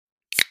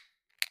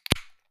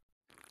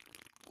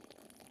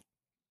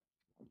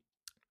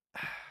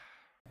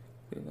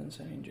Cleveland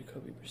signing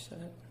Jacoby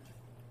Brissett.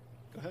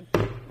 Go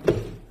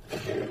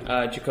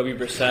ahead. Jacoby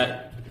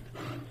Brissett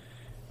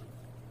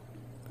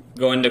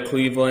going to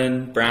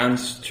Cleveland.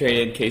 Browns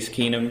traded Case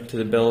Keenum to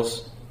the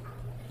Bills.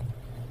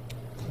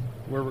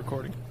 We're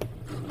recording.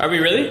 Are we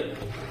really?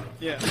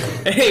 Yeah.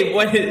 Hey,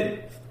 what?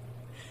 Can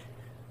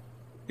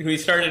we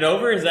start it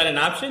over? Is that an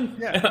option?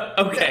 Yeah.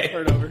 Okay.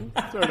 Start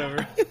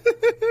over.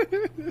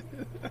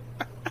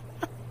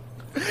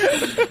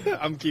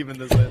 I'm keeping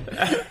this in.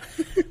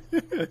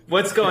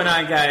 What's going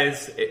on,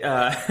 guys?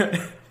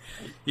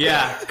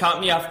 Yeah, caught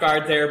me off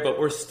guard there, but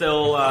we're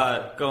still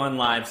going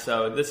live.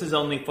 So this is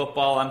Only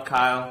Football. I'm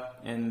Kyle,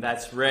 and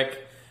that's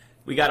Rick.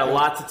 We got a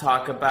lot to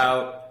talk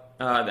about.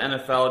 The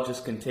NFL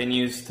just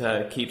continues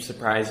to keep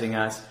surprising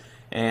us.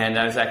 And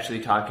I was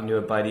actually talking to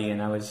a buddy,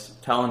 and I was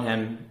telling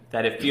him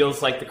that it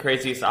feels like the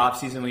craziest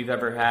offseason we've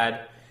ever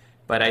had.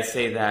 But I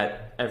say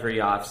that every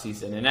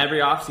offseason. And every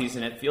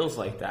offseason it feels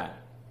like that.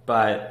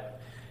 But,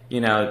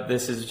 you know,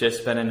 this has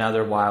just been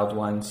another wild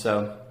one.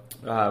 So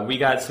we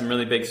got some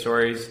really big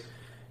stories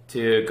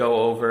to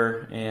go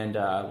over, and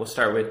we'll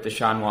start with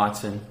Deshaun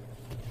Watson.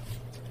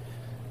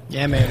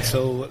 Yeah, man.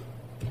 So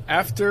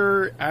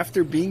after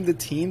being the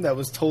team that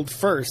was told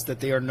first that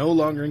they are no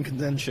longer in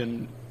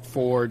contention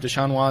for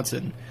Deshaun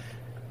Watson,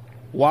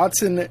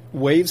 Watson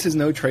waives his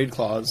no-trade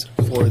clause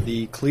for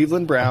the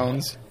Cleveland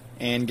Browns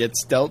and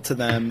gets dealt to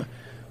them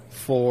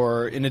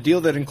in a deal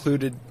that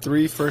included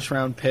 3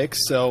 first-round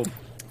picks. So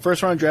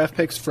first-round draft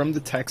picks from the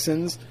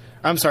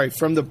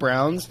from the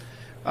Browns,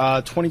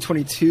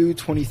 2022,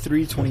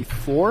 23,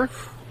 24.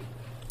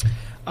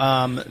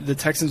 The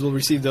Texans will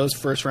receive those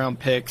first-round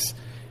picks.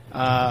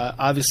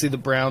 Obviously, the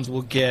Browns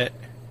will get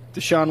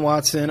Deshaun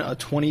Watson, a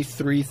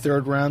 23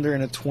 third-rounder,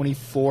 and a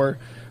 24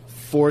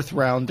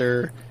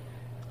 fourth-rounder.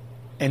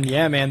 And,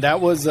 yeah, man,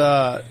 that was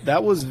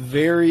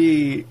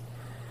very,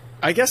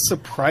 I guess,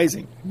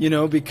 surprising,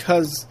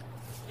 because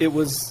the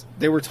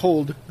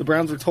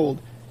Browns were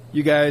told,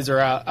 you guys are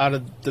out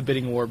of the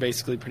bidding war,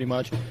 basically, pretty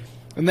much.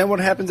 And then what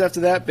happens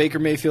after that? Baker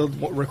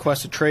Mayfield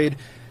requests a trade.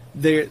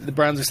 The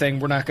Browns are saying,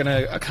 we're not going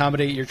to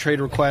accommodate your trade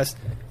request.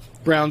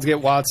 Browns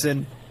get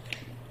Watson.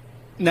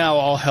 Now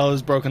all hell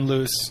is broken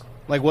loose.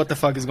 Like, what the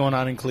fuck is going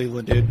on in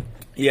Cleveland, dude?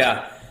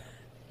 Yeah.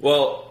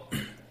 Well,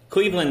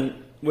 Cleveland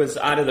was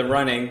out of the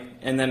running,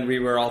 and then we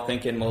were all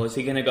thinking, well, is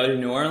he going to go to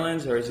New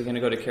Orleans or is he going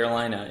to go to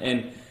Carolina?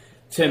 And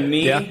to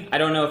me, yeah. I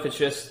don't know if it's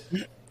just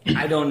 –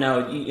 I don't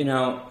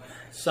know.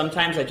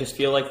 Sometimes I just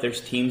feel like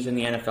there's teams in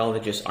the NFL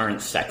that just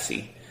aren't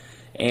sexy.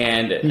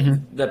 And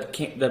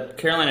the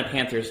Carolina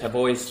Panthers have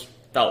always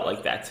felt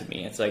like that to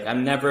me. It's like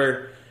I'm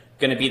never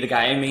going to be the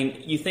guy. I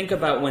mean, you think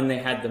about when they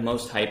had the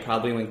most hype,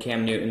 probably when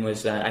Cam Newton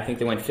was, I think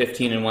they went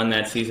 15-1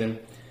 that season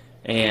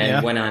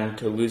and went on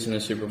to lose in the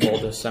Super Bowl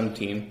to some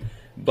team.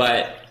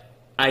 But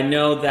I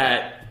know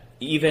that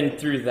even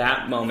through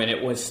that moment,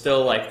 it was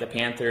still like the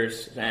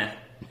Panthers,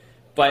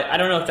 But I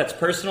don't know if that's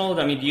personal.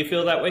 I mean, do you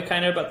feel that way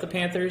kind of about the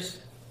Panthers?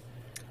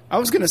 I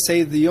was going to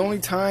say the only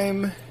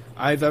time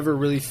I've ever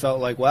really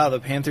felt like, wow, the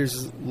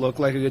Panthers look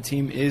like a good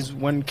team is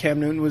when Cam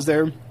Newton was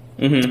there.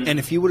 Mm-hmm. And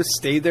if he would have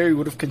stayed there, he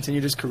would have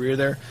continued his career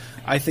there.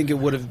 I think it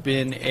would have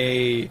been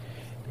a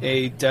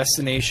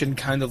destination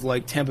kind of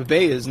like Tampa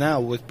Bay is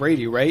now with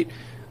Brady, right?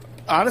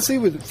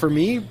 Honestly, for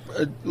me,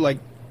 kind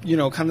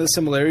of the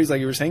similarities like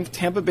you were saying,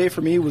 Tampa Bay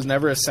for me was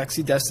never a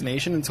sexy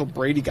destination until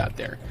Brady got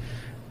there.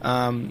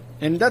 And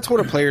that's what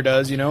a player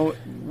does,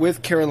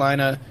 With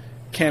Carolina,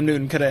 Cam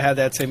Newton could have had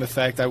that same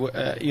effect.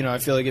 I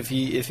feel like if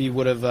he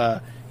would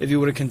have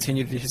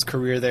continued his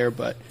career there,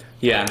 but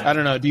yeah, I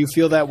don't know. Do you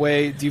feel that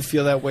way? Do you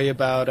feel that way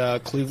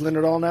about Cleveland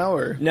at all now,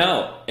 or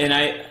no? And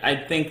I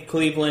think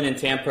Cleveland and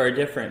Tampa are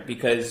different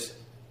because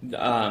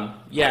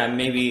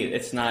maybe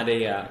it's not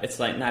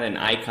not an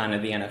icon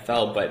of the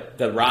NFL, but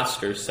the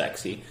roster's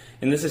sexy.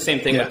 And this is the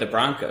same thing with the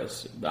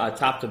Broncos,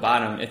 top to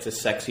bottom. It's a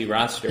sexy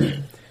roster.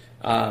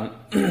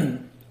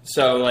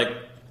 So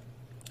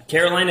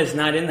Carolina's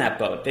not in that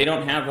boat. They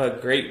don't have a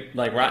great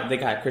they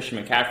got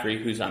Christian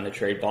McCaffrey who's on the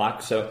trade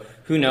block. So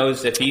who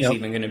knows if he's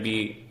even going to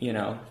be,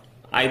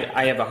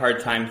 I have a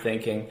hard time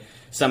thinking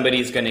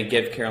somebody's going to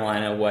give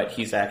Carolina what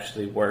he's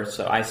actually worth.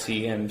 So I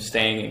see him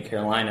staying in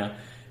Carolina.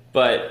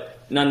 But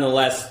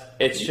nonetheless,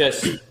 it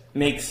just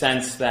makes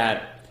sense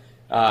that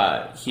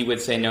he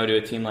would say no to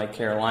a team like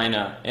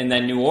Carolina. And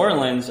then New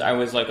Orleans, I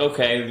was like,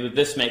 okay,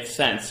 this makes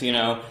sense,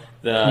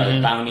 the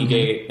bounty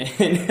gate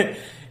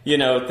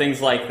and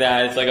things like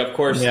that. It's like, of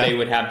course, they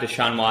would have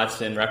Deshaun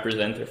Watson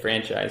represent their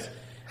franchise.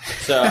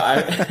 So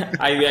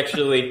I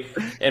actually,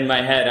 in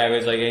my head, I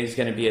was like, he's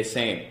going to be a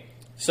Saint.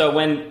 So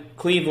when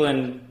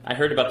I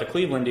heard about the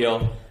Cleveland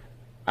deal,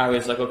 I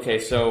was like, okay,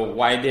 so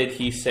why did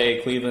he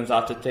say Cleveland's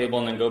off the table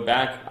and then go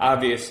back?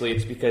 Obviously,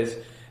 it's because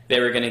they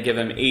were going to give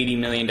him $80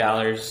 million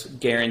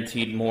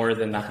guaranteed, more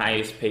than the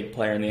highest paid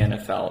player in the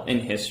NFL in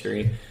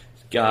history.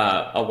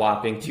 A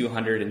whopping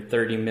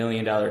 $230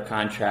 million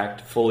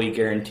contract, fully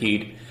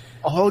guaranteed.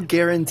 All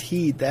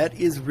guaranteed. That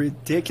is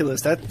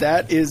ridiculous.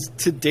 That is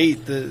to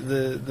date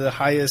the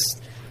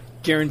highest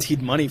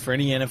guaranteed money for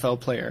any NFL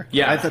player.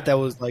 Yeah. I thought that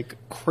was like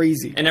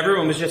crazy. And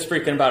everyone was just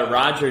freaking about a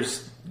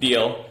Rodgers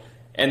deal.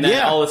 And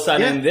then all of a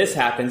sudden this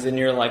happens and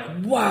you're like,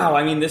 wow,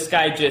 I mean, this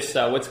guy just,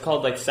 what's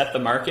called like set the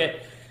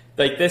market.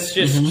 Like this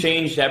just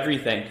changed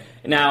everything.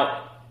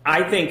 Now,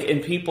 I think,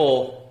 and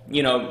people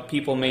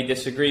may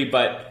disagree,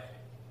 but,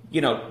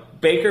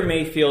 Baker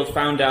Mayfield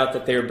found out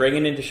that they were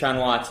bringing in Deshaun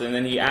Watson, and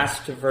then he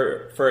asked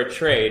for a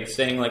trade,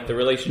 saying like the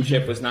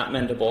relationship was not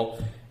mendable.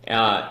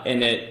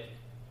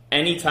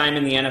 Any time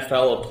in the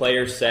NFL a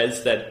player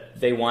says that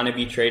they want to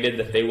be traded,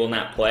 that they will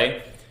not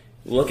play,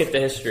 look at the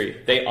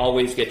history. They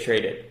always get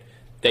traded.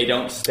 They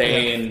don't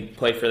stay and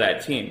play for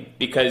that team,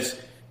 because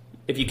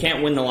if you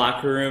can't win the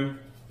locker room,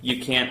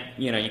 you can't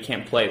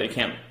play. They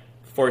can't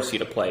force you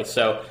to play.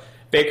 So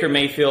Baker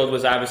Mayfield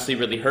was obviously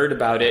really hurt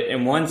about it,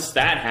 and once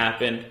that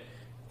happened,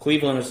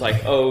 Cleveland was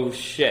like, oh,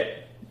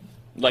 shit.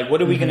 Like,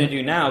 what are we going to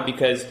do now?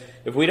 Because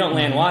if we don't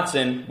land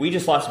Watson, we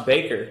just lost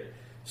Baker.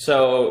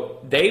 So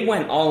they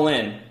went all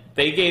in.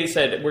 They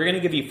said, we're going to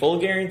give you full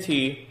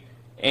guarantee.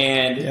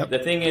 And the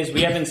thing is,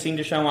 we haven't seen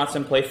Deshaun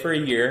Watson play for a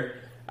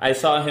year. I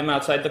saw him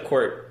outside the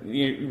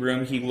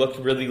courtroom. He looked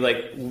really,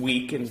 like,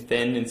 weak and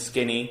thin and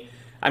skinny.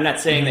 I'm not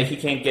saying that he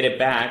can't get it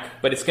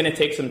back, but it's going to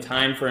take some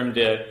time for him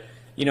to,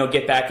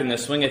 get back in the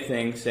swing of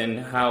things, and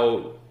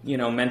how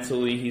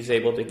mentally he's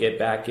able to get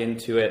back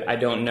into it. I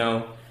don't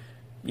know.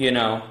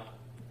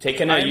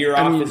 Taking a year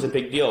off is a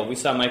big deal. We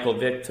saw Michael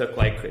Vick took,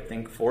 I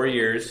think 4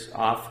 years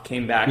off,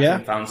 came back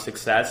and found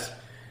success.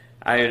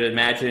 I would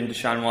imagine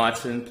Deshaun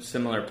Watson,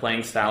 similar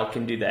playing style,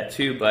 can do that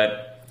too.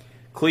 But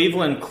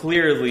Cleveland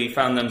clearly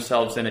found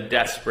themselves in a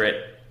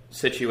desperate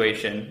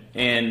situation,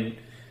 and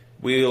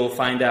we'll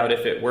find out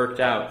if it worked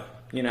out.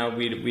 We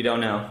don't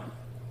know.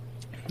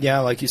 Yeah,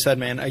 like you said,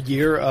 man, a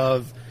year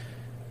of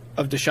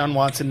Deshaun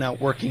Watson not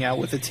working out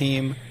with the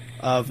team,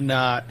 of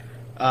not,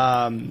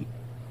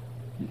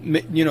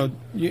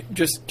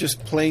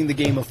 just playing the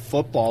game of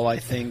football. I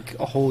think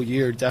a whole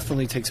year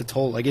definitely takes a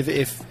toll. Like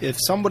if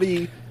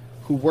somebody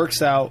who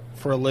works out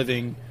for a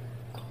living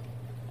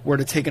were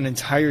to take an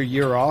entire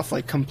year off,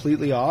 like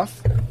completely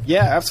off,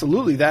 yeah,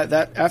 absolutely.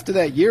 That after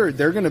that year,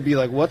 they're gonna be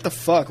like, what the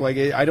fuck? Like,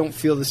 I don't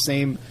feel the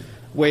same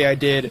way I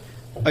did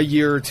a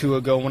year or two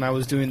ago when I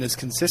was doing this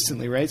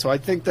consistently, right? So I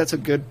think that's a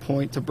good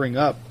point to bring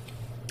up.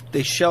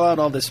 They shell out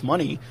all this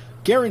money,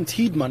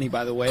 guaranteed money,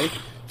 by the way,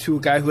 to a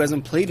guy who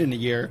hasn't played in a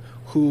year,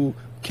 who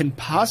can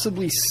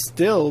possibly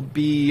still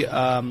be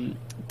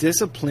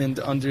disciplined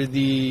under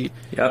the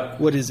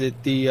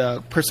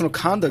the personal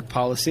conduct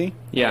policy.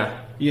 Yeah,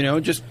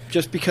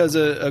 just because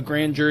a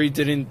grand jury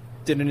didn't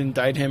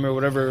indict him or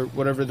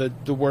whatever the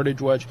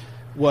wordage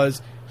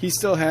was, he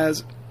still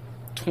has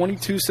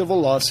 22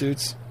 civil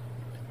lawsuits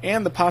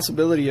and the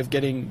possibility of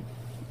getting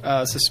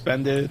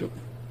suspended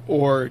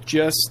or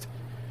just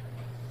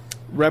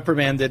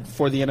reprimanded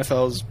for the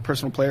NFL's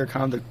personal player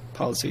conduct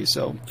policy.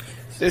 So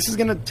this is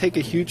going to take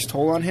a huge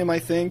toll on him, I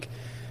think.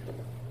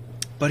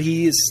 But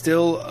he is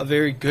still a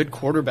very good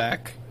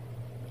quarterback,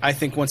 I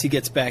think, once he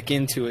gets back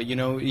into it.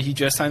 He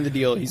just signed the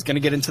deal. He's going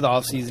to get into the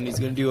offseason. He's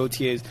going to do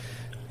OTAs.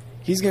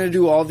 He's going to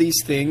do all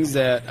these things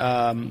that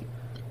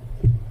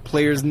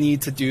players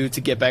need to do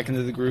to get back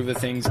into the groove of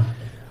things.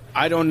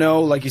 I don't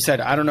know, like you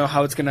said, I don't know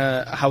how it's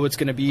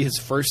gonna be his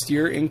first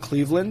year in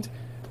Cleveland.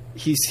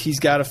 He's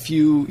got a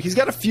few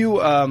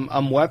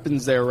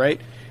weapons there, right?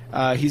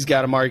 He's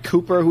got Amari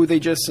Cooper, who they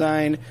just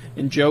signed,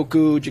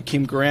 Njoku,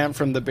 Jakeem Grant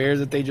from the Bears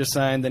that they just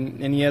signed,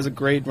 and he has a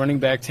great running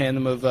back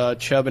tandem of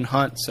Chubb and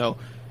Hunt. So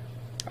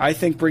I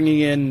think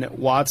bringing in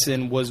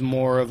Watson was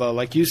more of a,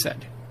 like you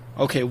said,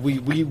 okay,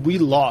 we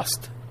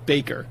lost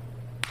Baker.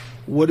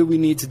 What do we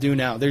need to do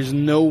now? There's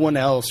no one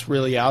else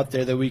really out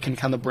there that we can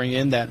kind of bring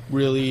in that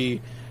really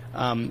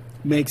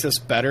makes us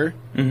better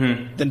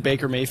than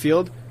Baker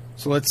Mayfield.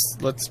 So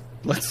let's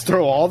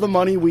throw all the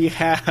money we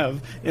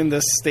have in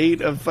the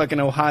state of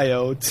fucking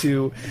Ohio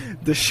to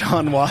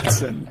Deshaun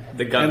Watson.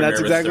 The governor, and that's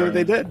exactly what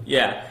they did.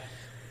 Yeah.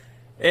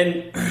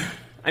 And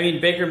I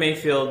mean,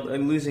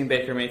 losing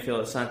Baker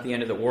Mayfield, it's not the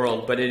end of the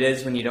world, but it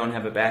is when you don't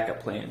have a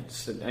backup plan.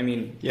 So, I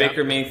mean,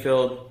 Baker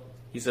Mayfield,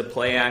 he's a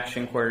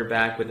play-action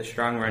quarterback with a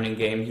strong running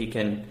game. He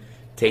can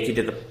take you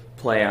to the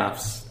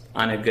playoffs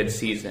on a good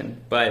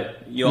season.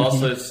 But you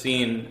also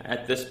seen,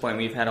 at this point,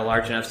 we've had a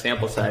large enough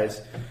sample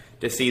size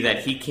to see that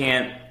he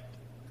can't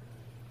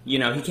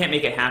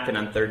make it happen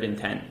on 3rd and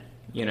 10.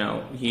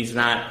 He's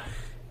not,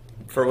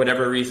 for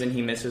whatever reason,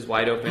 he misses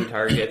wide-open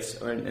targets,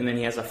 and then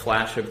he has a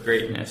flash of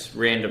greatness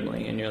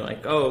randomly, and you're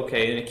like, oh,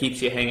 okay, and it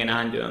keeps you hanging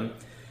on to him.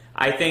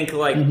 I think,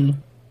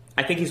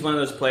 I think he's one of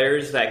those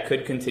players that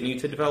could continue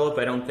to develop.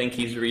 I don't think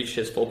he's reached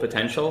his full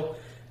potential,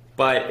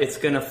 but it's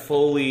going to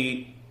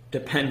fully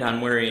depend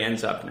on where he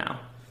ends up now,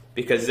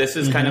 because this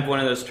is kind of one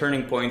of those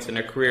turning points in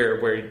a career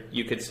where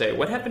you could say,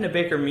 what happened to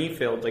Baker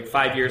Mayfield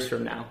 5 years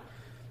from now?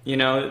 We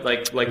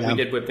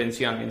did with Vince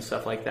Young and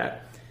stuff like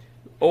that.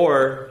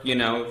 Or,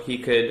 he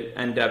could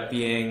end up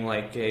being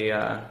like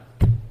a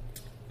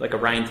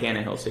Ryan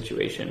Tannehill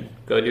situation.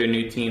 Go to a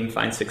new team,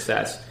 find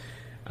success.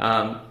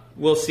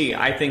 we'll see.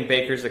 I think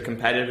Baker's a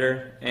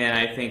competitor, and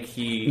I think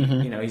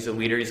he's a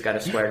leader. He's got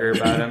a swagger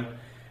about him.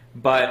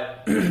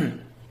 But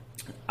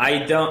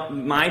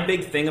my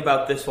big thing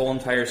about this whole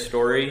entire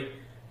story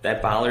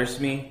that bothers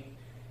me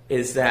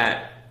is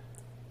that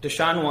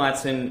Deshaun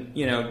Watson,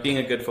 being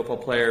a good football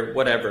player,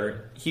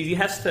 whatever, he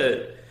has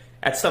to,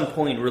 at some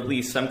point,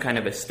 release some kind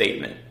of a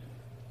statement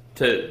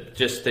to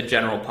just the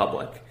general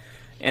public.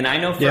 And I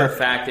know for a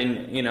fact,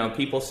 and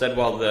people said,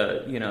 well,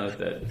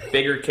 the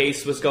bigger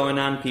case was going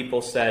on.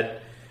 People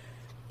said,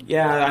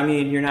 yeah, I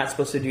mean, you're not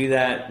supposed to do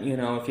that, if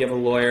you have a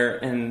lawyer.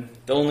 And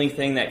the only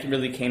thing that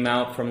really came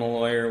out from a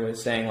lawyer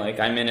was saying, like,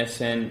 I'm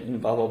innocent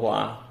and blah, blah,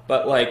 blah.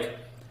 But, like,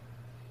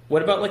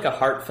 what about, like, a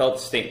heartfelt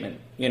statement?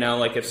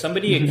 Like, if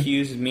somebody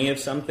accused me of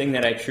something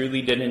that I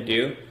truly didn't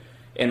do,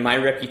 and my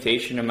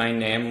reputation and my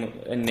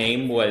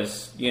name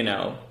was,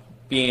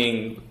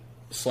 being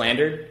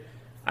slandered,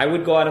 I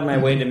would go out of my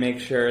way to make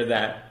sure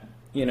that,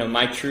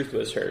 my truth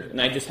was heard. And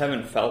I just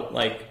haven't felt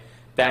like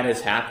that has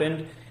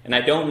happened. And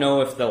I don't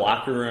know if the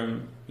locker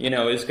room,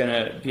 is going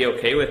to be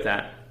okay with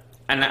that.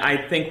 And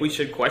I think we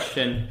should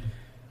question,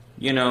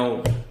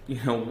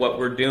 what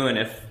we're doing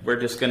if we're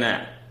just going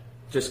to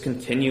just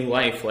continue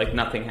life like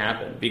nothing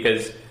happened.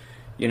 Because,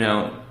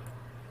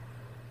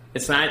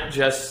 it's not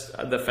just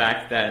the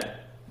fact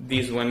that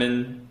these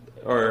women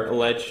or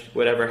alleged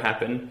whatever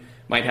happened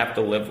might have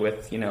to live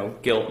with,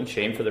 guilt and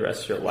shame for the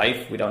rest of your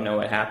life. We don't know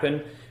what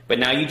happened. But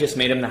now you just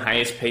made him the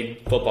highest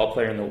paid football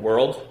player in the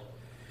world.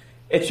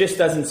 It just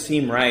doesn't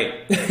seem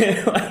right.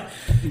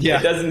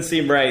 It doesn't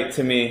seem right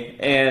to me.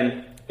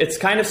 And it's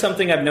kind of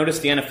something I've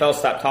noticed the NFL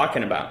stopped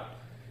talking about.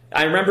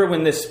 I remember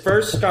when this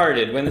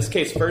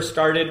case first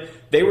started,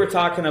 they were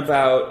talking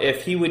about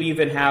if he would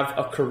even have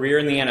a career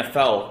in the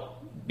NFL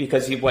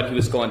because of what he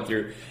was going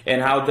through,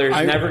 and how there's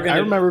never going to... I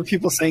remember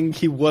people saying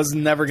he was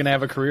never going to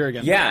have a career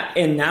again. Yeah,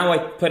 and now I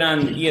put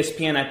on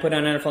ESPN, I put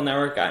on NFL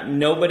Network,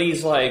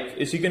 nobody's like,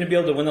 is he going to be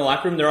able to win the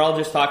locker room? They're all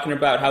just talking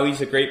about how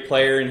he's a great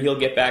player and he'll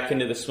get back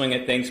into the swing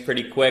of things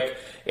pretty quick,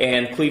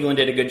 and Cleveland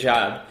did a good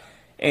job.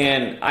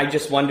 And I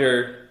just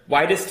wonder,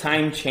 why does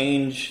time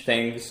change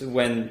things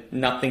when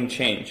nothing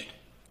changed?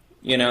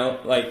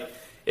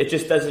 It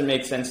just doesn't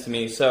make sense to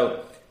me.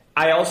 So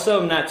I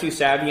also am not too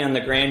savvy on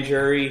the grand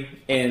jury,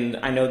 and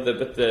I know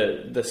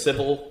the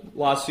civil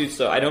lawsuits,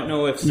 so I don't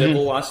know if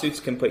civil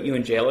lawsuits can put you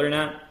in jail or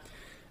not.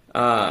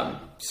 I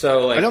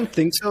don't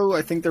think so.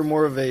 I think they're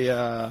more of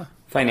a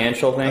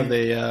financial thing, of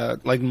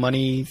a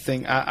money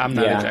thing. I'm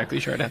not exactly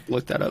sure. I'd have to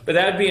look that up. But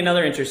that would be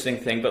another interesting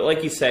thing. But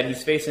like you said,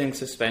 he's facing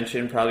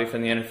suspension probably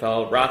from the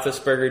NFL.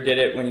 Roethlisberger did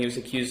it when he was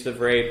accused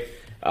of rape.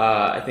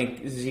 I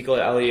think Ezekiel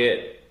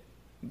Elliott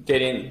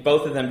didn't.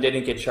 Both of them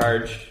didn't get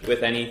charged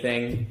with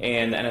anything,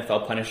 and the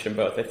NFL punished them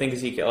both. I think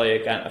Ezekiel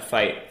Elliott got in a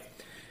fight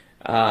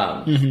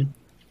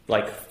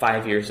like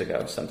 5 years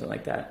ago, something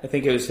like that. I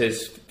think it was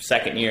his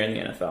second year in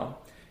the NFL,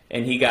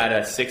 and he got a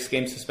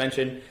 6-game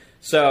suspension.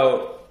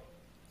 So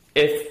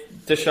if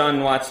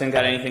Deshaun Watson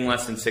got anything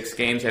less than 6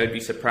 games, I would be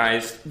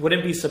surprised.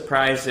 Wouldn't be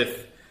surprised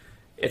if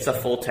it's a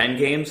full 10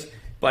 games,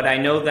 but I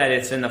know that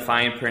it's in the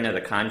fine print of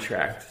the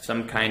contract,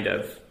 some kind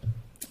of...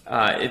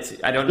 I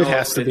don't know. It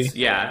has to be.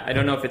 Yeah, I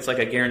don't know if it's like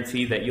a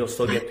guarantee that you'll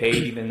still get paid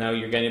even though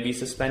you're going to be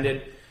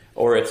suspended,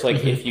 or it's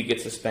like if you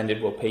get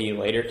suspended, we'll pay you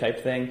later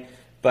type thing.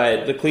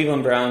 But the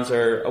Cleveland Browns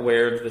are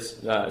aware of this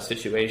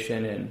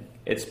situation, and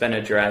it's been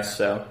addressed.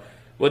 So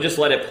we'll just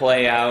let it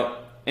play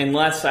out.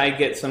 Unless I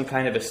get some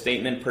kind of a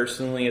statement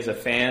personally as a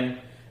fan,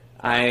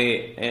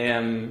 I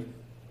am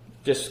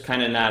just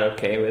kind of not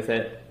okay with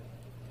it.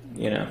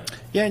 Yeah,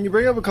 and you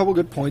bring up a couple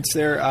good points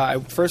there. I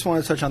first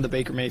want to touch on the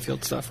Baker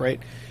Mayfield stuff,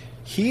 right?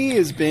 He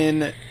has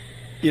been,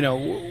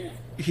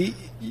 he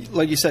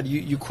like you said,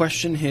 you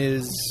question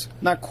his,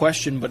 not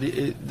question, but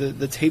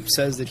the tape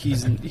says that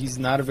he's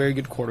not a very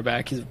good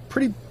quarterback. He's a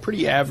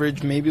pretty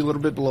average, maybe a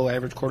little bit below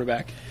average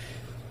quarterback.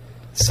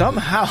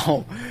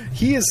 Somehow,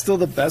 he is still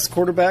the best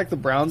quarterback the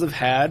Browns have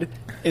had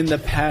in the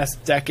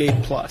past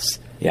decade plus,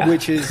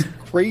 which is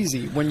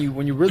crazy when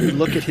you really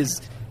look at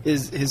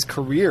his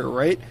career.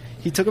 Right,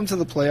 he took him to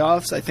the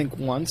playoffs, I think,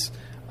 once.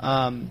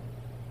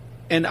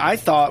 And I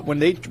thought when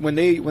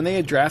they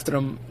had drafted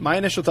him, my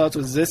initial thoughts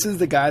was this is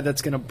the guy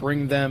that's going to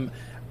bring them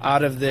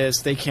out of this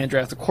they can't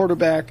draft a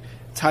quarterback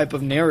type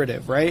of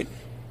narrative, right?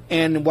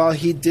 And while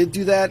he did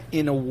do that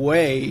in a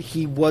way,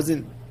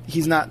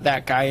 he's not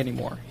that guy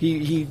anymore.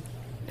 He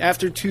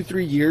after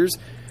 2-3 years,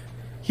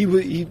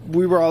 we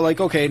were all like,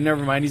 okay,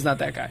 never mind, he's not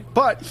that guy.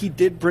 But he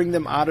did bring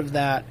them out of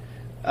that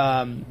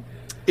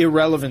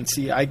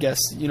irrelevancy, I guess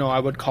I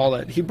would call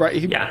it. He brought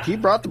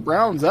the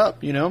Browns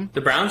up.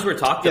 The Browns were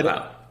talked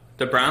about.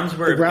 The Browns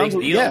were a big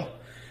deal. Yeah.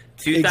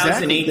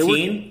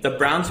 2018, the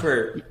Browns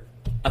were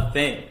a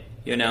thing,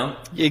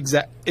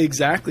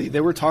 Exactly.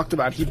 They were talked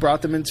about. He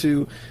brought them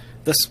into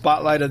the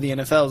spotlight of the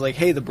NFL. It was like,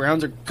 hey, the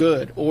Browns are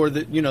good, or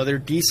they're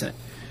decent.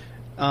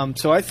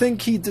 So I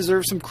think he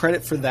deserves some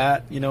credit for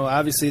that.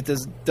 Obviously it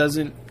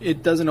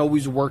doesn't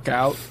always work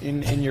out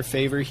in your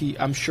favor.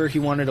 I'm sure he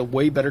wanted a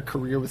way better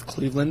career with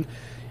Cleveland.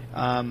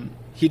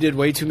 He did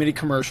way too many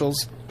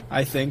commercials,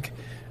 I think.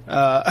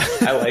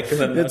 I like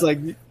them. It's like,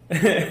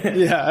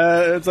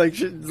 it's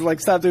like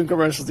stop doing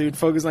commercials, dude.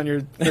 Focus on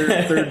your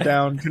third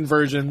down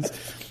conversions.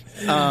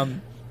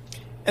 And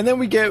then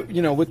we get,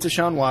 with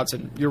Deshaun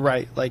Watson. You're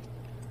right. Like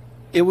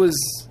it was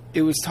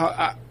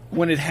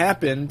when it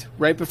happened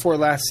right before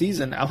last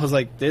season. I was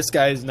like, this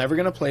guy is never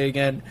going to play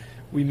again.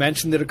 We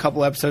mentioned it a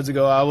couple episodes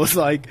ago. I was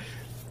like,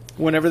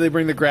 whenever they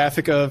bring the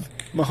graphic of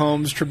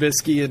Mahomes,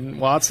 Trubisky, and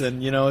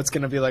Watson, it's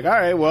going to be like, all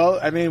right, well,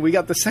 I mean, we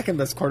got the second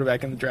best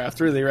quarterback in the draft,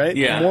 really, right?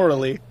 Yeah.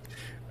 Morally.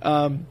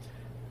 But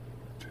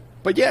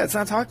yeah, it's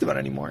not talked about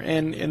anymore.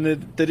 And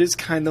that is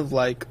kind of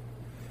like,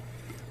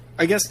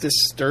 I guess,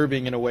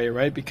 disturbing in a way,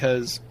 right?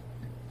 Because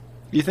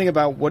you think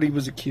about what he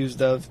was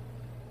accused of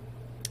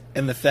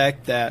and the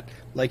fact that,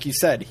 like you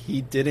said,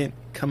 he didn't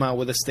come out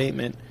with a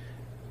statement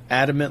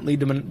adamantly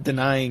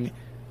denying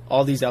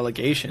all these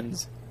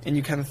allegations. And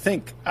you kind of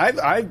think,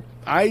 I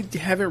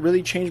haven't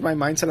really changed my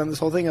mindset on this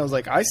whole thing. I was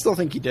like, I still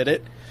think he did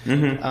it.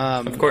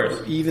 Mm-hmm. Of course.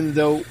 Even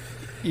though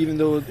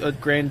a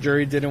grand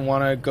jury didn't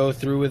want to go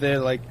through with it,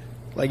 like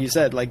you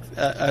said, like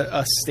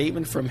a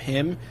statement from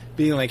him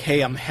being like,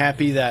 hey, I'm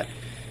happy that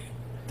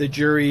the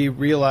jury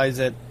realized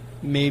that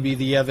maybe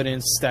the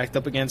evidence stacked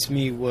up against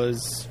me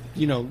was,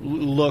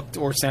 looked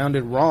or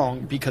sounded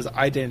wrong because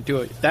I didn't do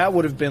it. That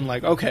would have been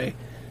like, okay,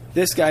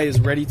 this guy is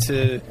ready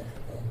to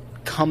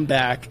come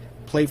back,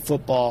 play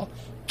football,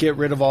 get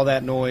rid of all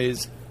that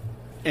noise,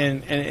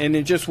 and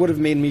it just would have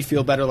made me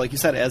feel better, like you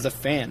said, as a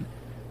fan.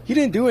 He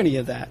didn't do any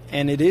of that,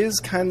 and it is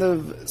kind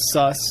of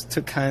sus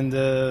to kind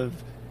of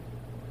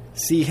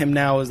see him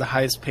now as the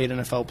highest paid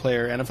NFL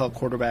player, NFL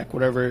quarterback,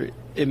 whatever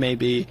it may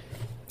be.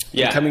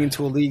 Yeah. Coming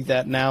into a league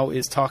that now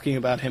is talking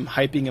about him,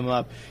 hyping him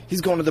up.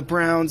 He's going to the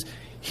Browns.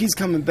 He's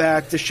coming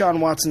back. Deshaun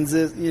Watson's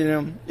this,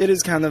 it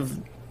is kind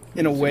of,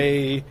 in a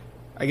way,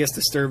 I guess,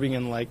 disturbing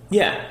and like,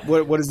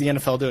 what is the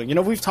NFL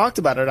doing? We've talked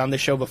about it on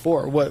this show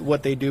before,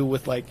 what they do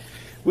with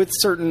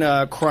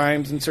certain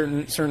crimes and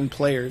certain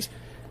players.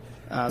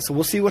 So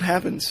we'll see what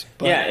happens.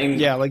 But,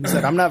 like you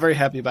said, I'm not very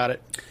happy about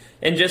it.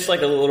 And just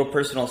like a little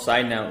personal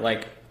side note,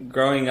 like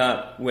growing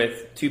up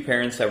with two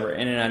parents that were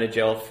in and out of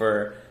jail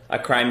for a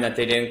crime that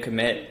they didn't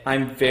commit,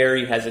 I'm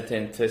very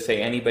hesitant to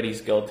say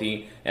anybody's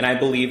guilty, and I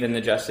believe in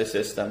the justice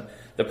system.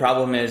 The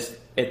problem is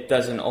it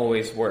doesn't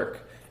always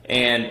work.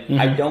 And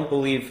I don't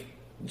believe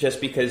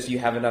just because you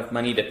have enough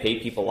money to pay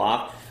people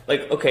off.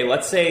 Like, okay,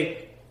 let's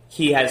say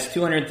he has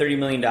 $230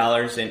 million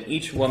and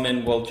each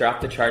woman will drop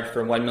the charge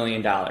for $1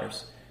 million.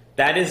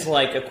 That is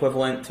like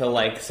equivalent to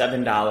like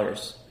 $7,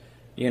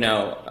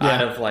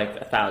 out of like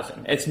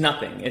 1,000. It's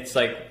nothing. It's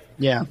like,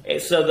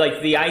 so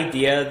like the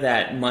idea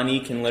that money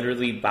can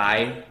literally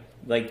buy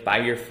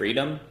your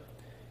freedom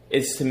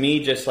is to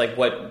me just like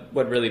what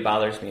really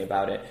bothers me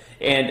about it.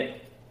 And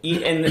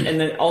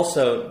then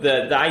also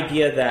the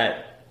idea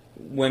that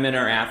women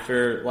are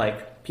after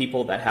like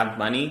people that have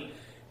money,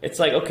 it's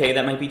like, okay,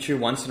 that might be true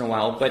once in a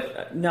while,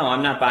 but no,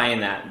 I'm not buying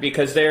that,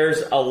 because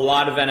there's a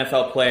lot of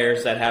NFL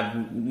players that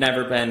have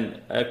never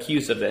been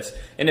accused of this.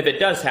 And if it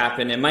does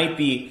happen, it might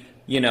be,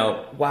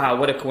 wow,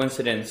 what a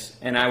coincidence.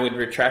 And I would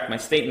retract my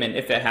statement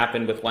if it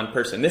happened with one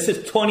person. This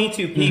is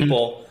 22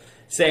 people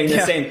saying the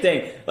same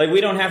thing. Like,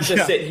 we don't have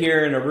to sit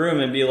here in a room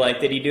and be like,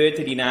 did he do it?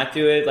 Did he not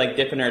do it? Like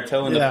dipping our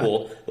toe in the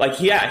pool. Like,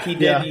 he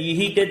did. Yeah.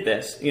 He did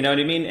this. You know what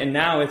I mean? And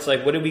now it's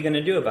like, what are we going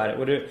to do about it?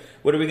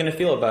 What are we going to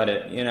feel about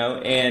it?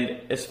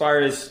 And as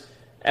far as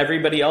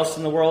everybody else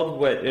in the world,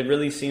 what it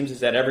really seems is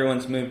that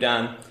everyone's moved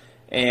on,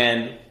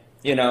 and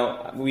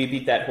we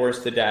beat that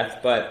horse to death.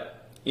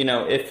 But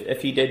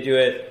if he did do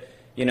it,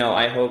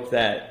 I hope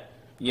that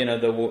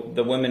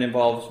the women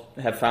involved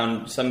have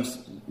found some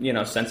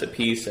sense of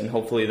peace, and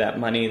hopefully that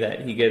money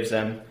that he gives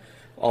them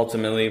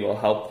ultimately will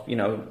help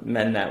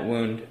mend that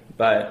wound.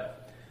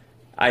 But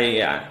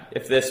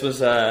if this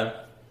was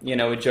a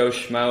Joe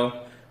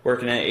Schmo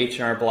working at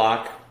H&R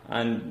Block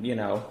on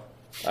a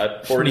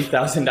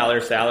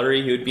 $40,000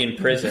 salary, he would be in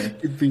prison.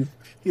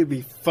 He'd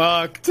be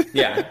fucked.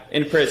 Yeah,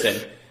 in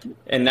prison.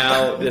 And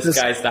now this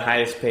guy's the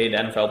highest paid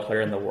NFL player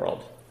in the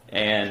world.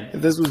 And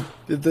if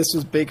this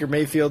was Baker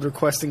Mayfield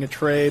requesting a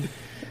trade,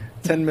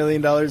 $10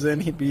 million in,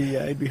 he'd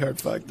be hard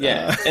fucked.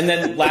 Yeah. And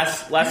then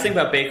last thing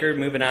about Baker,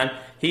 moving on,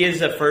 he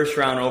is a first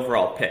round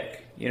overall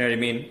pick. You know what I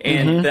mean?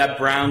 And that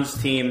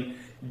Browns team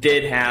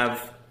did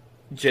have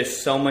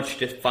just so much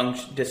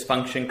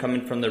dysfunction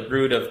coming from the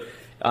root of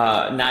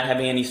not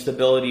having any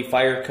stability.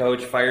 Fire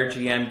coach, fire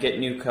GM, get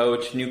new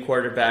coach, new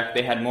quarterback.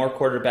 They had more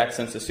quarterbacks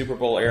since the Super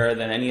Bowl era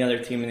than any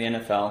other team in the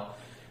NFL.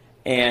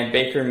 And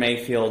Baker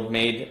Mayfield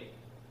made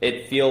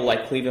it feel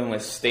like Cleveland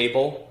was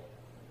stable.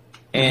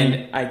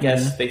 And I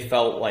guess they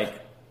felt like,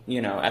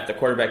 at the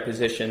quarterback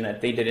position,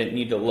 that they didn't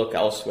need to look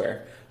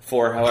elsewhere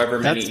for however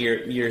many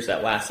years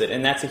that lasted.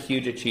 And that's a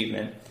huge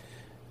achievement,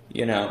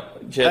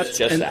 just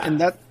that. And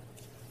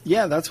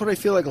that's what I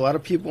feel like a lot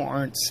of people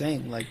aren't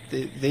saying. Like,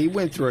 they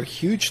went through a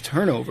huge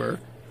turnover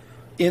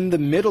in the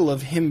middle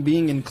of him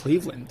being in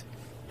Cleveland.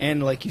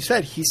 And like you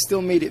said, he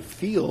still made it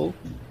feel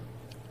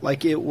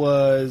like it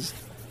was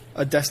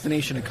a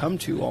destination to come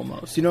to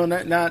almost.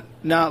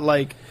 Not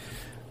like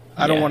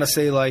I don't want to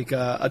say like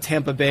a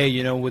Tampa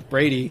Bay, with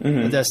Brady,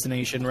 a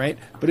destination, right?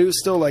 But it was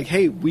still like,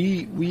 hey,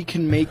 we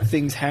can make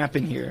things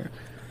happen here.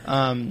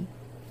 And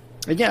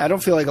yeah, I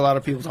don't feel like a lot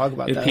of people talk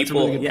about that.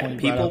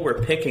 People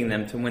were picking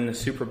them to win the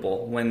Super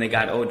Bowl when they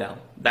got Odell.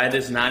 That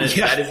is not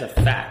that is a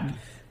fact.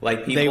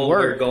 Like people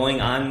were going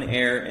on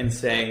air and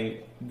saying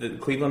the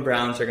Cleveland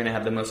Browns are going to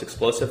have the most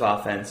explosive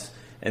offense,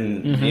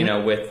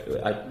 and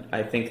with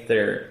I think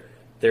their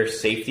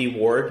safety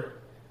Ward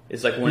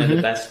is like one of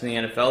the best in the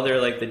NFL.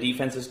 They're like, the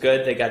defense is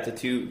good. They got the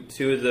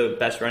two of the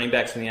best running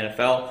backs in the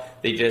NFL.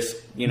 They just,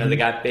 they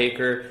got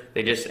Baker.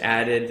 They just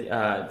added,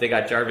 they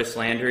got Jarvis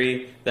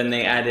Landry. Then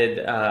they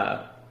added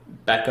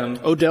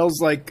Beckham.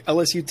 Odell's like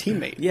LSU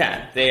teammate.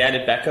 Yeah, they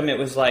added Beckham. It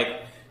was like,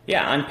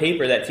 on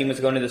paper that team was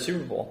going to the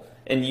Super Bowl.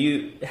 And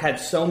you had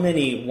so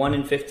many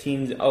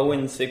 1-15,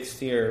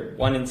 0-16, or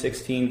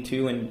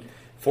 1-16,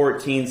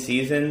 2-14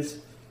 seasons,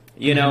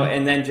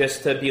 and then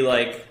just to be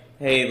like,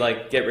 hey,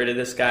 like, get rid of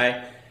this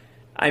guy.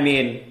 I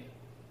mean,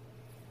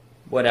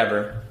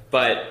 whatever.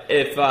 But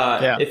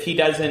if he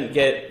doesn't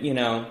get,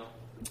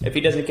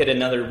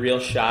 another real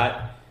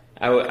shot,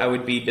 I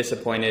would be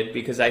disappointed,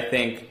 because I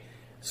think.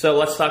 So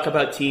let's talk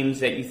about teams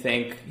that you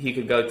think he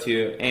could go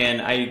to,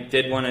 and I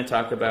did want to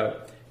talk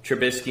about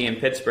Trubisky in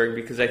Pittsburgh,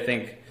 because I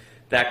think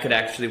that could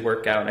actually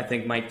work out. I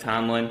think Mike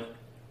Tomlin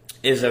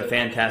is a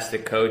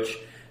fantastic coach,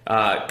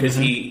 because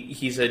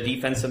he's a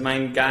defensive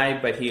mind guy,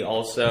 but he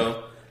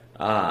also.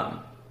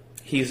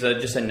 He's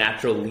just a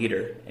natural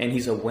leader, and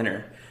he's a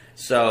winner.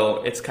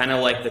 So it's kind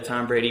of like the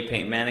Tom Brady,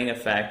 Peyton Manning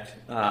effect.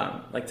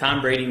 Like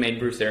Tom Brady made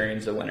Bruce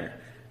Arians a winner.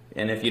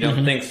 And if you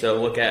don't think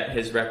so, look at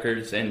his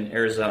records in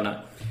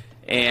Arizona.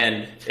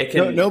 And it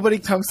can nobody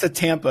comes to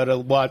Tampa to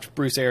watch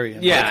Bruce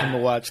Arians. Yeah. They come to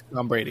watch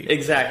Tom Brady.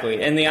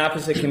 Exactly. And the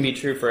opposite can be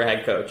true for a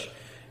head coach.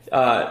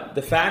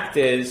 The fact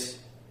is,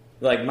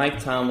 like, Mike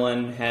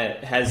Tomlin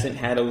hasn't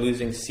had a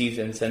losing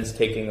season since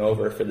taking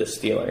over for the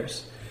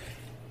Steelers.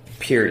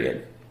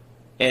 Period.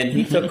 And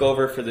he took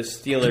over for the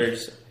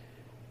Steelers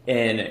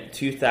in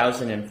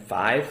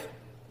 2005.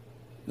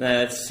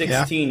 That's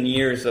 16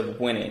 years of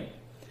winning.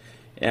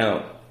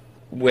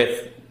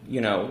 With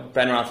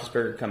Ben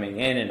Roethlisberger coming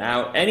in and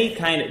out,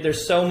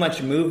 there's so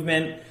much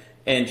movement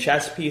and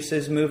chess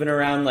pieces moving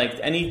around. Like,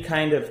 any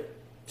kind of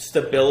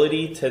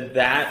stability to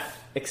that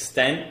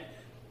extent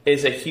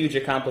is a huge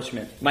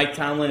accomplishment. Mike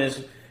Tomlin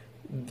is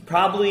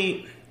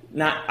probably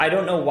not. I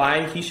don't know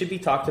why he should be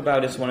talked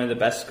about as one of the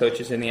best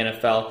coaches in the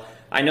NFL.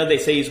 I know they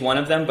say he's one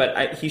of them,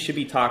 but he should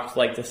be talked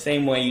like the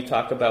same way you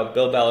talk about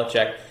Bill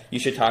Belichick. You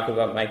should talk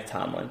about Mike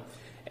Tomlin.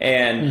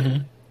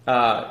 And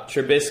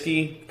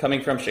Trubisky,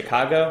 coming from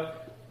Chicago,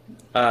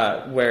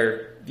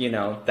 where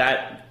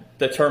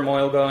the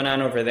turmoil going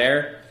on over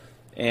there,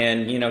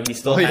 and he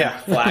still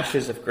has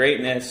flashes of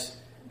greatness.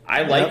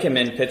 I like him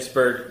in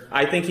Pittsburgh.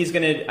 I think he's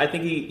gonna. I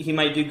think he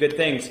might do good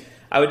things.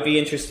 I would be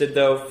interested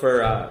though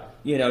for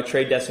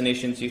trade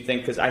destinations. You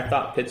think, because I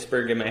thought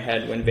Pittsburgh in my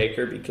head when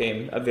Baker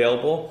became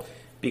available,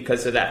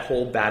 because of that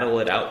whole battle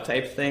it out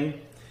type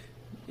thing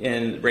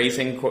and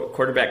raising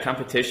quarterback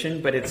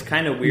competition. But it's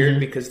kind of weird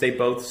because they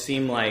both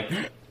seem like,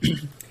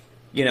 if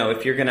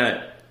you're going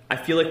to, I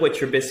feel like what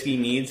Trubisky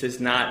needs is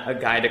not a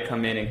guy to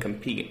come in and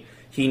compete.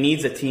 He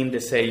needs a team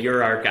to say,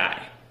 you're our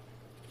guy.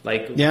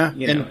 Like,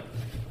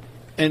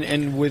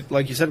 And with,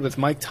 like you said, with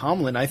Mike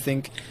Tomlin, I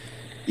think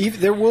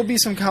there will be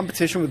some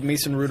competition with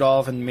Mason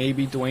Rudolph and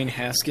maybe Dwayne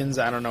Haskins.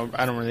 I don't know.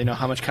 I don't really know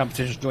how much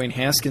competition Dwayne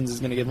Haskins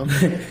is going to give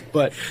him.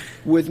 But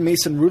with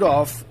Mason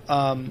Rudolph,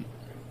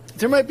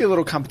 there might be a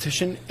little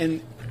competition.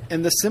 And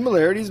the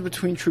similarities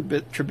between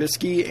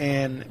Trubisky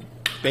and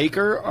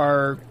Baker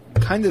are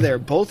kind of there.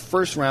 Both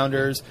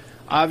first-rounders.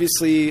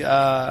 Obviously,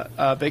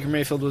 Baker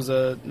Mayfield was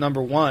a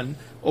number one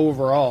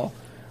overall.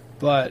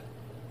 But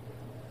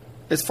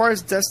as far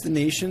as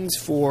destinations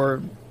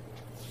for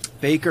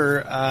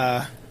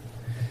Baker,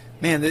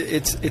 man,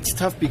 it's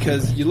tough,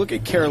 because you look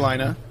at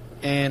Carolina,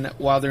 and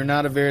while they're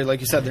not a very, like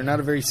you said, they're not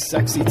a very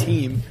sexy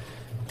team,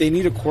 they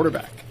need a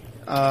quarterback.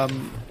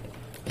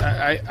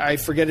 I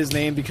forget his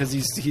name because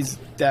he's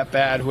that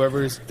bad,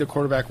 whoever the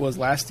quarterback was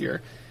last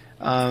year.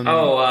 You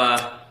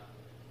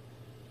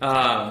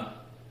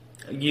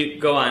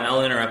go on.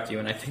 I'll interrupt you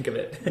when I think of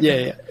it.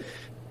 Yeah.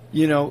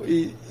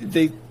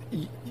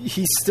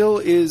 He still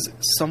is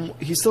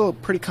he's still a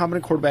pretty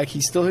competent quarterback.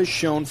 He still has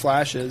shown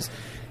flashes.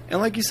 And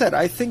like you said,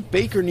 I think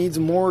Baker needs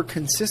more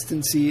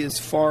consistency as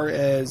far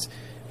as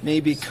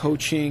maybe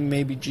coaching,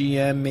 maybe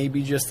GM,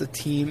 maybe just the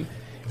team.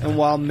 And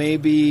while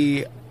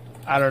maybe,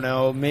 I don't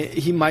know,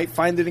 he might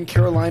find it in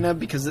Carolina,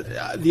 because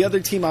the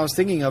other team I was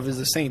thinking of is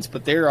the Saints,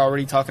 but they're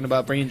already talking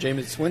about bringing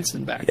Jameis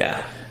Winston back.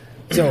 Yeah.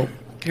 So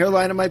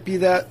Carolina might be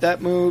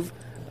that move.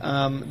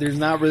 There's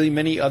not really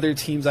many other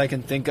teams I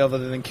can think of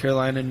other than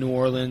Carolina, New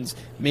Orleans,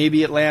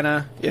 maybe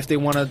Atlanta if they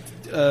want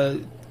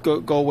to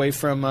go away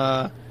from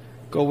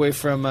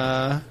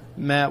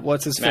Matt.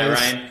 What's his Matt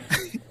face? Ryan.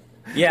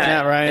 Yeah,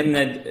 Matt Ryan.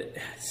 And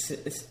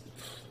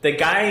the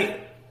guy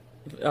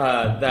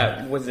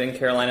that was in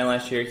Carolina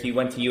last year, he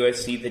went to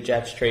USC. The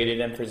Jets traded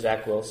him for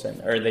Zach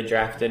Wilson, or they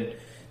drafted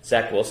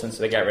Zach Wilson,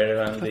 so they got rid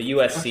of him. The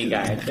USC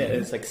guy,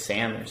 it's like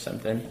Sam or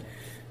something.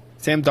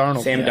 Sam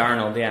Darnold.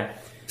 Darnold, yeah.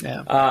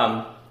 Yeah.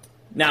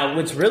 Now,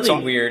 what's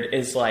really weird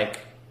is like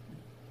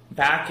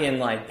back in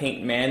like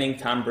Peyton Manning,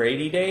 Tom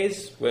Brady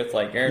days with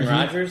like Aaron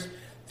Rodgers,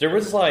 there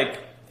was like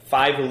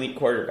 5 elite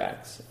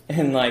quarterbacks,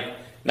 and like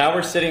now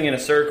we're sitting in a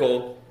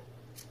circle,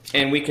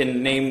 and we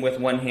can name with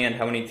one hand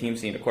how many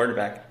teams need a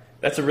quarterback.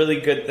 That's a really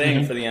good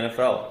thing for the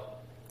NFL.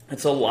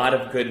 It's a lot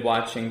of good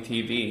watching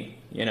TV.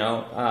 You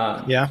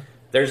know,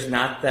 there's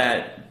not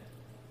that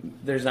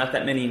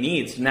many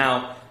needs.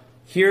 Now,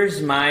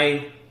 here's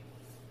my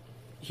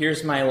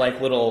like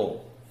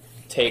little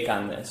take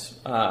on this.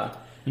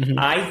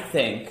 I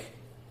think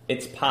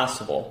it's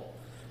possible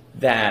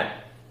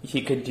that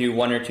he could do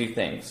one or two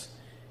things.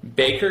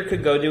 Baker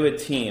could go to a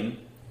team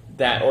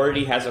that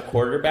already has a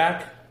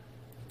quarterback,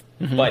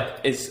 but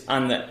is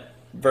on the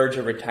verge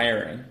of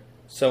retiring.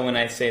 So when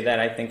I say that,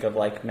 I think of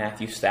like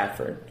Matthew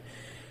Stafford.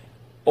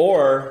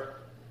 Or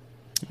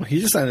he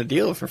just signed a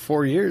deal for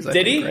 4 years.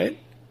 Did he? Right?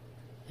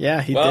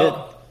 Yeah, he did.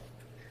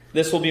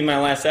 This will be my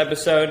last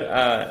episode.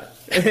 Or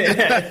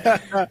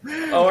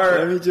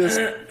let me just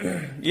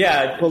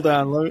hold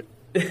on.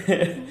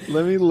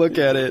 Let me look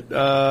at it.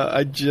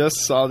 I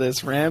just saw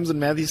this. Rams and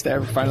Matthew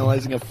Stafford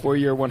finalizing a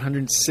 4-year,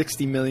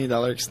 $160 million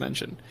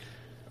extension.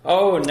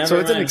 Oh, never So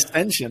it's mind. an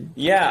extension.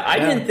 Yeah, I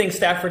didn't think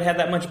Stafford had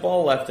that much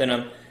ball left in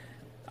him.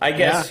 I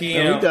guess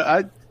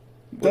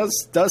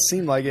does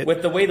seem like it.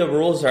 With the way the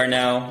rules are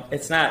now,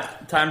 it's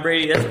not Tom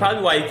Brady. That's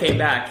probably why he came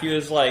back. He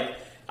was like,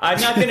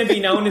 I'm not going to be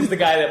known as the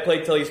guy that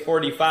played till he's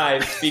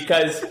 45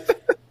 because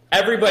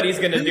everybody's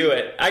going to do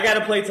it. I got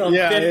to play till I'm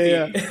 50.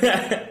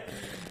 Yeah.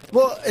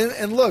 Well,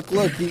 and look,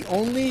 the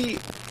only,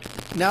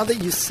 now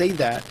that you say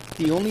that,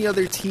 the only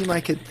other team I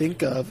could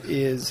think of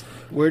is,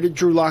 where did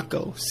Drew Lock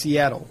go?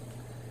 Seattle.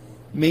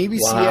 Maybe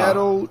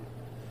Seattle.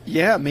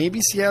 Yeah,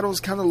 maybe Seattle's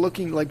kind of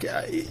looking like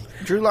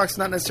Drew Lock's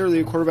not necessarily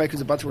a quarterback who's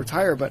about to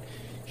retire, but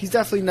he's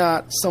definitely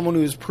not someone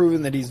who's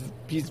proven that he's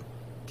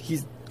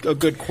a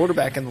good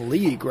quarterback in the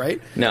league,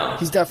 right? No,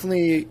 he's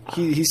definitely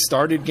he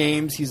started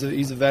games. He's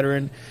a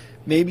veteran.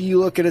 Maybe you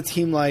look at a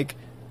team like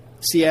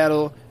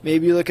Seattle.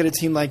 Maybe you look at a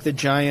team like the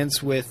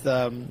Giants with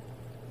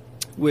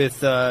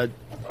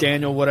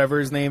Daniel, whatever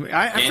his name.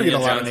 I forget a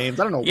lot of names.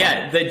 I don't know.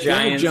 Yeah, the Giants.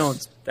 Daniel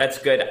Jones. That's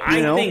good.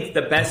 I think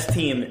the best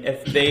team,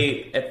 if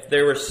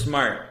they were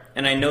smart,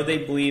 and I know they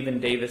believe in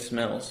Davis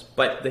Mills,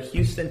 but the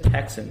Houston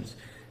Texans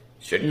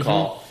should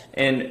call.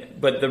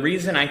 But the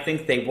reason I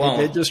think they won't.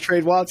 They did just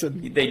trade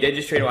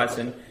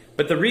Watson.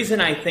 But the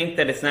reason I think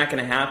that it's not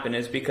going to happen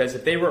is because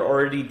if they were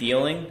already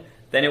dealing,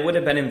 then it would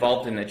have been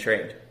involved in the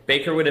trade.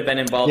 Baker would have been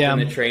involved in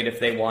the trade if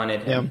they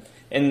wanted him.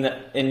 And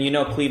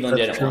Cleveland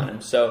didn't want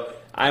him. So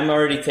I'm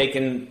already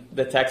taking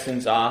the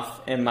Texans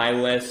off in my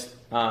list.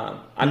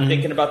 I'm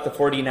thinking about the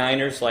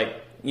 49ers, like,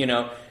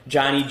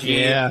 Johnny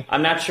G. Yeah.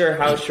 I'm not sure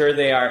how sure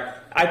they are.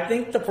 I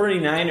think the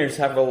 49ers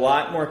have a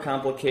lot more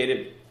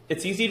complicated.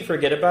 It's easy to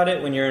forget about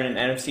it when you're in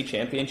an NFC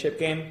championship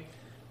game.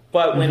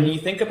 But when you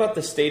think about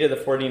the state of the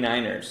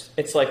 49ers,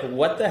 it's like,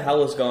 what the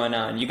hell is going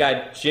on? You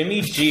got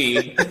Jimmy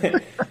G.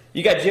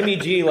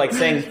 Like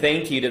saying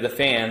thank you to the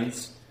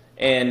fans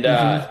and,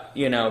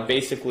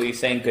 basically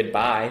saying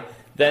goodbye.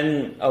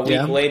 Then a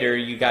week later,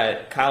 you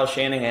got Kyle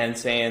Shanahan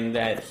saying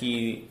that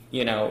he,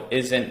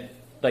 isn't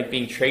like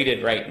being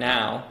traded right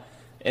now.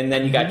 And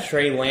then you got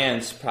Trey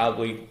Lance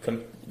probably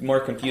more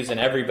confused than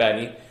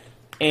everybody.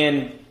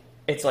 And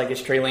it's like,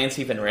 is Trey Lance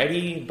even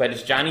ready? But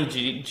is Johnny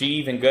G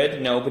even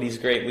good? No, but he's a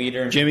great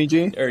leader. Johnny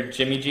G?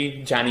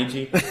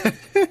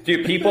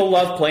 Dude, people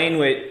love playing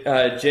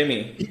with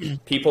Jimmy.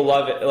 People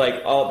love it.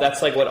 Like,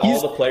 that's like what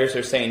all the players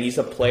are saying. He's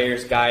a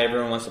player's guy.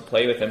 Everyone wants to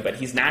play with him, but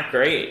he's not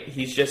great.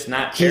 He's just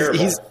not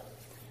terrible.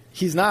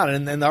 He's not,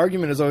 and the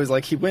argument is always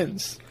like he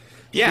wins.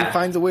 Yeah. He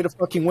finds a way to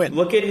fucking win.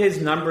 Look at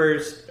his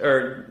numbers,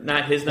 or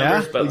not his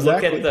numbers, but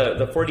exactly. Look at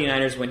the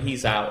 49ers when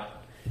he's out.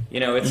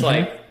 It's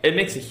like, it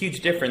makes a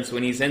huge difference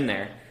when he's in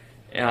there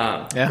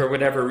for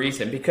whatever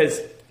reason.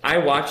 Because I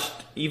watched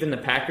even the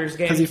Packers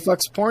game. Because he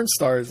fucks porn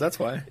stars, that's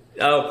why.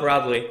 Oh,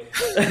 probably.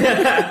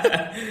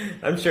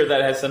 I'm sure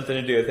that has something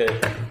to do with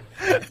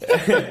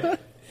it.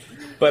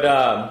 But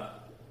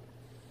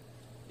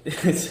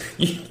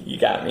you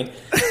got me.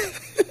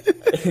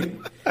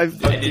 I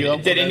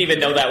didn't even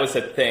know that was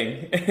a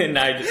thing. And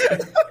I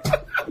just...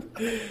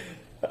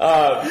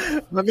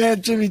 my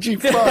man Jimmy G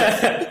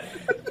fucks.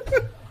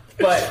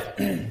 But,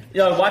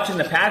 watching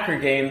the Packer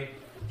game,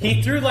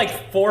 he threw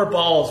like 4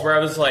 balls where I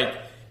was like,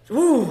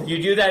 ooh,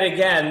 you do that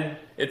again,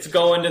 it's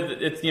going to,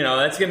 that's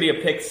going to be a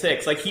pick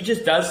 6. Like, he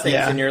just does things,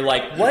 and you're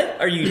like, what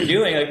are you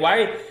doing?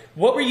 Like,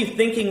 what were you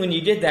thinking when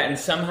you did that? And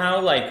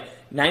somehow, like,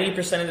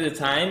 90% of the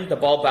time, the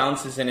ball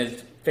bounces in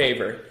his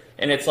favor.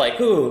 And it's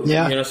like, ooh,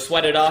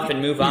 sweat it off and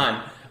move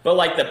on. But,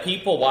 like, the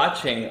people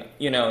watching,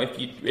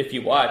 if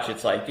you watch,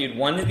 it's like, dude,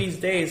 one of these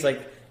days,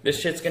 like, this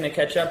shit's going to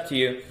catch up to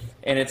you.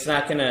 And it's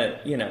not gonna,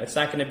 it's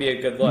not gonna be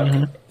a good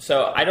look.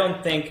 So I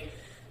don't think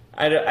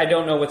I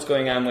don't know what's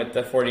going on with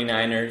the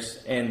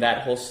 49ers, and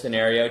that whole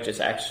scenario just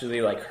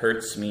actually like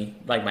hurts me,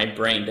 like my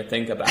brain to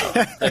think about.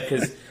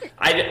 Because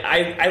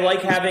I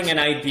like having an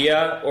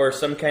idea or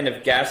some kind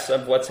of guess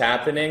of what's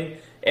happening,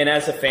 and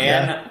as a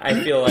fan,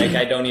 I feel like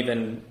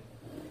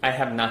I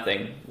have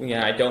nothing.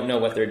 I don't know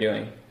what they're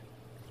doing.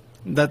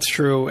 That's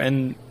true,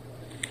 and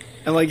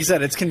like you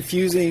said, it's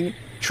confusing.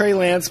 Trey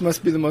Lance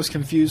must be the most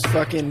confused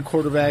fucking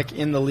quarterback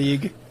in the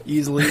league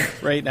easily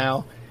right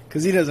now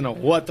because he doesn't know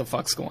what the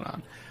fuck's going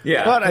on.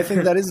 Yeah. But I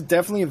think that is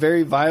definitely a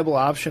very viable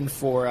option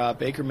for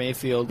Baker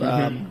Mayfield.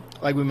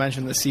 Like we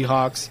mentioned, the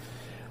Seahawks,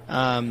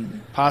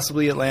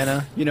 possibly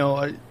Atlanta.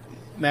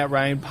 Matt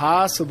Ryan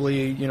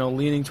possibly,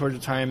 leaning towards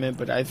retirement,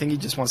 but I think he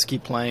just wants to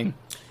keep playing.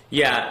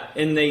 Yeah,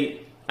 and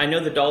I know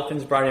the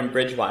Dolphins brought in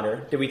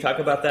Bridgewater. Did we talk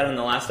about that in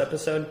the last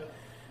episode?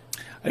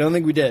 I don't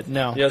think we did,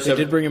 no. Yeah, so they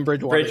did bring in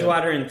Bridgewater.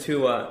 Bridgewater and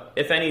Tua.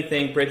 If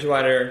anything,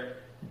 Bridgewater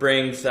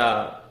brings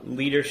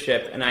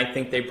leadership, and I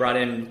think they brought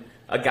in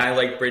a guy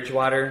like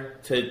Bridgewater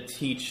to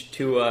teach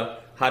Tua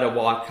how to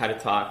walk, how to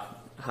talk,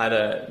 how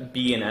to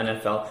be in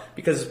NFL.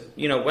 Because,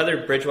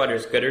 whether Bridgewater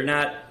is good or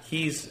not,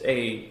 he's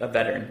a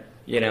veteran,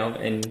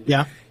 and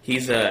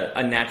he's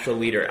a natural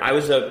leader.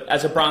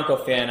 As a Bronco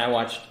fan, I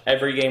watched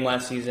every game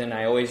last season.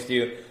 I always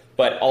do.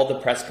 But all the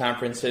press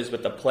conferences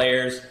with the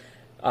players,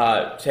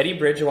 Teddy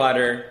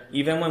Bridgewater,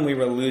 even when we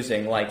were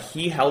losing,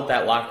 he held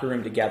that locker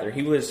room together.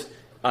 He was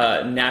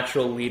a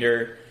natural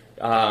leader.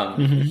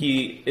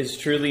 He is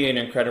truly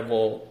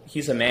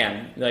he's a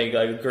man,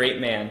 a great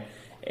man.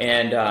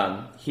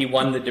 And he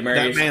won the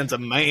Demaryius. That man's a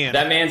man.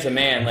 That man's a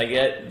man.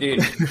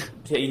 Dude,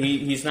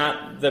 he's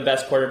not the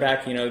best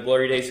quarterback.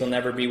 Glory days, he'll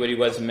never be what he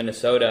was in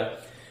Minnesota.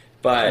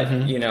 But,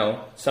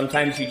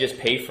 sometimes you just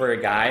pay for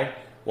a guy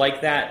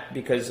like that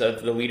because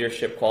of the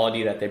leadership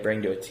quality that they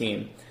bring to a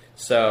team.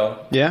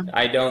 So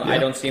I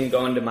don't see him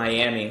going to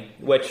Miami,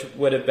 which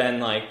would have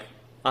been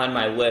on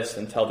my list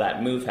until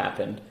that move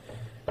happened.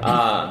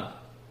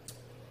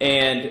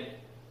 And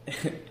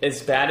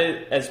as bad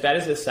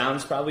as it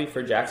sounds probably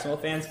for Jacksonville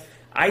fans,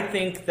 I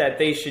think that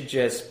they should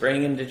just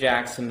bring him to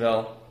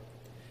Jacksonville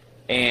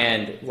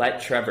and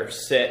let Trevor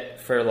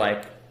sit for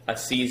a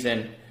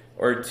season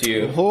or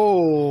two.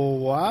 Oh,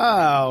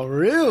 wow,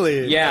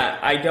 really?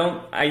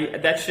 Yeah,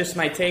 that's just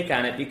my take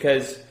on it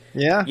because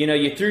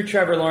you threw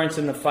Trevor Lawrence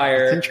in the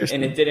fire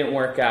and it didn't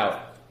work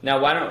out. Now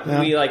why don't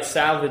we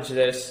salvage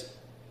this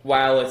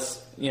while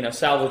it's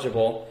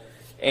salvageable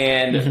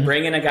and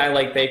bring in a guy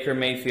like Baker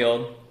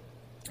Mayfield,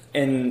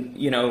 and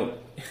you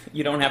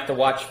don't have to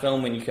watch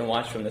film when you can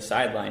watch from the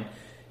sideline,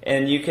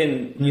 and you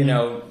can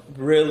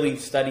really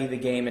study the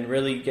game and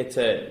really get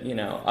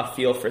to a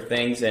feel for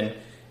things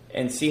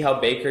and see how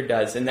Baker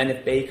does. And then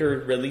if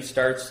Baker really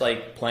starts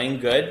playing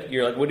good,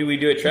 you're like, what do we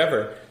do at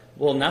Trevor?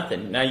 Well,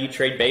 nothing. Now you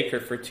trade Baker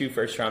for 2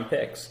 first-round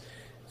picks.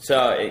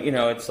 So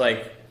it's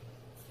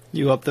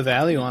you up the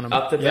value on him.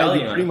 Up the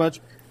value on him.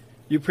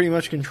 You pretty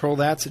much control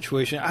that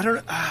situation. I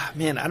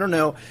don't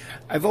know.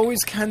 I've always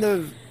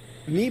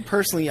me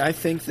personally, I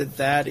think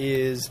that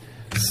is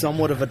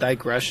somewhat of a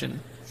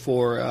digression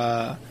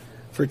for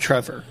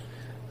Trevor.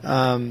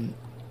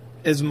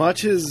 As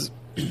much as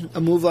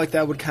a move like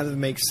that would kind of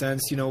make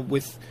sense,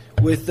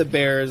 with the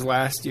Bears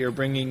last year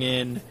bringing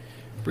in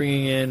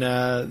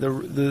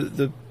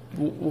the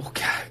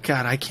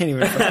God, I can't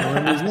even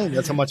remember his name.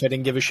 That's how much I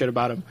didn't give a shit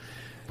about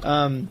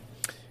him.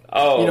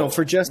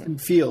 For Justin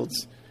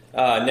Fields.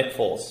 Nick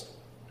Foles.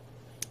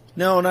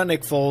 No, not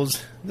Nick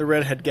Foles. The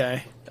redhead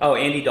guy. Oh,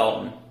 Andy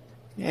Dalton.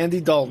 Andy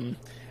Dalton.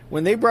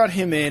 When they brought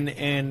him in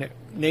and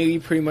Nagy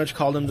pretty much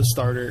called him the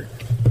starter,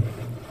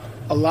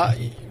 a lot,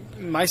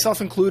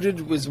 myself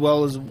included, as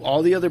well as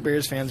all the other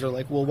Bears fans, are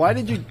like, well, why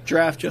did you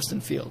draft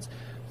Justin Fields?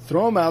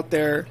 Throw him out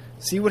there,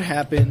 see what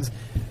happens.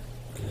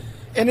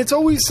 And it's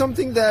always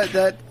something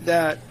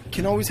that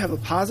can always have a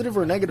positive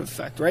or negative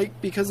effect, right?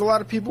 Because a lot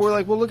of people were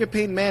like, well, look at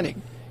Peyton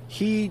Manning.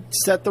 He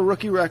set the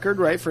rookie record,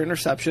 right, for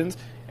interceptions,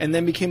 and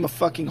then became a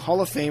fucking Hall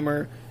of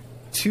Famer,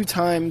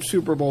 2-time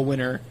Super Bowl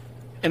winner,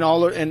 and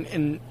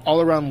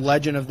all-around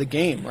legend of the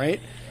game, right?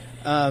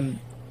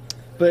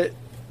 But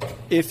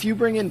if you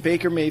bring in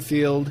Baker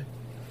Mayfield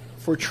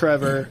for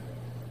Trevor,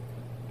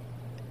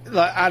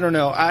 I don't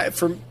know.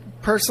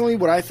 Personally,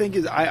 what I think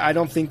is I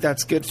don't think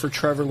that's good for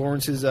Trevor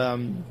Lawrence's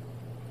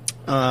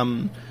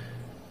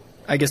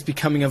I guess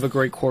becoming of a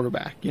great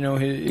quarterback.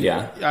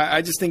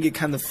 I just think it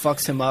kind of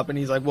fucks him up, and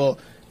he's like, well,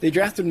 they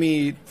drafted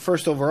me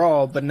first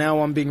overall, but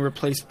now I'm being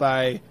replaced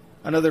by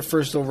another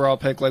first overall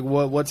pick.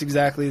 What's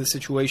exactly the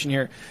situation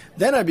here?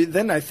 Then I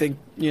think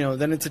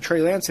then it's a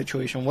Trey Lance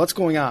situation. What's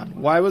going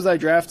on? Why was I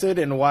drafted,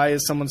 and why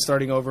is someone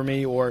starting over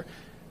me, or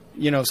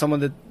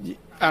someone that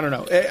I don't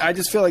know. I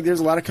just feel like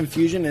there's a lot of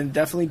confusion, and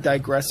definitely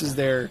digresses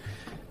their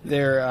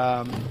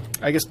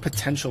I guess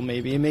potential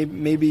maybe.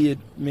 Maybe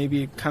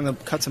it kind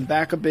of cuts them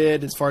back a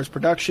bit as far as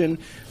production,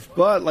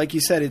 but like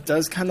you said, it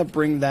does kind of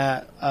bring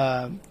that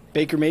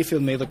Baker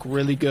Mayfield may look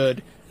really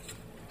good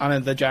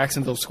on the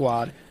Jacksonville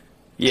squad.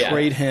 Yeah.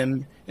 Trade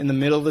him in the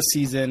middle of the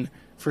season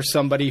for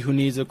somebody who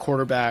needs a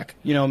quarterback.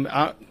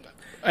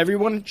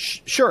 everyone,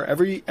 sure,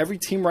 every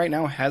team right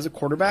now has a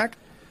quarterback.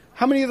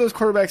 How many of those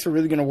quarterbacks are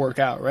really going to work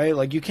out, right?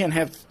 Like, you can't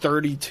have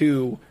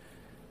 32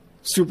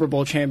 Super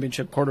Bowl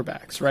championship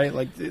quarterbacks, right?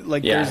 Like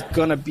there's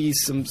going to be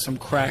some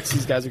cracks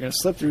these guys are going to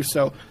slip through.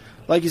 So,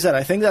 like you said,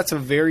 I think that's a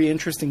very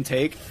interesting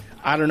take.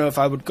 I don't know if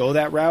I would go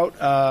that route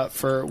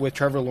with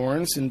Trevor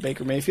Lawrence and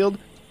Baker Mayfield,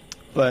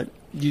 but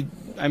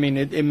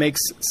it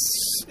makes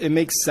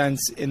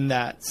sense in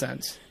that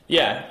sense.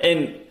 Yeah,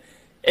 and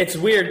it's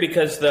weird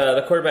because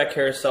the quarterback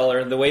carousel,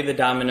 or the way the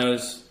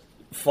dominoes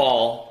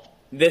fall,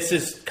 this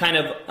is kind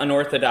of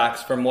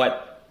unorthodox from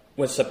what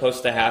was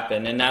supposed to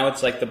happen, and now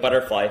it's like the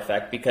butterfly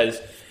effect,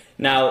 because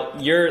now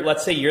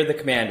let's say you're the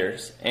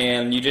Commanders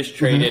and you just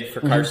traded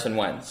for Carson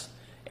Wentz,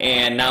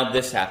 and now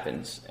this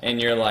happens,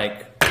 and you're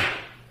like,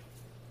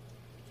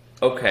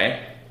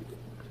 okay,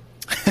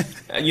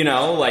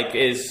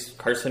 is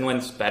Carson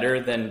Wentz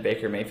better than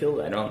Baker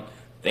Mayfield? I don't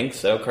think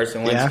so.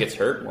 Carson Wentz gets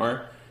hurt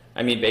more.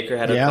 I mean, Baker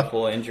had a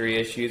couple injury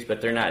issues,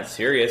 but they're not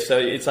serious. So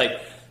it's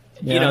like,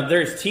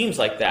 there's teams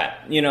like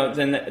that.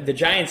 Then the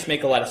Giants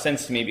make a lot of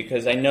sense to me,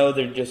 because I know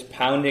they're just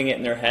pounding it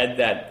in their head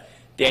that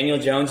Daniel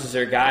Jones is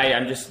their guy.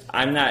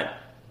 I'm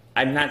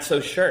not so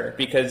sure,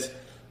 because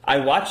I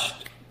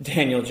watched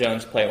Daniel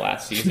Jones play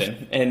last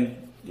season, and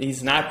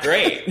he's not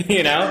great,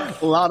 A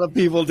lot of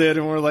people did,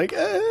 and we're like,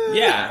 eh.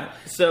 Yeah.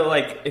 So,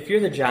 like, if you're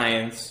the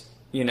Giants,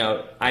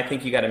 I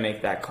think you got to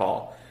make that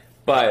call.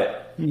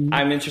 But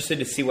I'm interested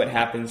to see what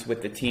happens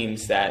with the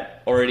teams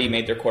that already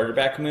made their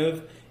quarterback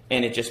move,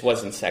 and it just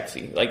wasn't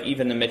sexy. Like,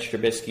 even the Mitch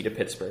Trubisky to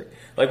Pittsburgh.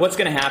 Like, what's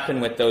going to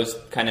happen with those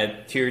kind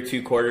of Tier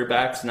 2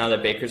 quarterbacks now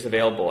that Baker's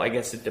available? I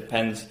guess it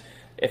depends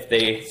if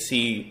they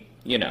see,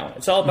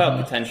 it's all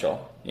about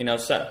potential.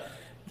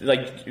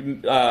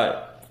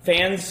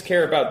 Fans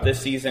care about this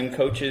season,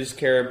 coaches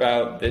care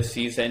about this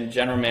season,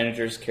 general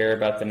managers care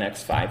about the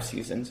next 5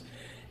 seasons.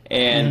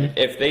 And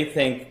if they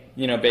think,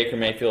 Baker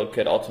Mayfield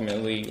could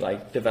ultimately,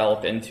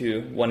 develop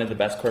into one of the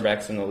best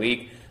quarterbacks in the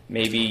league,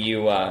 maybe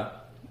you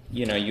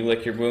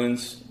lick your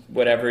wounds,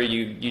 whatever,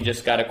 you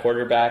just got a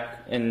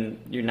quarterback, and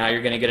now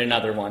you're going to get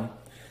another one.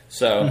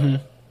 So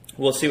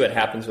we'll see what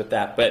happens with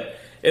that. But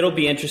it'll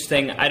be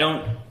interesting. I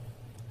don't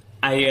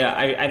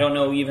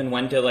know even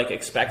when to,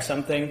 expect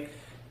something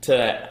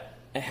to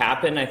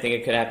happen. I think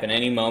it could happen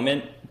any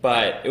moment,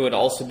 but it would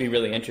also be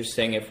really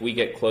interesting if we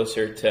get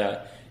closer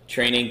to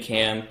training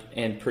camp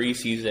and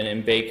preseason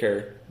and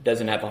Baker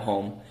doesn't have a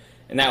home,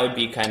 and that would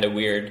be kind of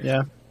weird.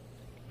 Yeah,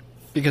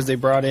 because they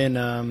brought in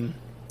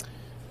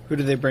who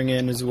did they bring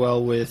in as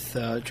well with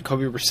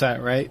Jacoby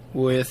Brissett, right?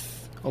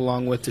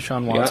 Along with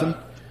Deshaun Watson.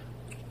 Yeah.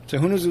 So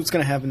who knows what's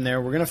going to happen there?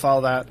 We're going to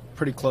follow that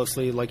pretty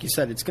closely. Like you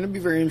said, it's going to be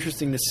very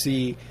interesting to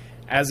see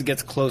as it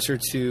gets closer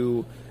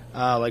to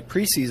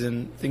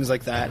preseason, things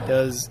like that.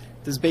 Does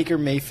Baker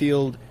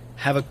Mayfield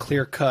have a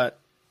clear cut,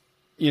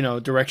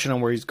 direction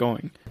on where he's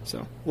going?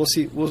 So we'll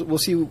see. We'll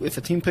see if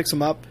a team picks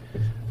him up.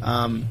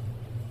 I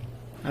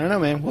don't know,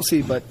 man. We'll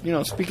see. But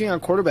speaking on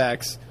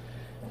quarterbacks,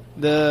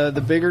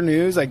 the bigger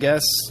news, I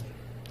guess,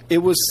 it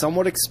was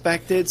somewhat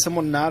expected,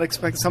 somewhat not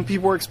expected. Some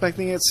people were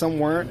expecting it, some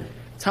weren't.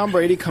 Tom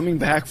Brady coming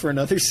back for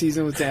another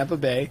season with Tampa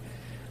Bay.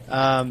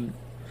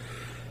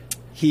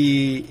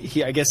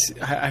 He I guess,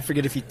 I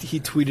forget if he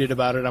tweeted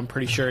about it. I'm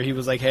pretty sure he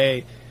was like,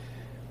 hey,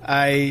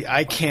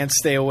 I can't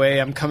stay away.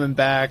 I'm coming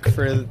back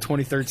for the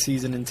 23rd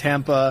season in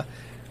Tampa.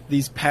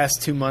 These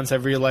past 2 months,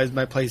 I've realized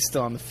my place is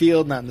still on the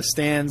field, not in the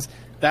stands.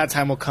 That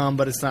time will come,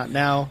 but it's not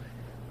now.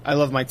 I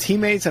love my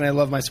teammates, and I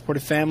love my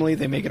supportive family.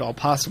 They make it all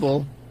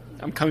possible.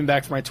 I'm coming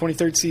back for my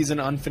 23rd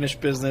season,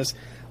 unfinished business.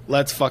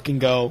 Let's fucking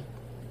go.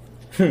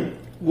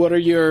 What are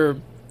your...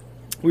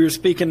 We were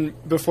speaking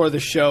before the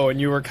show, and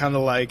you were kind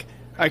of like,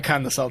 I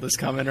kind of saw this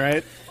coming,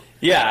 right?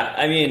 Yeah,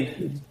 I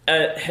mean,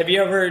 have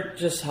you ever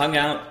just hung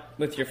out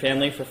with your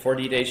family for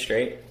 40 days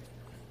straight?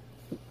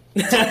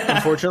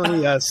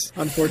 Unfortunately, yes.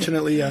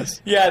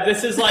 Yeah,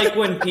 this is like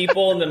when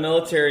people in the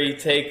military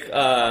take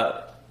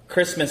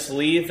Christmas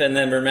leave and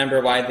then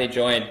remember why they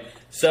joined.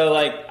 So,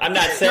 I'm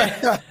not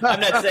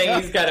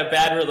saying he's got a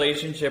bad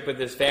relationship with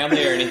his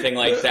family or anything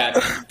like that.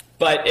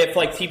 But if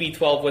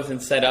TB12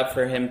 wasn't set up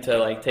for him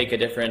to take a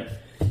different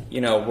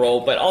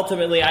role, but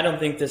ultimately I don't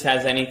think this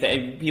has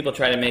anything. People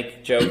try to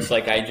make jokes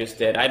like I just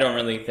did. I don't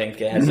really think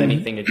it has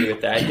anything to do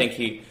with that. I think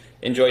he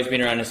enjoys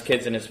being around his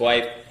kids and his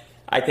wife.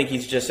 I think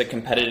he's just a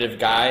competitive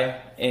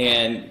guy,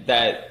 and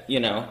that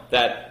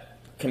that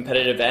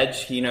competitive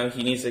edge, he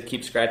needs to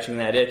keep scratching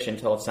that itch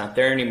until it's not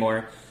there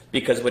anymore,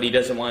 because what he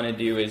doesn't want to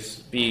do is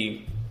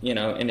be in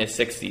his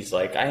 60s.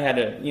 I had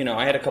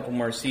a couple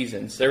more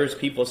seasons. There was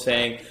people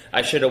saying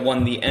I should have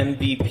won the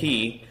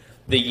MVP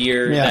the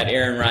year that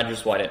Aaron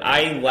Rodgers won it.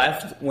 I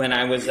left when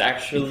I was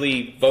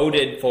actually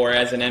voted for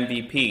as an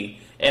MVP,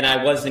 and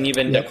I wasn't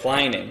even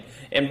declining.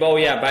 And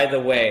by the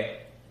way,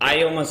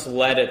 I almost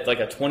led it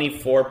a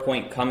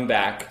 24-point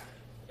comeback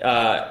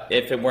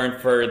if it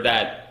weren't for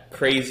that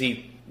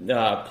crazy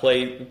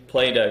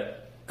play to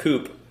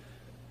Cooper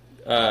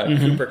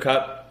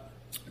Kupp.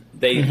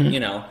 They,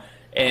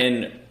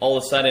 and all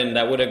of a sudden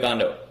that would have gone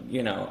to,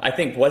 I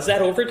think, was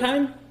that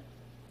overtime?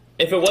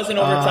 If it wasn't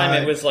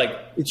overtime, it was like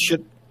it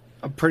should.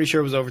 I'm pretty sure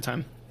it was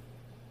overtime.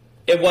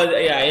 It was,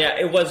 yeah,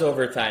 it was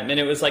overtime, and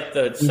it was like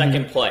the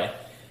second play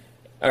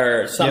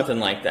or something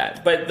like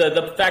that. But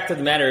the fact of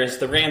the matter is,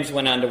 the Rams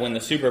went on to win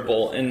the Super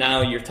Bowl, and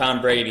now you're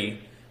Tom Brady,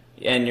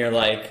 and you're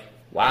like,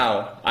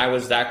 wow, I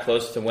was that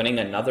close to winning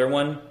another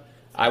one.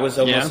 I was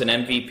almost an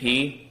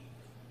MVP,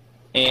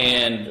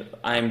 and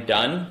I'm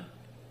done.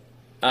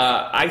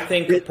 I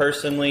think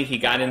personally, he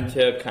got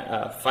into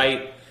a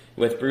fight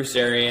with Bruce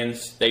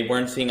Arians. They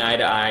weren't seeing eye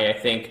to eye. I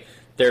think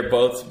they're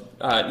both,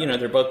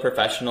 they're both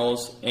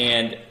professionals,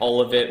 and all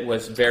of it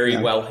was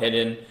very well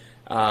hidden,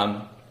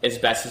 as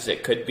best as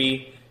it could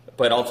be.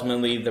 But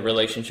ultimately, the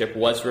relationship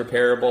was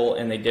repairable,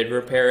 and they did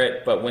repair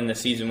it. But when the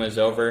season was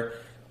over,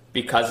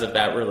 because of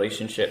that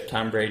relationship,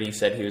 Tom Brady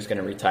said he was going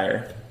to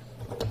retire.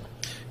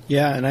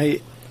 Yeah, and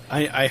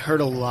I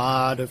heard a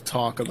lot of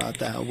talk about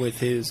that with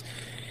his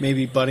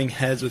maybe butting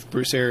heads with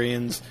Bruce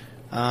Arians,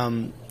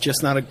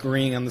 just not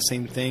agreeing on the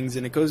same things.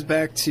 And it goes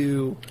back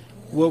to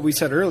what we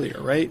said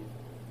earlier, right?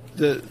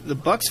 The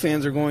Bucs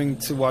fans are going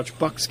to watch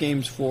Bucs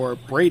games for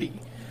Brady,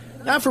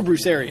 not for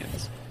Bruce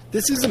Arians.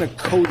 This isn't a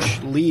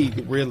coach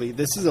league, really.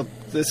 This is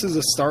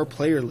a star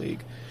player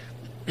league,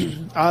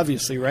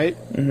 obviously, right?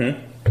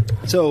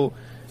 Mm-hmm. So,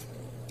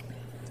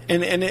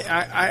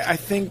 I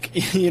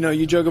think,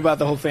 you joke about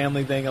the whole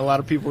family thing. A lot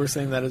of people were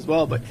saying that as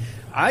well, but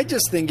I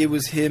just think it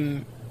was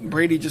him,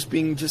 Brady, just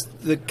being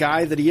just the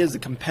guy that he is, the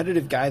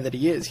competitive guy that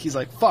he is. He's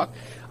like, fuck,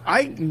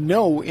 I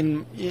know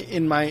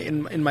in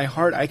my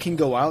heart I can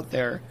go out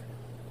there,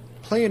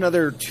 play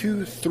another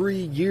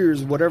 2-3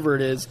 years, whatever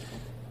it is,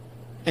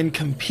 and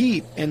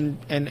compete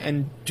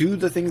and do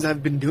the things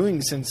I've been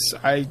doing since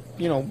I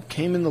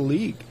came in the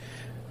league.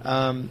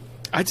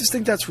 I just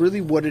think that's really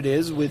what it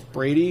is with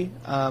Brady.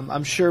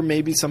 I'm sure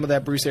maybe some of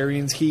that Bruce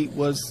Arians heat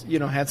was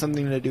had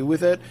something to do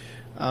with it,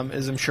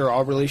 as I'm sure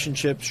all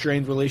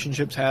strained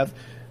relationships have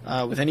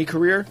with any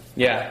career.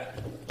 Yeah.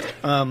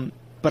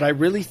 But I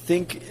really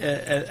think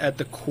at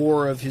the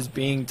core of his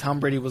being, Tom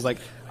Brady was like,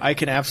 I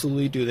can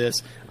absolutely do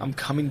this. I'm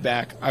coming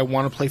back. I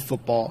want to play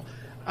football.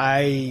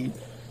 I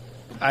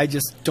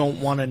just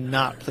don't want to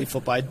not play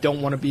football. I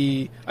don't want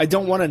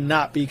to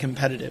not be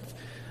competitive.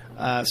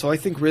 So I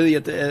think really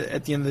at the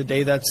end of the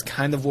day, that's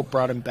kind of what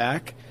brought him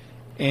back.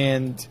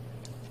 And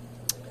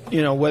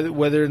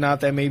whether or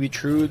not that may be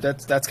true,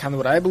 that's kind of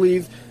what I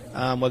believe.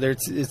 Whether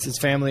it's his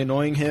family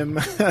annoying him,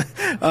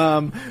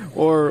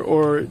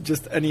 or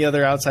just any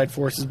other outside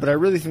forces, but I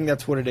really think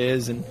that's what it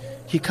is. And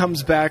he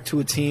comes back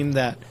to a team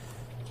that,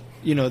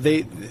 we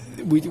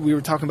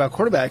were talking about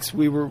quarterbacks.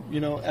 We were,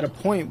 at a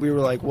point we were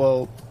like,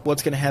 well,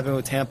 what's going to happen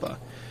with Tampa,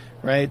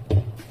 right?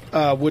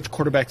 Which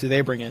quarterback do they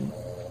bring in?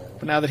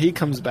 But now that he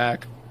comes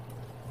back,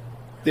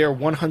 they are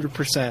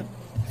 100%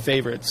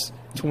 favorites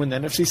to win the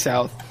NFC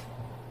South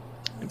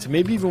and to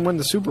maybe even win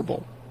the Super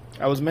Bowl.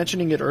 I was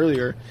mentioning it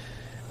earlier,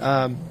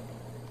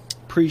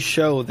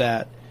 pre-show,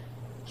 that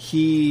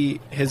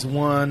he has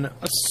won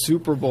a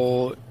Super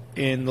Bowl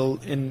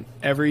in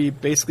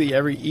basically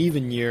every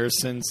even year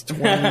since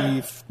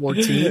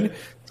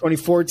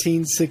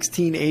 2014,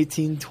 16,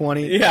 18,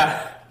 20.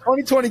 Yeah.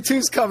 2022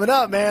 is coming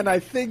up, man. I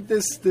think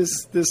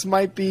this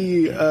might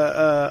be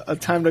a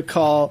time to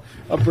call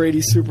a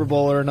Brady Super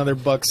Bowl or another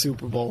Bucs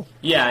Super Bowl.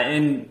 Yeah,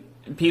 and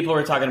people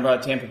were talking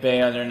about Tampa Bay.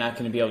 They're not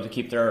going to be able to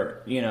keep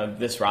their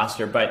this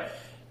roster, but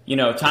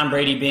Tom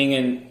Brady being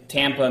in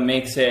Tampa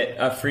makes it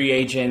a free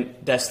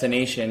agent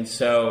destination.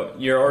 So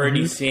you're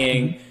already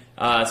seeing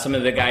some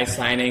of the guys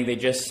signing. They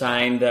just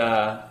signed.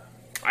 I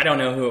don't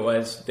know who it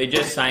was. They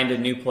just signed a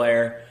new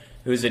player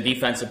who's a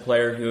defensive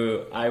player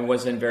who I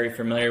wasn't very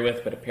familiar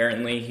with, but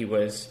apparently he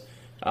was.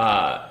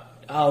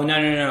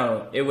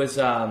 No. It was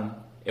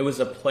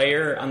a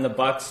player on the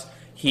Bucs.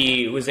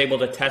 He was able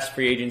to test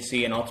free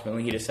agency, and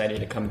ultimately he decided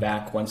to come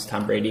back once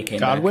Tom Brady came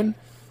back. Godwin.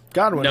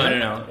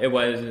 No. It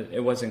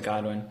wasn't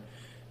Godwin.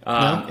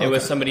 No? Okay. It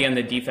was somebody on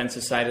the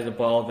defensive side of the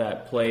ball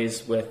that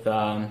plays with.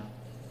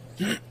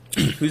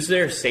 Who's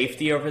their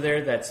safety over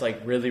there? That's like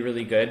really,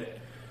 really good.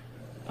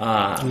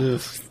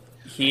 To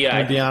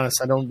be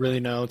honest, I don't really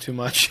know too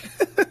much.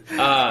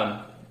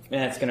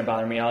 It's going to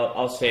bother me.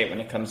 I'll say it when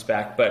it comes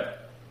back.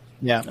 But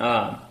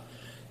yeah,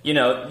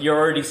 you're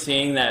already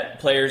seeing that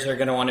players are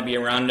going to want to be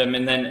around him,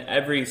 and then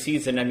every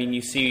season,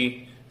 you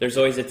see there's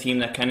always a team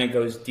that kind of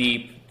goes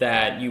deep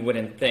that you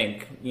wouldn't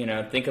think.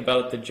 Think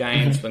about the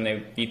Giants when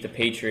they beat the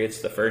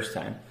Patriots the first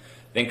time.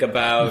 Think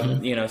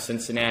about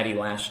Cincinnati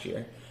last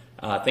year.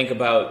 Think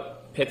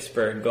about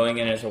Pittsburgh going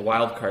in as a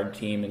wild card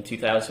team in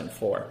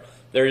 2004.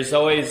 There's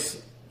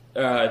always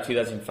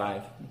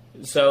 2005.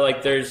 So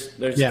there's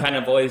kind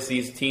of always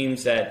these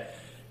teams that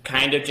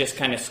kind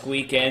of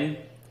squeak in,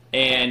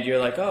 and you're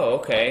like, oh,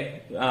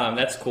 okay,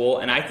 that's cool.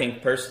 And I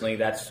think personally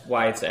that's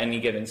why it's any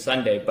given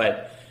Sunday.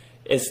 But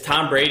is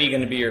Tom Brady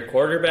going to be your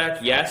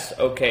quarterback? Yes.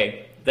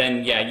 Okay.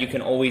 Then yeah, you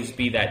can always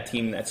be that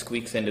team that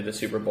squeaks into the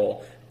Super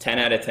Bowl 10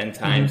 out of 10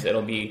 times.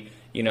 It'll be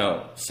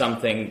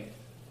something.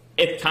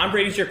 If Tom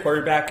Brady's your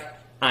quarterback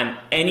on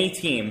any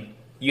team,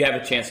 you have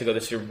a chance to go to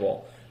the Super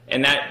Bowl.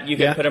 And that you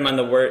can put him on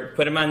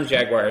the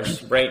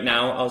Jaguars right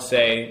now. I'll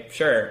say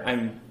sure.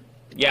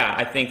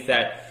 I think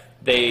that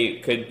they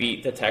could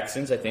beat the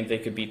Texans. I think they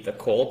could beat the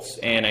Colts,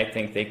 and I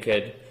think they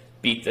could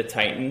beat the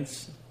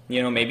Titans.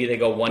 Maybe they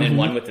go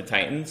 1-1 with the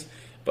Titans,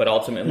 but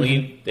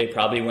ultimately they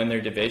probably win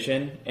their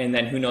division, and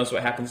then who knows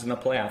what happens in the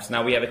playoffs.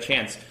 Now we have a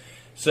chance.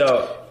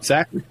 So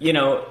exactly.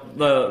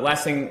 The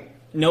last thing,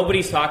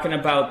 nobody's talking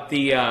about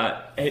the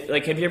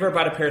have you ever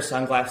bought a pair of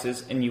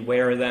sunglasses and you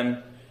wear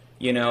them,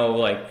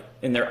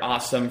 and they're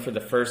awesome for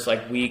the first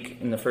week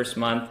in the first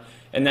month,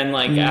 and then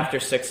after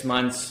 6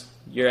 months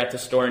you're at the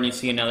store and you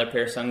see another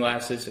pair of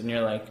sunglasses and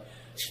you're like,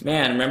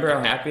 man, remember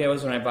how happy I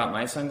was when I bought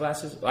my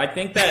sunglasses? I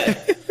think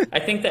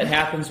that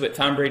happens with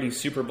Tom Brady's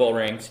Super Bowl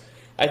rings.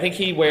 I think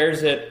he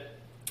wears it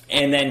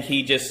and then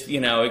he just,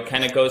 it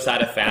kind of goes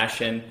out of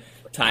fashion.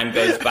 Time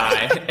goes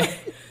by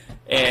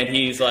and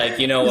he's like, what?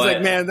 He's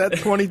like, man, that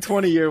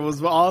 2020 year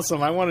was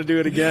awesome. I want to do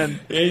it again.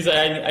 He's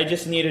like, I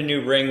just need a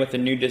new ring with a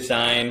new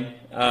design.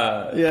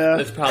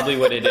 That's probably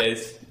what it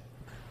is.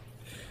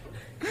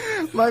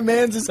 My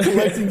man's just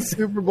collecting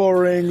Super Bowl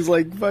rings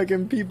like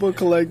fucking people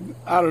collect,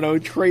 I don't know,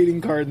 trading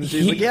cards and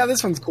shit. He's like, yeah,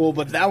 this one's cool,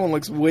 but that one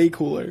looks way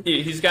cooler.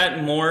 He's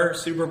got more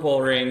Super Bowl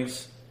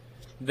rings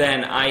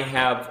than I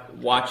have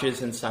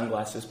watches and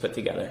sunglasses put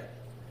together.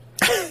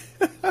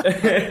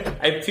 I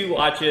have 2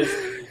 watches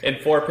and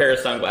 4 pair of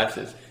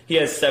sunglasses. He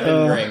has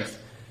 7 rings.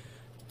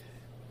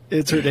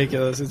 It's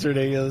ridiculous. It's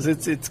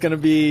gonna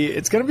be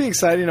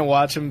exciting to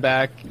watch him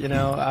back.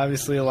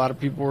 Obviously a lot of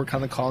people were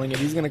kind of calling it.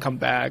 He's gonna come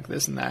back,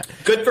 this and that.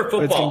 Good for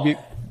football.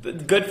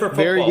 Good for football.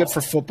 Very good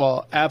for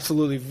football.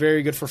 Absolutely,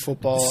 very good for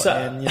football.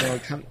 And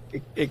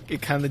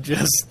it kind of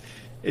just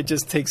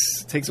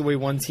takes away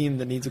one team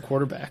that needs a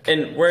quarterback.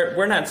 And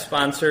we're not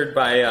sponsored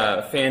by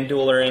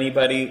FanDuel or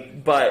anybody,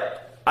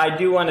 but I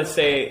do want to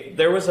say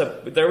there was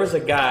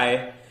a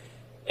guy.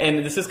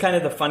 And this is kind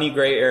of the funny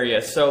gray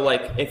area. So,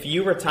 if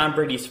you were Tom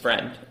Brady's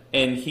friend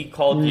and he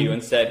called you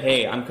and said,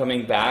 hey, I'm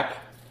coming back,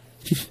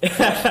 because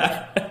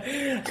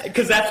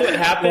that's what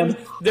happened.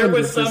 There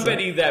was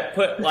somebody that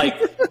put,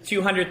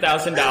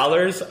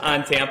 $200,000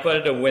 on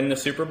Tampa to win the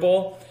Super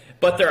Bowl,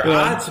 but their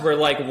odds were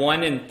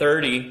 1 in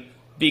 30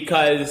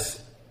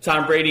 because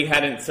Tom Brady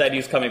hadn't said he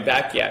was coming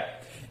back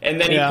yet.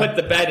 And then he put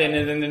the bet in,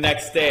 and then the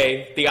next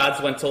day, the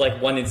odds went to,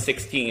 1 in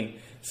 16.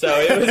 So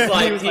it was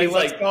he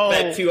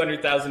bet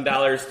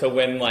 $200,000 to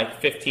win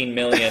 $15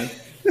 million.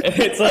 And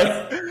it's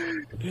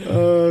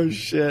oh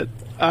shit!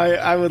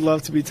 I would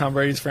love to be Tom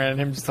Brady's friend, and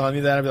him just telling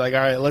me that. I'd be like, all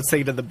right, let's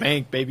take it to the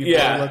bank, baby.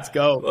 Yeah, let's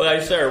go. Well, I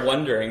started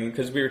wondering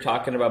because we were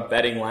talking about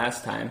betting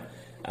last time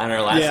on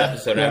our last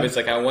episode. And I was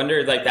like, I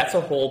wonder, that's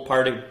a whole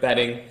part of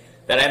betting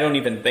that I don't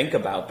even think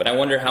about. But I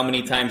wonder how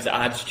many times the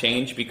odds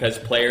change because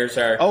players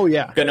are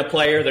going to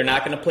play or they're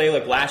not going to play.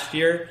 Like last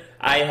year,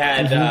 I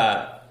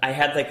had. I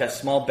had a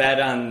small bet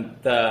on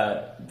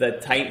the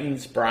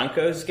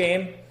Titans-Broncos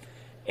game,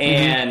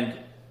 and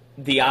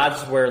the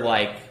odds were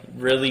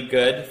really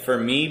good for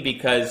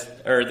me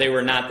or they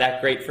were not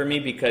that great for me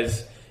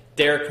because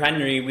Derrick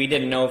Henry, we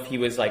didn't know if he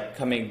was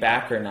coming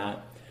back or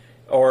not.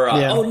 Or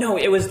oh no,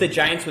 it was the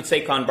Giants with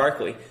Saquon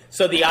Barkley.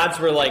 So the odds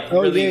were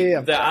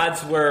the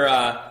odds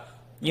were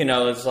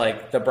it's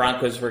the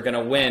Broncos were going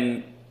to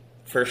win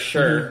for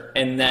sure,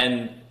 and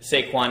then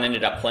Saquon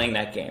ended up playing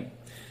that game.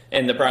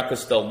 And the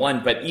Broncos still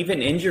won. But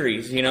even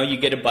injuries, you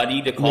get a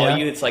buddy to call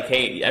you. It's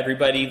hey,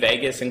 everybody,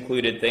 Vegas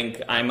included,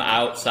 think I'm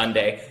out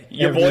Sunday.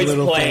 Your boy's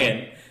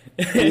playing.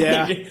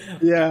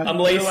 Yeah. I'm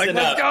lacing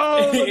up.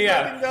 Go,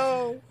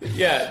 go.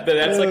 Yeah, but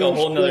that's a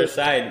whole nother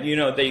side.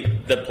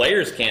 The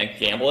players can't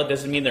gamble. It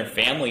doesn't mean their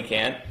family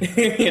can't.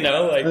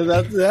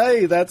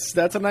 That's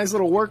a nice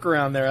little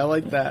workaround there. I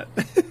like that.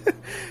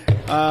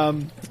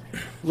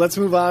 Let's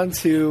move on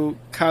to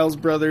Kyle's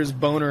brother's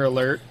boner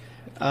alert.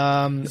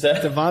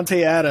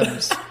 Davante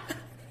Adams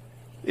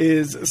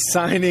is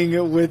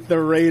signing with the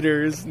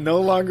Raiders, no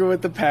longer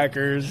with the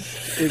Packers.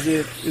 Is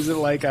it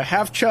like a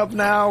half chub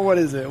now? What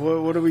is it?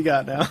 What do we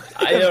got now?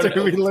 I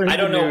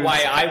don't know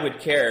why I would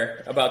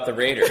care about the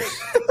Raiders.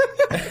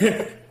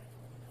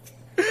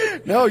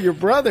 No, your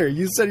brother.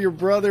 You said your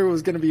brother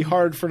was going to be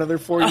hard for another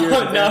 4 years with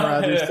Aaron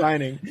Rodgers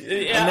signing.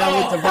 Yeah, and now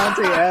with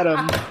Davante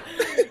Adams.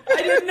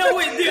 I didn't know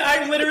it.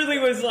 I literally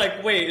was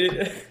like, wait.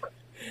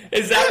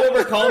 Is that what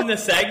we're calling the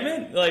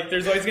segment?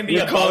 There's always going to be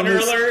a boner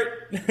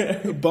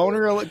alert?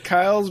 Boner alert.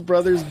 Kyle's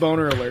brother's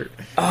boner alert.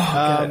 Oh,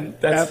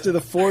 God. After the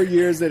 4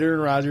 years that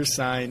Aaron Rodgers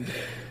signed,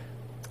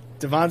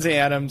 Davante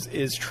Adams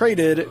is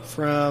traded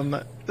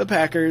from the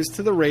Packers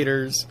to the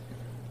Raiders.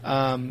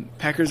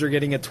 Packers are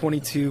getting a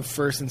 22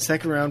 first and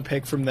second round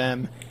pick from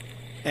them.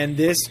 And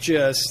this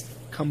just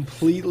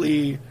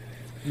completely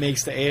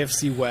makes the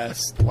AFC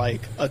West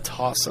a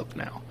toss-up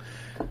now.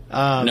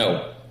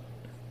 No.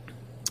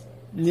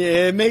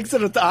 Yeah, it makes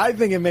it. I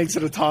think it makes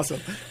it a toss-up.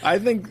 I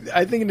think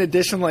an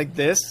addition like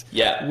this,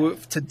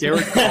 to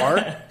Derek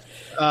Carr,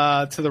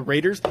 to the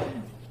Raiders,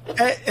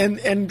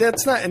 and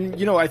that's not. And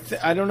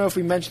I don't know if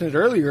we mentioned it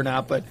earlier or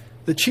not, but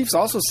the Chiefs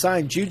also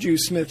signed Juju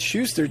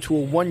Smith-Schuster to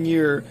a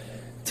 1-year,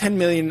 $10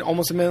 million,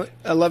 almost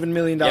 $11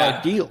 million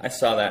deal. I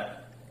saw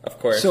that. Of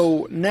course.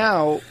 So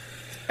now,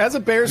 as a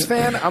Bears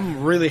fan,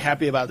 I'm really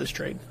happy about this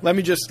trade. I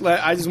just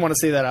want to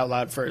say that out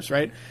loud first,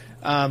 right?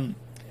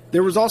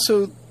 There was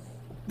also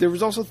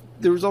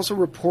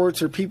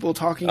reports or people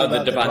talking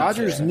about that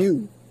Rodgers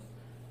knew.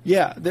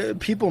 Yeah,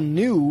 people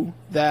knew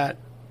that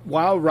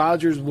while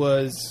Rodgers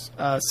was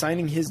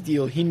signing his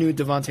deal, he knew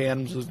Davante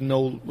Adams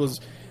was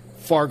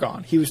far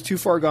gone. He was too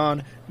far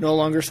gone, no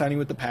longer signing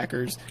with the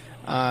Packers.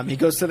 He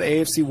goes to the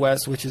AFC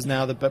West, which is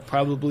now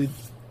probably,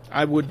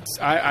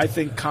 I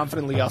think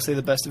confidently, I'll say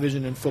the best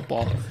division in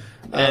football.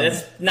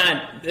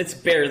 It's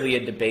barely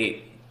a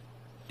debate.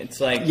 It's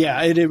like, yeah,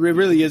 it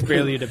really is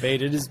barely a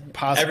debate. It is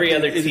possible. Every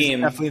other team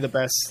is definitely the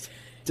best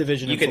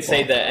division in football. You could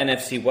say the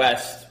NFC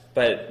West,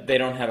 but they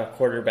don't have a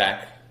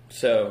quarterback.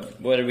 So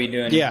what are we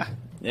doing? Yeah.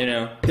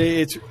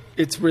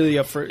 It's really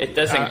up for... It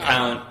doesn't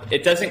count.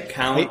 It doesn't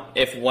count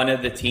if one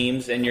of the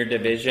teams in your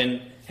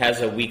division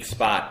has a weak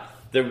spot.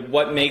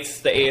 What makes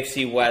the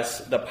AFC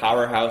West the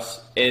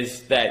powerhouse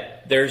is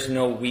that there's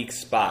no weak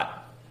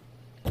spot.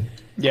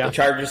 Yeah. The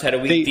Chargers had a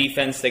weak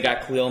defense. They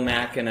got Khalil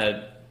Mack and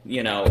a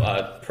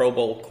Pro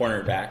Bowl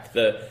cornerback.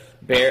 The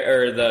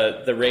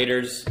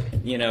Raiders,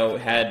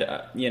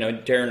 had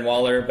Darren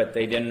Waller, but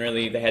they didn't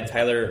really. They had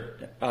Tyler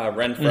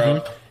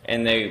Renfro,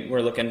 and they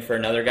were looking for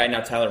another guy.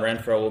 Now Tyler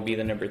Renfro will be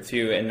the number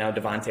 2, and now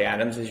Davante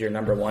Adams is your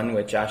number 1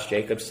 with Josh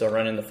Jacobs still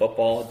running the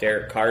football.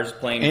 Derek Carr's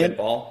playing good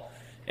ball,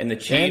 and the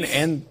Chiefs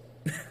and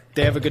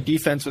they have a good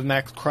defense with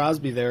Max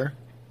Crosby there.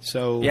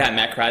 So yeah,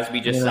 Matt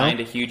Crosby just signed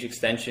a huge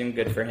extension.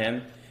 Good for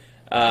him.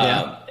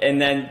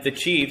 And then the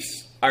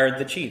Chiefs are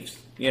the Chiefs.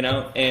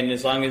 And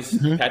as long as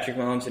Patrick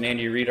Mahomes and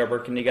Andy Reid are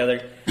working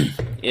together,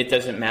 it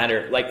doesn't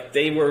matter. Like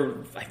they were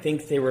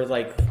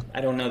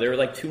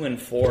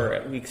 2-4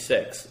 at week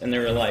 6, and they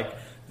were like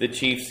the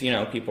Chiefs.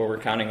 People were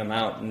counting them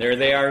out, and there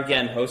they are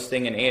again,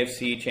 hosting an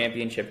AFC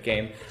Championship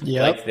game,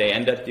 like they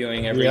end up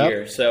doing every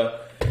year. So,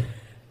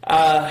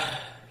 I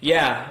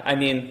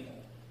mean,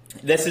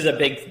 this is a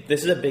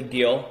big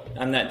deal.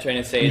 I'm not trying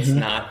to say it's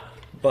not.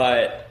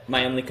 But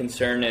my only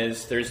concern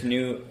is there's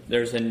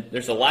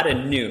a lot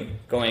of new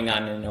going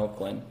on in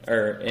Oakland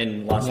or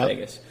in Las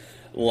Vegas.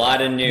 A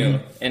lot of new.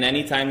 And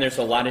anytime there's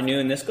a lot of new,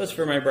 and this goes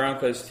for my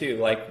Broncos too,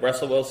 like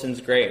Russell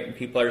Wilson's great. And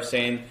people are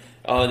saying,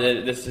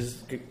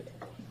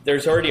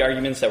 there's already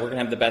arguments that we're going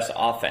to have the best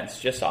offense.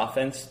 Just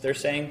offense, they're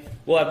saying.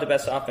 We'll have the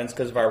best offense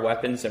because of our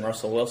weapons and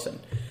Russell Wilson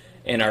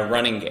in our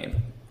running game.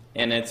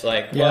 And it's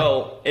like,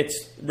 well,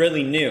 it's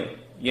really new.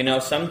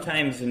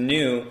 Sometimes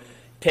new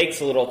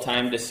takes a little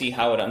time to see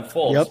how it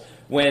unfolds.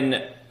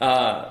 When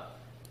Beckham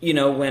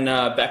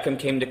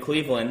came to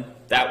Cleveland,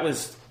 that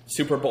was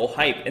Super Bowl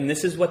hype, and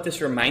this is what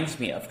this reminds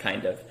me of,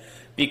 kind of,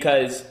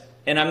 because,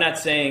 and I'm not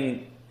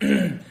saying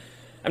the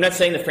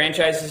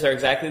franchises are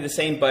exactly the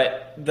same,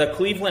 but the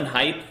Cleveland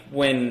hype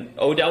when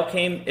Odell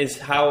came is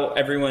how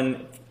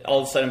everyone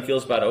all of a sudden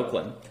feels about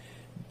Oakland.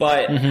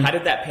 But how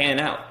did that pan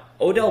out?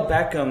 Odell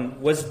Beckham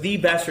was the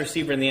best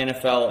receiver in the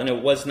NFL, and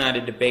it was not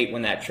a debate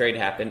when that trade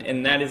happened.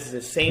 And that is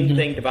the same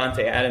thing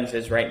Davante Adams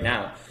is right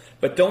now.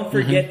 But don't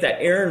forget that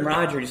Aaron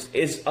Rodgers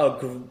is a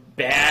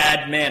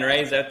bad man,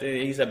 right?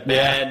 He's a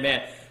bad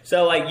man.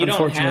 So you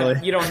don't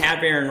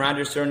have Aaron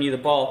Rodgers throwing you the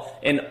ball,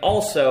 and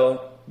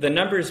also the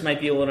numbers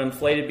might be a little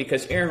inflated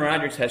because Aaron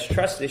Rodgers has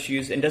trust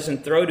issues and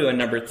doesn't throw to a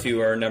number 2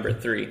 or a number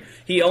 3.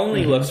 He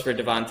only looks for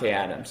Davante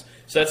Adams,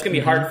 so that's going to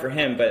be hard for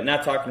him. But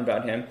not talking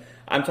about him.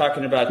 I'm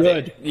talking about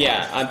the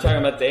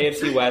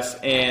AFC West,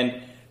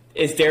 and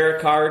is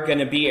Derek Carr going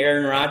to be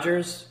Aaron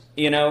Rodgers?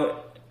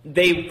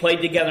 They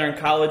played together in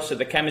college, so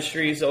the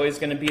chemistry is always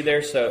going to be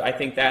there. So I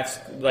think that's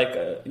like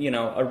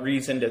a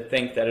reason to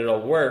think that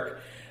it'll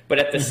work. But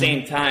at the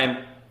same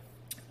time,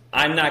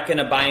 I'm not going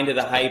to buy into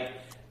the hype.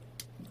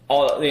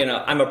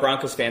 I'm a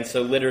Broncos fan,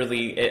 so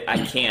literally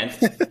I can't.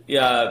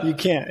 You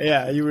can't.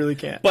 Yeah, you really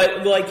can't.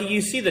 But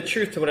you see the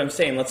truth to what I'm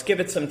saying. Let's give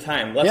it some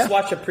time. Let's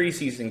watch a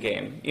preseason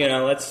game.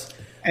 Let's.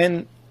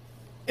 And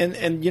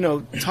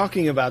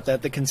talking about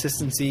that, the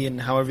consistency and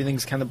how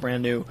everything's kind of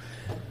brand new.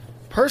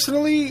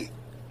 Personally,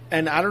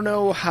 and I don't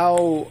know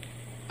how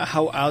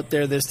out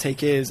there this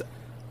take is,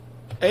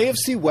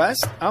 AFC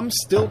West, I'm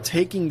still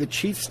taking the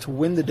Chiefs to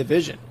win the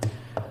division.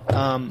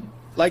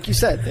 Like you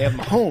said, they have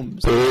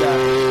Mahomes.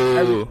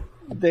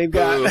 They've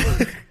got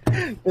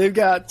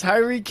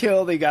Tyreek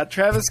Hill. They got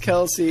Travis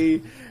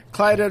Kelce,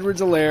 Clyde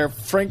Edwards-Helaire,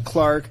 Frank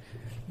Clark,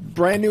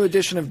 brand new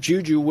addition of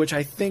Juju, which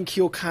I think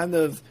he'll kind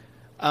of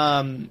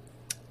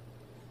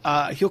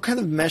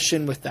mesh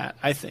in with that.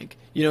 I think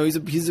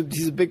he's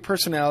a big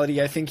personality.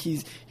 I think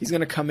he's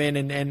going to come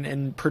in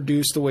and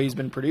produce the way he's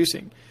been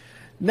producing.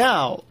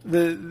 Now,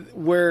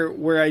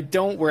 where I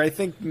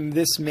think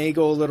this may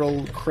go a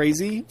little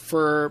crazy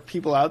for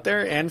people out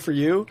there and for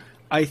you,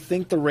 I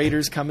think the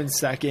Raiders come in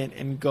second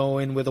and go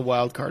in with a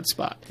wild card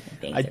spot.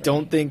 I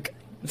don't think.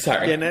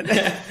 Sorry. And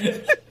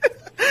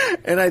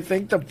I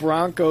think the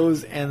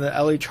Broncos and the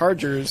LA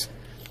Chargers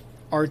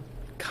are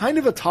kind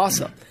of a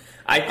toss-up.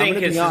 I think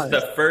this is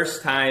the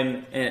first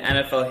time in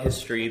NFL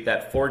history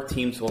that 4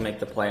 teams will make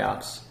the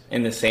playoffs.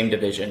 in the same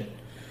division.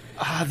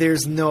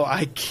 There's no,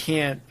 I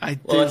can't.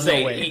 There's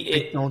no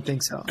way. I don't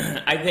think so.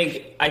 I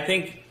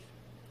think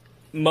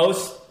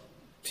most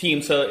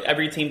teams. So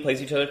every team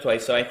plays each other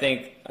twice. So I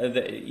think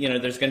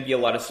there's going to be a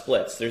lot of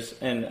splits.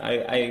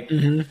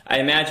 I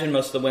imagine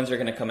most of the wins are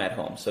going to come at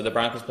home. So the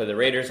Broncos play the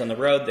Raiders on the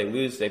road. They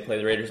lose. They play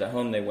the Raiders at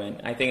home. They win.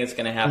 I think it's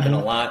going to happen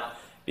a lot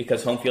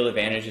because home field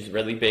advantage is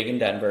really big in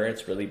Denver.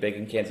 It's really big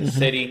in Kansas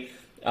City.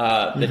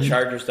 The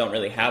Chargers don't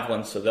really have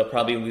one, so they'll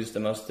probably lose the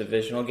most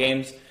divisional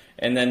games.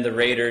 And then the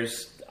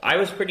Raiders. I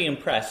was pretty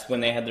impressed when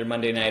they had their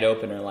Monday night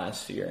opener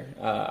last year.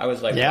 I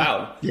was like,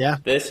 wow,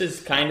 this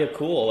is kind of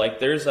cool. Like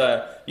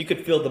you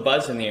could feel the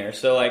buzz in the air.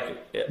 So like,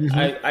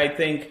 I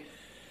think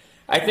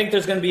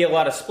there's going to be a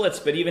lot of splits,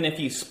 but even if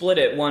you split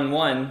it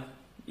 1-1,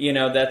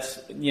 that's,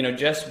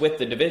 just with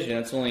the division,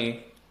 it's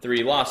only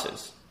 3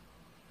 losses.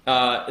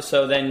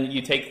 So then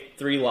you take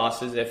 3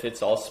 losses if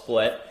it's all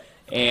split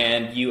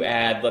and you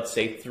add, let's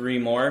say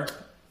 3 or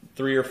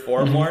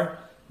 4 more.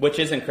 Which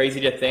isn't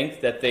crazy to think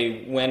that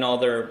they win all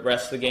their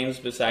rest of the games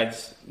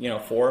besides,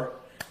 4.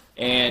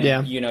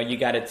 And, you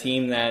got a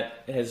team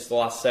that has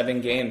lost 7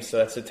 games, so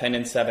that's a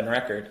 10-7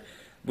 record.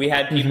 We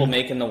had people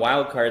making the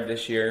wild card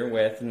this year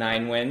with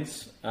 9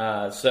 wins.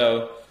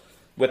 So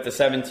with the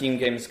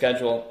 17-game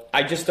schedule,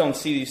 I just don't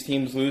see these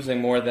teams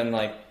losing more than,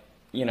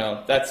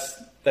 that's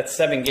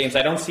 7 games.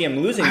 I don't see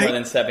them losing more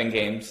than 7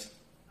 games.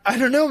 I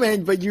don't know,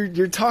 man, but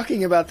you're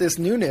talking about this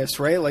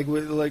newness, right? Like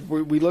we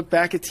look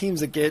back at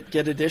teams that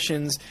get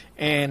additions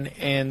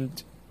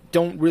and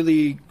don't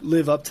really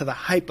live up to the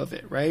hype of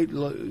it, right?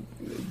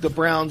 The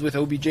Browns with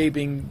OBJ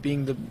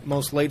being the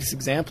most latest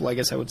example, I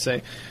guess I would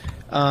say.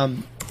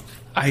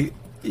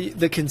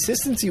 The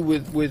consistency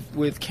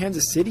with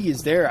Kansas City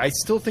is there. I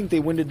still think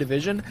they win the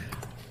division.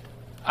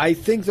 I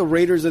think the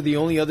Raiders are the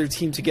only other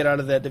team to get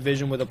out of that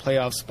division with a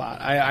playoff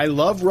spot. I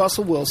love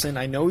Russell Wilson.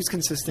 I know he's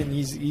consistent.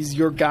 He's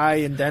your guy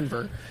in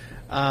Denver.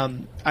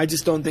 I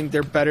just don't think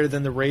they're better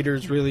than the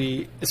Raiders,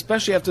 really,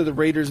 especially after the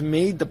Raiders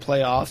made the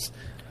playoffs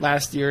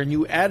last year and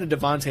you added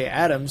Davante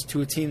Adams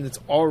to a team that's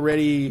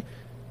already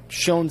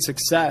shown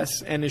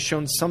success and has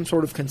shown some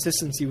sort of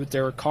consistency with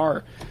Derek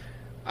Carr.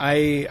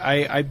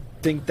 I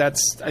think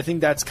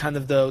that's kind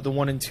of the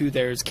 1 and 2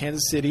 there is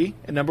Kansas City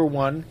at number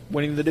 1,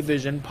 winning the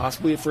division,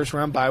 possibly a first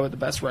round bye with the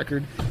best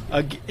record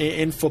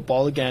in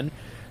football again,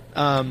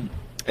 and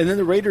then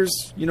the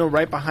Raiders,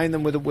 right behind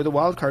them with a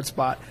wild card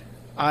spot.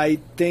 I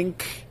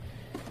think,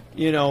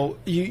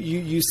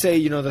 you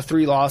say the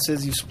 3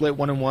 losses, you split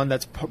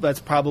 1-1. That's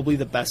probably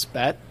the best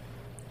bet.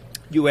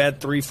 You add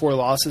 3-4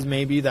 losses,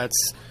 maybe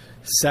that's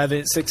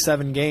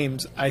 6-7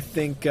 games. I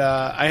think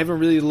I haven't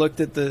really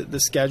looked at the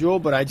schedule,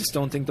 but I just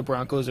don't think the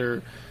Broncos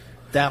are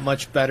that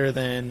much better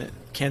than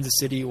Kansas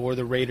City or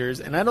the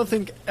Raiders. And I don't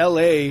think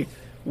LA,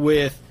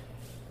 with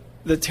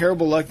the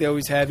terrible luck they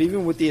always have,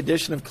 even with the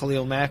addition of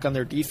Khalil Mack on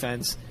their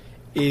defense,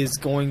 is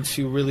going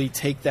to really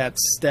take that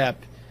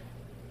step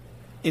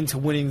into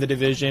winning the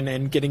division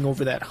and getting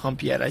over that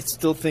hump yet. I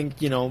still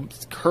think,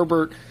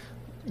 Herbert,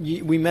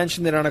 we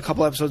mentioned it on a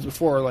couple episodes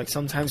before, like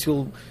sometimes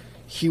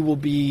he will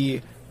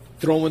be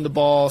throwing the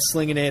ball,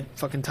 slinging it,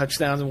 fucking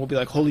touchdowns, and we'll be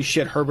like, holy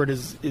shit, Herbert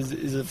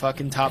is a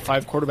fucking top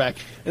 5 quarterback.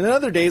 And then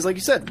other days, like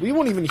you said, we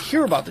won't even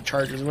hear about the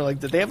Chargers. And we're like,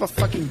 did they have a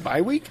fucking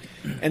bye week?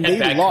 And they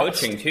bad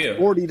lost coaching too.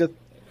 40 to.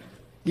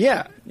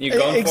 Yeah, you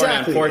go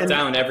exactly. for it on 4th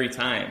down every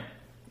time.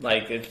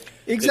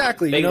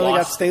 Exactly. They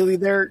got Staley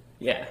there.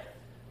 Yeah.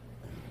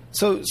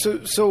 So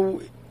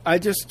I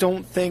just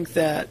don't think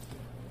that.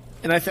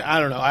 And I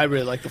don't know. I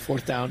really like the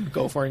 4th down.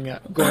 Going for it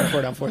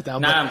on 4th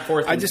down. Not on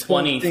 4th and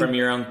 20 from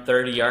your own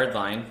 30-yard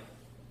line.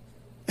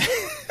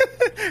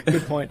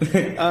 Good point.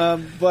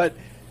 But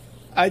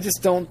I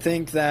just don't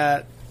think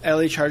that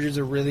LA Chargers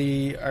are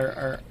really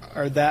are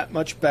that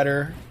much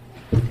better.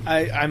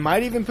 I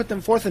might even put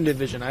them 4th in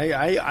division.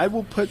 I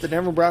will put the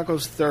Denver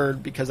Broncos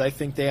 3rd because I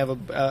think they have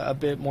a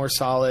bit more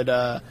solid.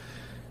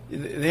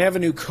 They have a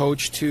new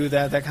coach too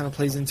that kind of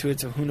plays into it.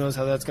 So who knows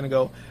how that's going to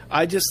go.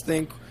 I just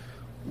think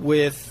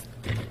with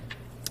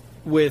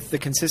the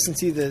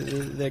consistency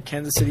that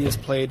Kansas City has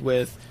played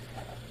with,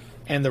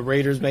 and the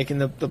Raiders making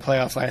the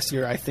playoffs last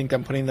year, I think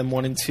I'm putting them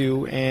 1 and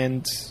 2,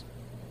 and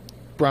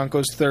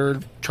Broncos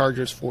 3rd,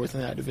 Chargers 4th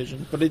in that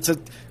division. But it's a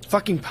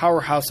fucking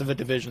powerhouse of a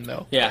division,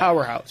 though. Yeah,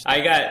 powerhouse. I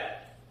got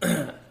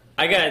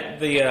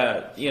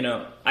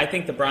the I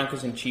think the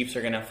Broncos and Chiefs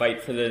are going to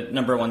fight for the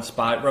number 1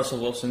 spot. Russell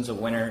Wilson's a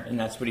winner, and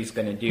that's what he's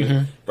going to do.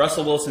 Mm-hmm.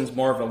 Russell Wilson's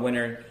more of a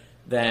winner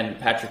than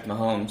Patrick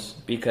Mahomes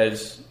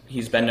because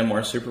he's been to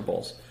more Super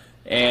Bowls.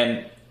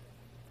 And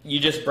you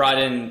just brought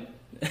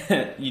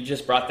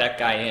that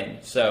guy in.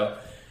 So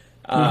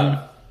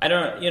I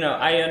don't,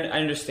 I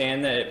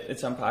understand that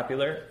it's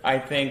unpopular. I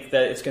think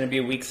that it's going to be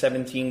a Week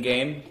 17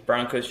 game,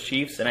 Broncos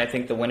Chiefs, and I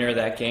think the winner of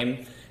that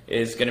game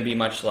is going to be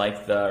much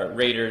like the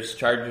Raiders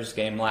Chargers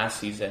game last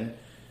season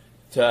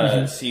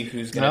to see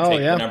who's going to take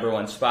the number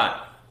 1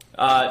 spot.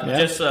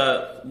 Just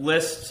a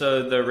list.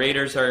 So the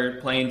Raiders are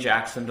playing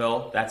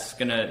Jacksonville. That's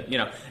going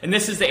to, and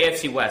this is the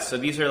AFC West. So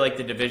these are like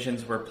the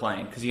divisions we're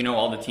playing because,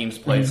 all the teams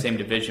play the same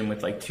division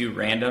with like 2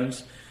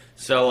 randoms.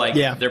 So, like,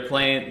 they're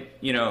playing,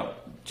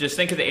 just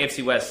think of the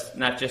AFC West,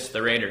 not just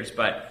the Raiders,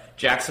 but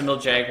Jacksonville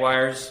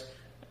Jaguars.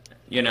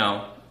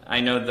 I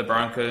know the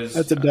Broncos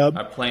That's a dub.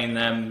 are playing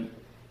them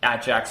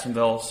at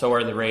Jacksonville. So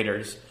are the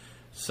Raiders.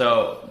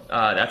 So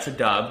that's a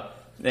dub.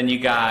 Then you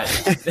got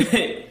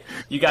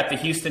you got the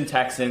Houston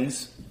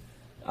Texans.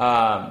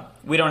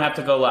 We don't have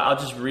to go. I'll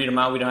just read them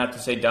out. We don't have to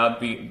say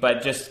dub,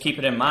 but just keep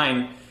it in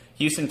mind.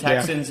 Houston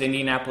Texans,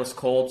 Indianapolis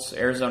Colts,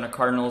 Arizona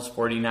Cardinals,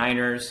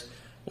 49ers,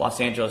 Los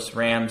Angeles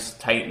Rams,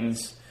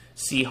 Titans,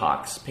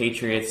 Seahawks,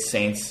 Patriots,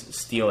 Saints,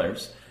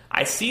 Steelers.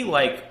 I see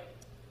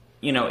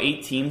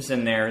 8 teams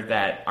in there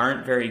that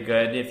aren't very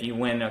good. If you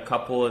win a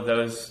couple of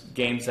those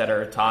games that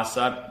are a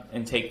toss-up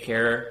and take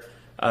care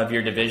of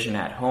your division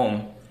at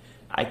home,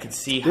 I could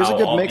see there's how a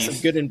good all mix these,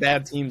 of good and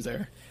bad teams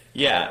there.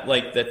 Yeah,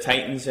 like the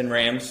Titans and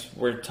Rams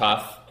were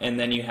tough, and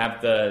then you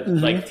have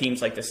the teams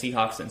like the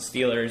Seahawks and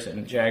Steelers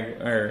and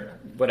or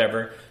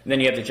whatever, and then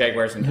you have the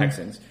Jaguars and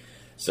Texans.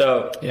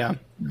 So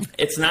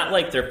it's not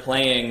like they're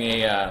playing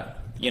a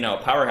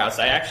powerhouse.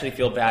 I actually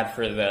feel bad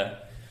for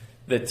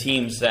the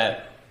teams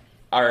that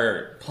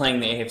are playing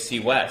the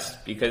AFC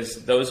West,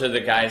 because those are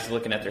the guys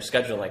looking at their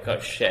schedule like, oh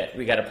shit,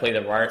 we got to play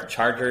the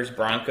Chargers,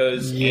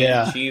 Broncos,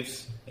 and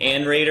Chiefs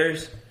and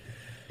Raiders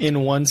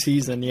in one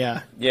season.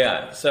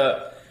 Yeah.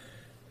 So.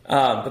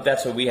 But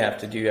that's what we have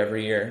to do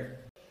every year.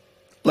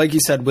 Like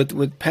you said,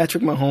 with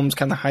Patrick Mahomes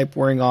kind of hype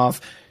wearing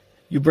off,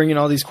 you bring in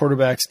all these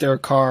quarterbacks,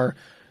 Derek Carr,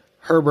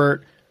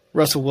 Herbert,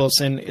 Russell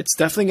Wilson. It's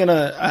definitely going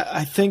to,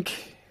 I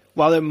think,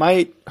 while it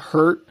might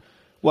hurt,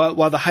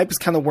 while the hype is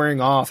kind of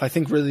wearing off, I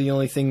think really the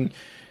only thing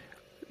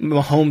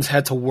Mahomes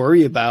had to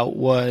worry about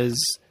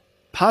was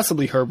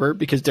possibly Herbert,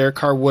 because Derek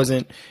Carr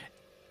wasn't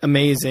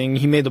amazing.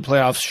 He made the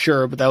playoffs,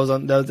 sure, but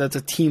that's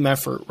a team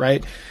effort,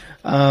 right?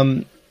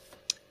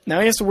 Now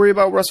he has to worry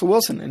about Russell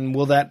Wilson, and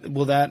will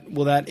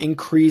that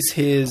increase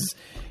his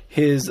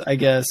I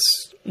guess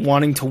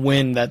wanting to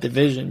win that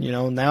division?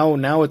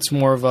 Now it's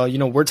more of a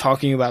we're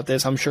talking about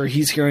this. I'm sure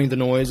he's hearing the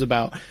noise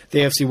about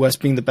the AFC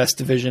West being the best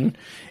division,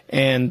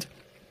 and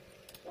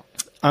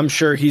I'm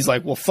sure he's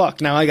like, well,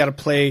 fuck, now I got to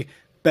play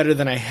better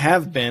than I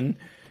have been.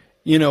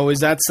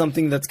 Is that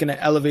something that's going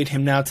to elevate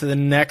him now to the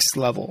next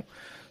level?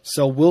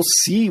 So we'll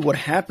see what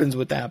happens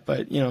with that.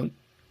 But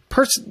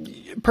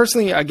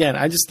personally, again,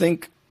 I just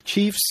think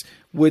Chiefs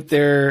with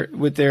their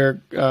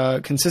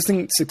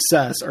consistent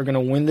success are going to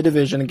win the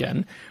division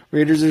again.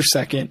 Raiders are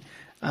second,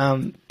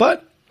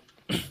 but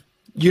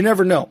you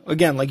never know.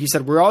 Again, like you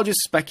said, we're all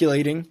just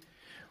speculating.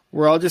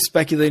 We're all just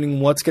speculating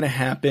what's going to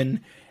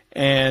happen,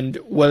 and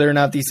whether or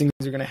not these things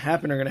are going to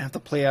happen are going to have to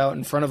play out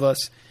in front of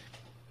us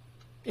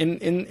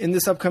in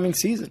this upcoming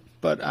season.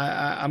 But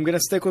I'm going to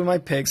stick with my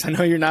picks. I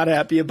know you're not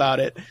happy about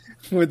it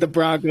with the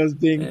Broncos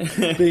being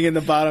in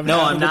the bottom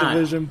half of the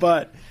division,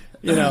 but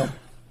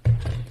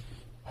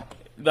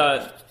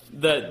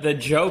The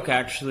joke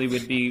actually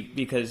would be,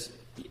 because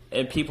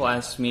people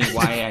ask me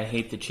why I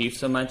hate the Chiefs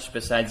so much,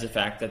 besides the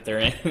fact that they're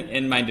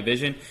in my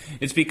division,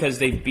 it's because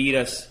they beat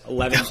us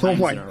 11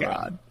 times in a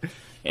row.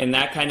 And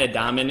that kind of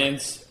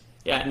dominance,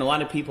 and a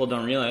lot of people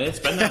don't realize it's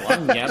been that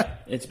long.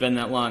 Yep, it's been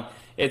that long.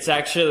 It's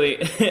actually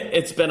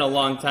it's been a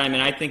long time,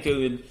 and I think it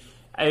would.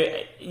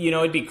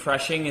 It'd be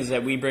crushing is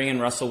that we bring in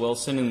Russell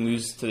Wilson and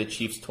lose to the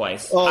Chiefs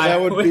twice. Oh,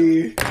 that would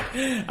be.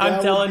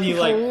 I'm telling you,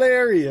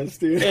 hilarious,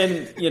 dude.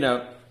 And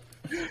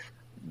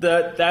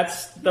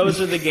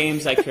those are the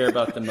games I care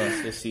about the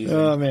most this season.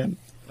 Oh man!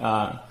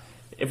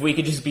 If we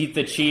could just beat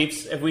the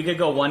Chiefs, if we could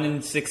go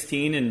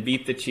 1-16 and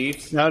beat the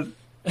Chiefs, now,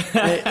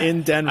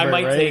 in Denver, I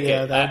might take it.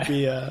 it. That'd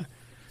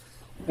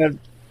be.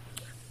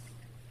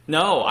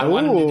 No, I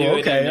wanted to do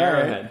it in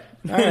Arrowhead.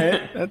 All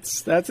right,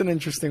 that's an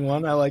interesting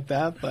one. I like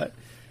that, but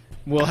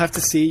we'll have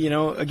to see.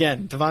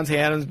 Again, Davante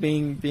Adams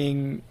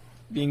being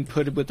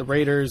put with the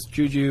Raiders,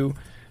 Juju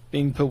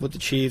being put with the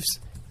Chiefs.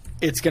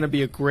 It's going to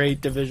be a great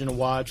division to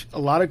watch. A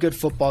lot of good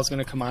football is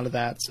going to come out of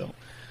that. So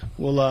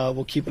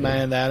we'll keep an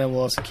eye on that, and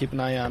we'll also keep an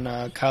eye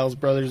on Kyle's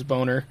brother's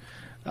boner,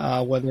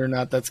 whether or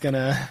not that's going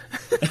to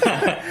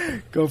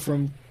go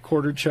from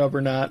quarter chub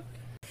or not.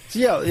 So,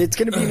 yeah, it's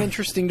going to be an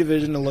interesting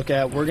division to look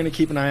at. We're going to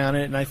keep an eye on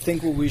it, and I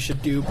think what we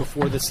should do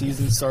before the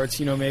season starts,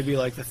 maybe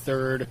like the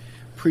third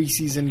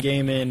preseason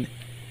game in,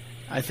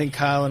 I think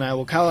Kyle and I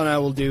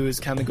will do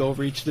is kind of go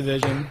over each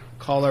division,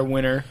 call our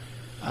winner.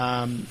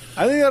 I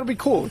think that'll be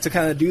cool to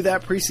kind of do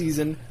that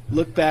preseason,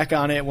 look back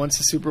on it once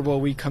the Super Bowl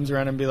week comes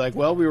around and be like,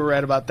 well, we were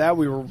right about that.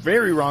 We were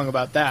very wrong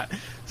about that.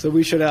 So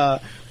we should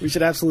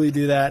absolutely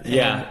do that.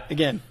 And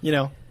again,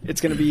 it's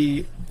going to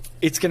be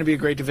a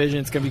great division.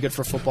 It's going to be good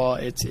for football.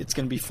 It's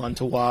going to be fun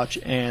to watch.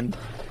 And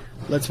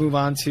let's move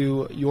on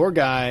to your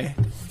guy,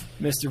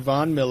 Mr.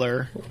 Von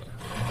Miller.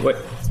 What?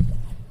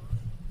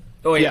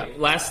 Oh, yeah.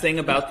 Last thing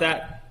about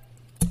that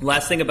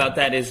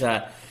is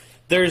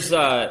there's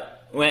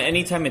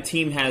anytime a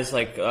team has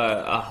like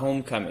a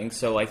homecoming,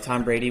 so like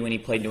Tom Brady when he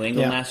played New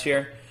England last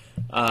year,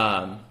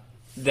 I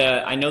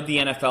know the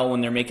NFL,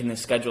 when they're making the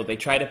schedule, they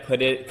try to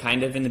put it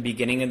kind of in the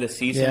beginning of the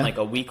season, like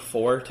a week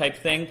 4 type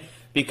thing.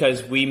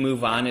 because we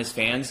move on as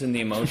fans and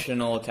the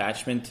emotional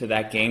attachment to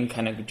that game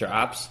kind of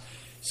drops.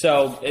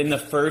 So in the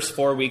first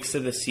 4 weeks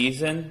of the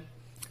season,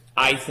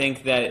 I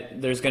think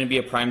that there's going to be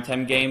a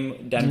primetime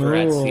game, Denver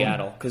at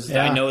Seattle, because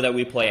I know that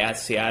we play at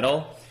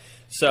Seattle.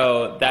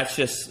 So that's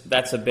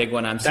a big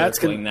one. I'm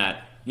circling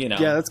that.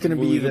 That's going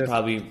to be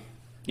probably.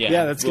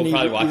 That's going to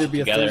either be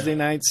together. A Thursday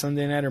night,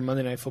 Sunday night, or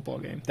Monday night football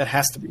game. That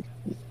has to be.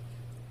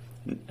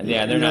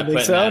 Yeah, they're not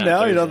putting that.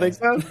 No, you don't think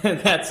so?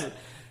 that's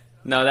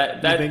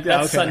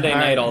Sunday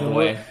night all the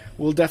way.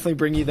 We'll definitely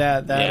bring you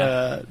that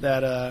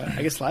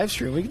I guess live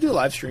stream. We can do a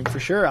live stream for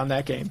sure on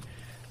that game.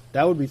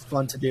 That would be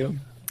fun to do,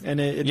 and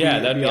it'd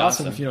be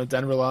awesome if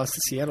Denver lost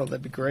to Seattle.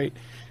 That'd be great.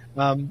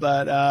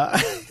 But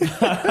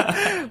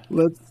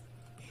let's.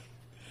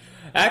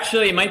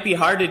 Actually, it might be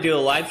hard to do a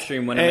live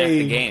stream when I'm at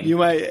the game. You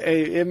might.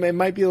 It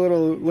might be a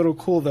little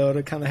cool though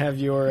to kind of have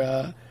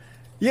your.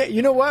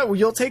 You know what?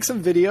 You'll take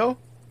some video.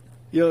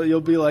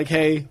 You'll be like,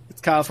 hey,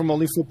 it's Kyle from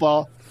Only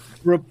Football.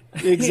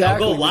 Exactly. I'll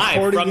go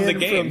live from the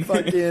game.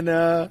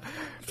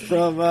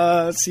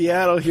 From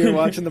Seattle here,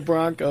 watching the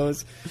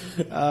Broncos,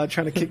 trying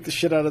to kick the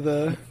shit out of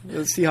the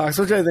Seahawks,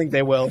 which I think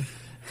they will.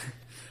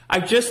 I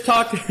just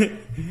talked.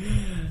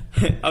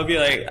 I'll be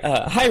like,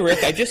 "Hi,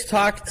 Rick. I just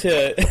talked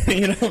to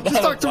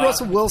to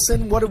Russell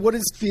Wilson. What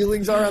his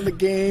feelings are on the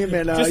game,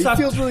 and he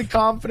feels really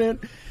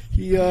confident.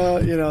 He,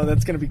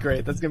 that's going to be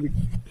great. That's going to be.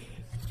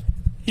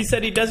 He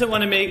said he doesn't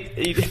want to make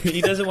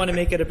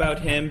it about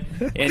him,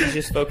 and he's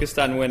just focused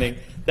on winning.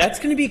 That's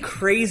going to be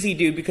crazy,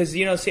 dude. Because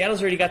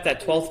Seattle's already got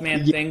that 12th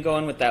man thing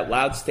going with that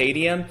loud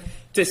stadium.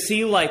 To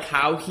see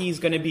how he's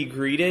going to be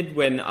greeted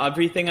when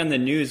everything on the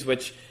news,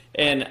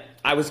 and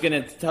I was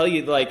going to tell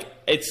you,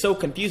 it's so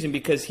confusing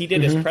because he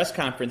did his press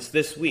conference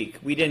this week.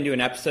 We didn't do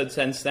an episode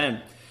since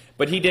then.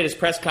 But he did his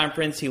press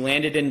conference. He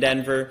landed in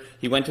Denver.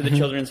 He went to the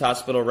Children's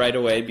Hospital right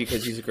away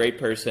because he's a great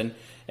person.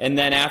 And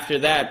then after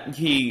that,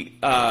 he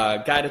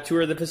got a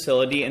tour of the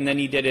facility, and then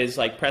he did his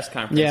press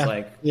conference,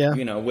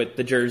 with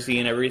the jersey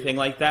and everything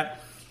like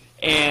that.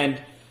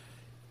 And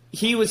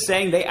he was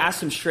saying they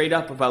asked him straight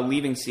up about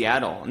leaving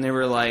Seattle, and they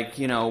were like,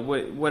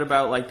 what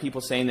about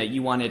people saying that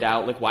you wanted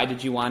out? Why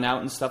did you want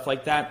out and stuff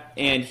like that?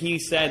 And he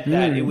said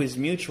that it was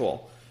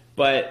mutual,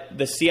 but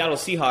the Seattle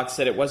Seahawks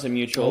said it wasn't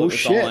mutual. It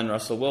was all on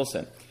Russell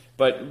Wilson.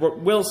 But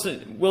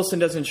Wilson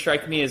doesn't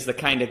strike me as the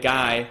kind of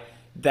guy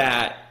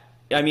that.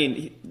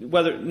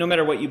 No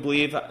matter what you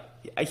believe,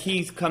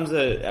 he comes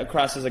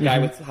across as a guy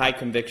with high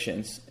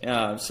convictions.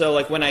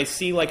 So when I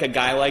see a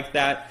guy like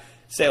that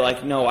say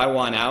no, I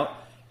want out,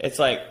 it's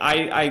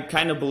I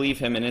kind of believe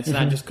him, and it's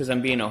not just because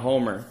I'm being a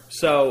homer.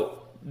 So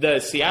the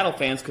Seattle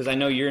fans, because I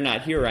know you're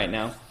not here right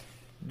now,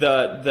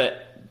 the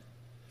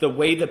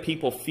way the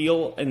people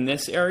feel in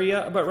this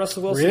area about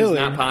Russell Wilson is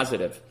not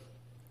positive.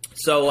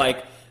 So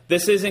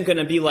this isn't going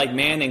to be like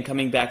Manning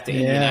coming back to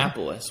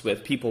Indianapolis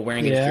with people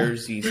wearing his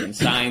jerseys and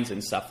signs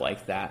and stuff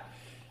like that.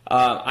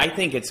 I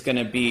think it's going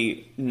to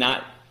be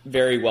not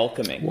very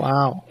welcoming.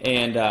 Wow.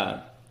 And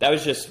that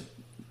was just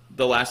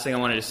the last thing I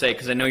wanted to say,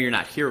 because I know you're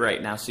not here right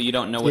now, so you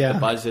don't know what the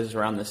buzz is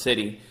around the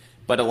city.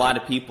 But a lot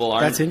of people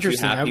aren't too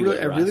happy with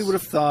Russ. I really would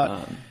have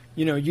thought,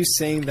 you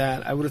saying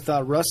that, I would have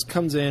thought Russ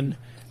comes in,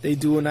 they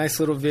do a nice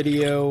little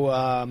video,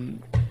 I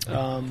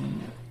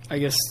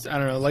guess, I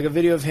don't know, a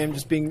video of him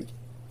just being...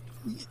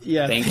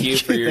 Yeah, thank you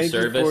for your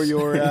service.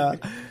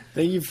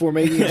 Thank you for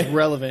making it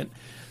relevant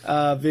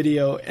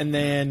video. And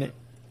then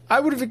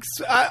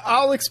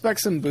I'll expect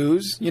some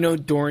boos,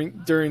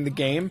 during the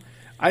game.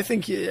 I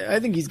think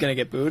he's gonna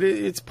get booed.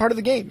 It's part of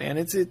the game, man.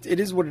 It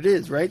is what it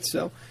is, right?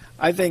 So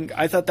I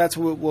thought that's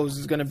what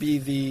was gonna be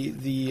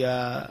the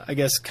I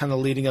guess kind of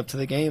leading up to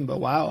the game. But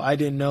wow, I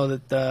didn't know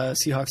that the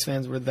Seahawks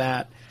fans were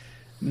that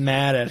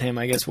mad at him,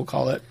 I guess we'll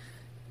call it.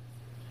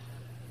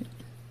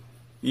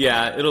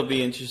 Yeah, it'll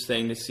be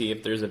interesting to see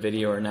if there's a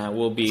video or not.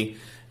 We'll be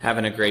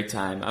having a great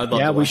time. I'd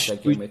love to watch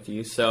that game with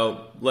you.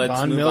 So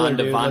let's move on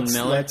to Von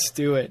Miller. Let's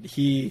do it.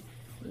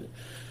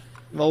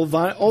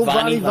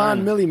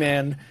 Von Millie,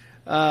 man.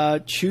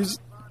 Choose.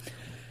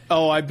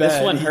 Oh, I bet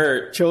this one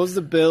hurt. Chose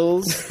the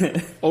Bills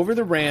over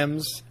the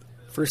Rams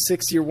for a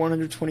 6-year,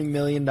 $120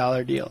 million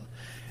deal.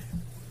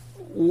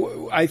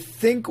 I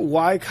think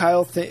why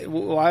Kyle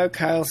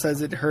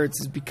says it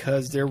hurts is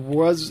because there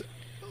was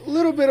a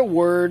little bit of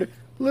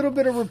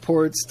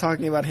reports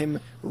talking about him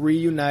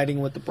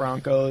reuniting with the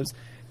Broncos,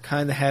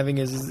 kind of having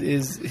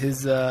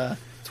his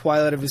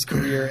twilight of his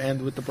career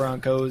end with the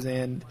Broncos,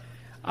 and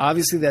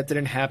obviously that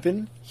didn't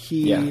happen.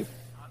 He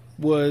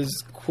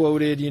was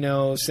quoted,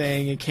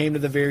 saying it came to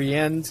the very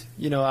end.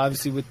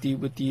 Obviously with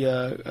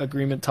the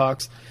agreement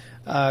talks,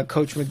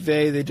 Coach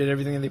McVay, they did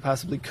everything that they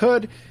possibly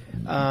could.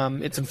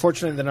 It's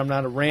unfortunate that I'm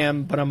not a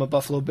Ram, but I'm a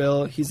Buffalo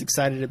Bill. He's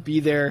excited to be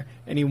there,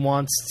 and he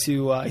wants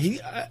to. He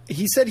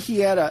said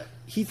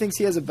he thinks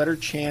he has a better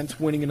chance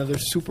winning another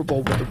Super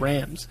Bowl with the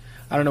Rams.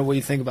 I don't know what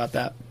you think about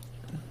that.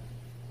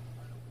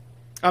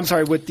 I'm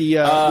sorry, with the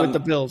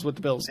Bills. With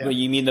the Bills. Yeah. Well,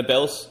 you mean the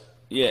Bills?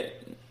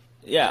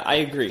 Yeah, I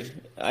agree.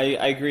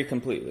 I agree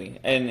completely.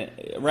 And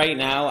right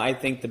now, I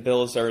think the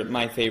Bills are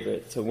my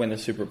favorite to win the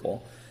Super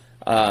Bowl.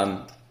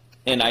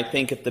 And I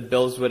think if the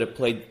Bills would have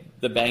played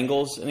the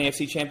Bengals in the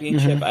AFC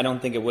Championship, I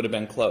don't think it would have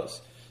been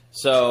close.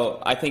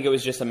 So I think it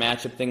was just a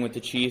matchup thing with the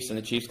Chiefs, and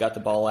the Chiefs got the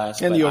ball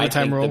last. And but the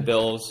overtime I think rule. the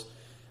Bills,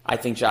 I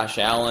think Josh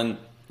Allen,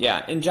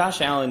 and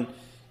Josh Allen,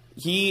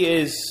 he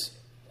is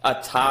a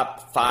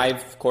top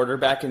 5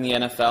 quarterback in the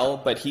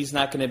NFL, but he's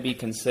not going to be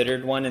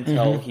considered one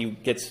until he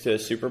gets to a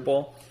Super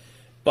Bowl.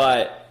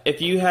 But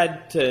if you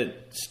had to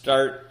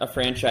start a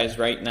franchise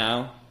right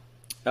now,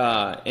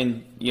 both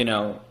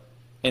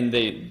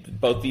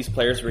these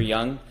players were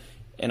young,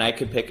 and I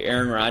could pick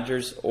Aaron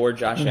Rodgers or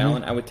Josh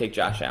Allen, I would take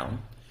Josh Allen.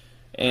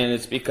 And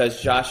it's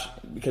because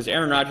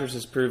Aaron Rodgers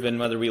has proven,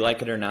 whether we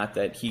like it or not,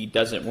 that he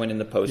doesn't win in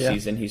the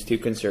postseason. Yeah. He's too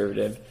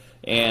conservative.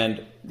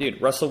 And, dude,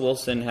 Russell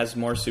Wilson has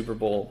more Super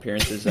Bowl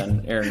appearances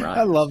than Aaron Rodgers.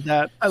 I love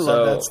that. I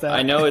love that stat.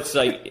 I know it's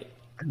like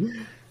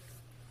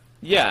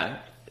 – yeah.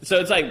 So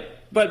it's like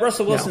 – but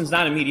Russell Wilson's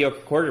not a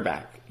mediocre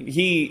quarterback.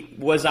 He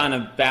was on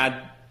a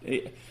bad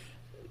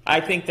 –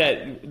 I think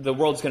that the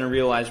world's going to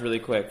realize really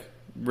quick,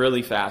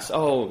 really fast.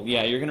 Oh,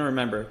 yeah, you're going to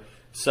remember.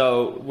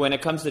 So when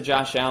it comes to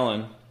Josh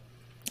Allen,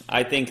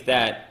 I think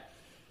that –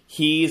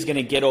 he's going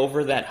to get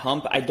over that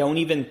hump. I don't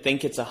even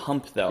think it's a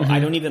hump, though. I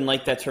don't even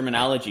like that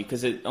terminology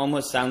because it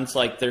almost sounds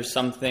like there's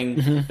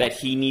something that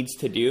he needs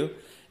to do.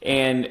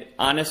 And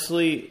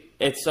honestly,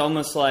 it's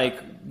almost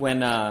like when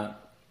the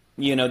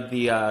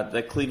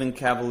Cleveland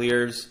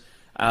Cavaliers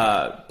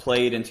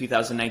played in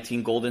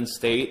 2019 Golden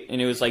State, and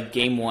it was like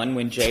game 1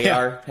 when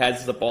JR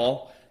has the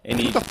ball and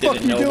he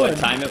didn't know what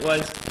time it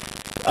was.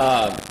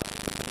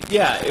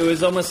 It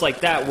was almost like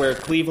that, where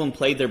Cleveland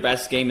played their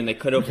best game and they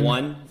could have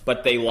won,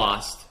 but they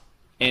lost.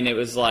 And it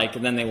was like,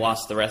 and then they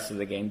lost the rest of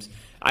the games.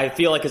 I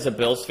feel like as a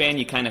Bills fan,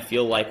 you kind of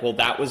feel like, well,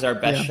 that was our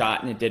best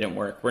shot and it didn't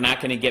work. We're not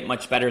going to get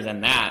much better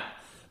than that.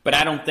 But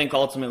I don't think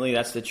ultimately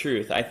that's the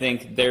truth. I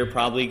think they're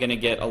probably going to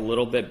get a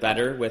little bit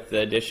better with the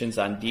additions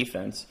on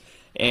defense.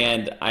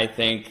 And I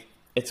think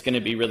it's going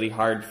to be really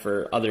hard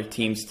for other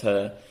teams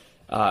to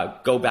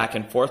go back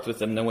and forth with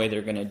them the way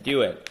they're going to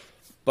do it.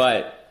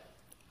 But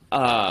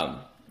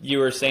you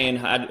were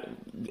saying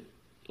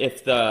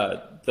if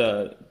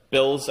the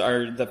Bills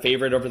are the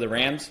favorite over the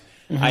Rams,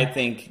 I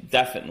think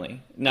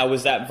definitely. Now,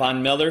 was that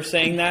Von Miller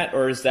saying that,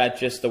 or is that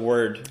just the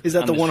word? Is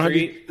that on the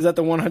street? Is that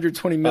the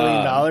 $120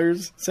 million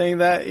saying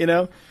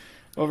that?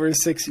 Over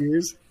 6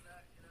 years?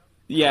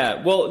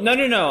 Yeah. Well,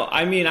 no.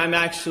 I mean, I'm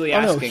actually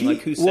asking,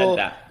 who said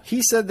that?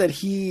 He said that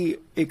he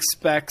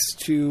expects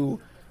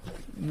to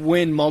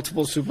win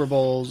multiple Super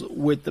Bowls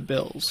with the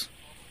Bills,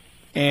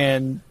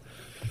 and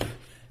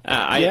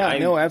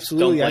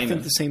absolutely. I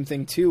think the same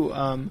thing too.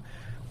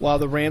 While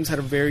the Rams had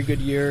a very good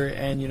year,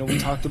 and we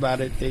talked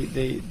about it,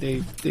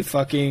 they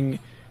fucking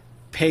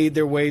paid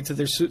their way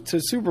to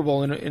Super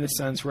Bowl in a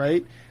sense,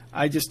 right?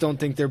 I just don't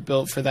think they're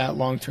built for that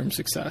long-term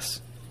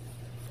success.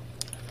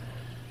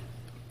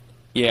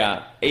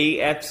 Yeah,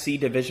 AFC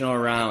divisional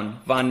round.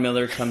 Von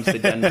Miller comes to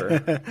Denver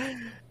for the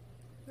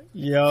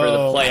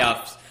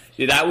playoffs.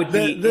 Dude, that would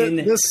be insane.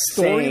 The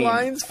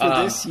storylines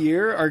for this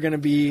year are going to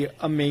be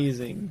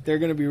amazing. They're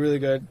going to be really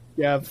good.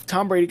 You have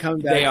Tom Brady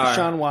coming back,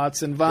 Deshaun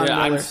Watson, Von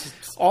Miller,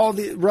 all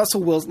the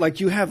Russell Wilson. Like,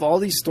 you have all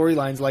these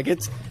storylines. Like,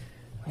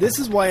 this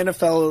is why the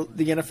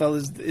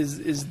NFL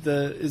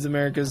is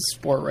America's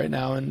sport right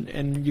now,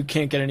 and you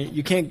can't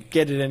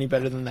get it any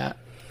better than that.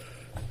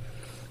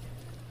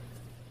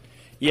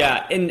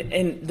 Yeah,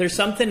 and there's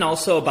something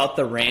also about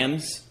the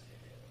Rams,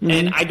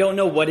 and I don't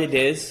know what it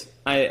is.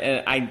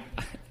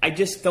 I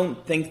just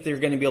don't think they're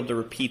going to be able to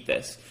repeat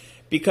this,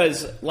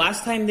 because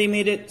last time they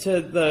made it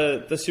to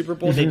the Super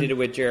Bowl, they did it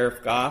with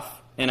Jared Goff,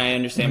 and I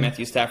understand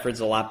Matthew Stafford's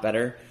a lot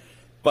better,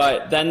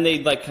 but then they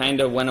kind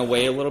of went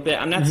away a little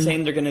bit. I'm not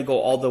saying they're going to go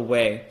all the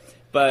way,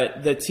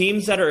 but the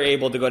teams that are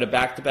able to go to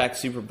back-to-back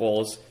Super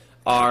Bowls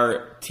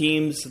are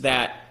teams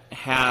that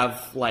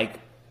have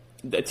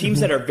the teams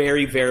that are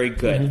very, very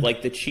good,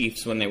 like the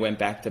Chiefs when they went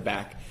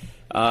back-to-back.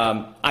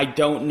 I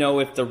don't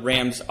know if the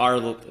Rams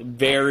are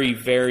very,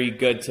 very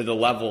good to the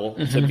level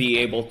to be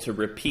able to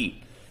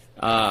repeat,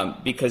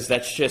 because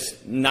that's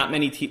just not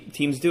many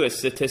teams do it.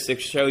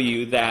 Statistics show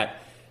you that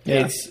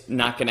it's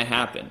not going to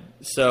happen.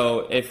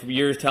 So if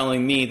you're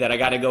telling me that I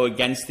got to go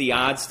against the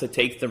odds to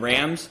take the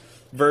Rams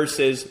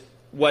versus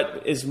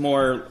what is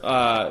more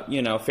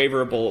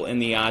favorable in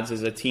the odds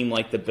is a team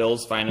like the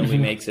Bills finally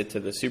makes it to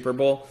the Super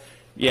Bowl,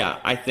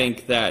 I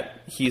think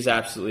that he's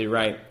absolutely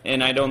right.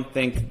 And I don't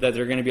think that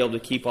they're going to be able to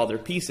keep all their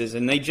pieces.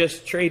 And they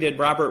just traded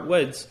Robert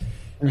Woods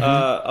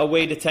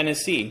away to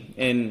Tennessee.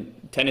 And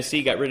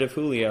Tennessee got rid of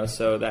Julio,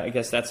 so I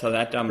guess that's how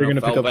that domino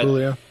fell. They're going to pick up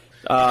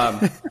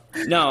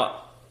Julio. No,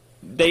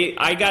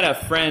 I got a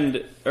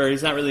friend, or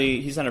he's not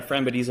a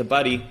friend, but he's a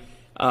buddy.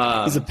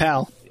 He's a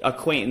pal.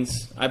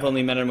 Acquaintance. I've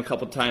only met him a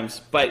couple times.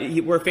 But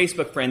we're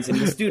Facebook friends, and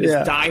this dude is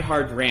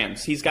diehard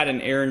Rams. He's got an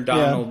Aaron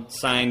Donald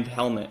signed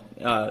helmet.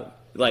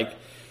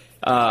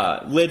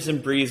 Lives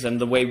and breathes them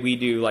the way we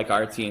do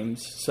our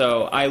teams.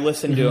 So I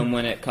listen to him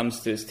when it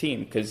comes to his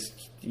team, because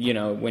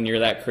when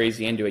you're that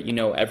crazy into it, you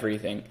know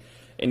everything.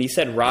 And he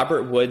said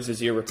Robert Woods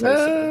is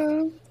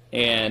irreplaceable.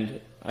 And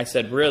I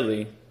said,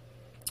 really?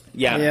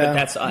 Yeah, but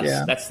that's us.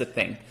 Yeah. That's the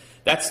thing.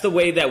 That's the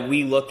way that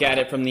we look at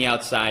it from the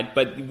outside,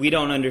 but we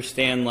don't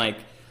understand like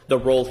the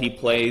role he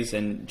plays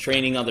and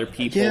training other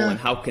people and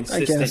how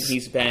consistent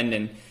he's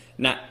been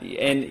and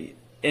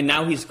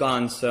now he's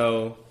gone.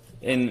 So,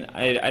 and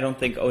I don't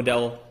think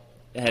Odell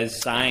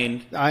has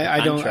signed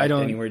I don't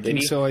anywhere, did think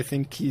he? So. I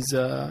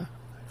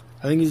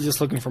think he's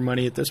just looking for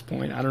money at this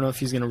point. I don't know if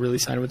he's going to really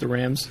sign with the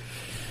Rams.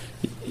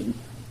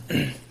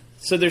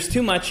 So there's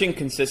too much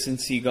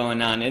inconsistency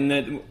going on,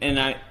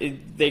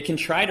 they can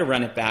try to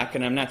run it back.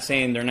 And I'm not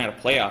saying they're not a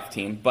playoff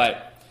team,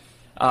 but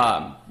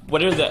I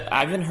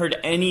haven't heard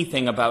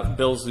anything about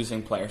Bills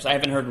losing players. I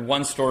haven't heard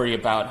one story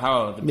about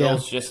how the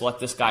Bills just let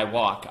this guy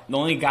walk. The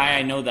only guy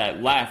I know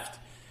that left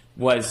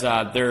was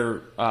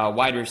their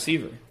wide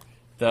receiver,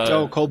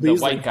 Cole Beasley.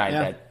 The white guy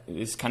that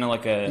is kind of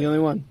like the only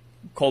one.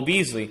 Cole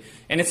Beasley,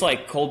 and it's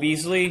like Cole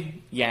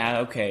Beasley, yeah,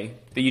 okay,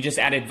 but you just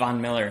added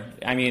Von Miller.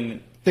 I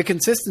mean. The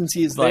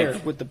consistency is there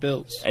with the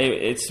Bills.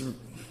 It's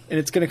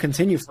going to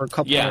continue for a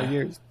couple more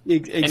years.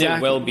 Exactly. And it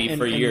will be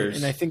for years.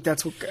 And I think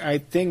that's what I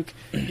think.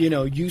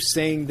 You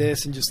saying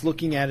this and just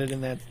looking at it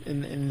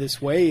in this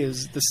way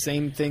is the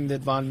same thing that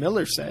Von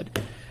Miller said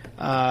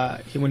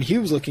when he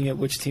was looking at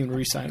which team to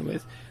re-sign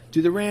with.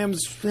 Do the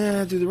Rams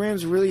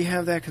really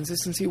have that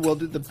consistency? Well,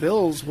 the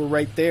Bills were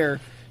right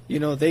there.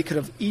 They could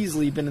have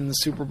easily been in the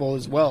Super Bowl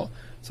as well.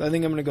 So I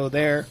think I'm going to go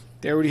there.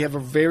 They already have a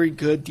very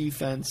good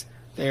defense.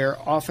 Their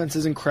offense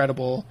is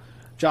incredible.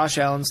 Josh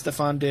Allen,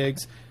 Stephon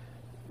Diggs.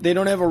 They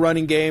don't have a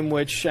running game,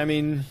 which, I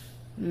mean,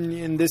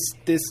 in this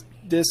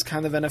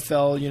kind of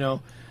NFL,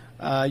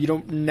 you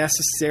don't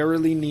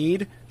necessarily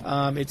need.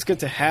 It's good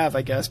to have,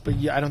 I guess, but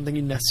I don't think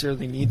you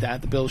necessarily need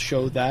that. The Bills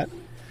showed that.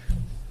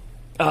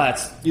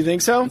 You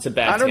think so? It's a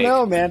bad I don't take.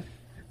 know, man.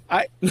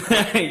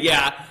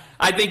 Yeah.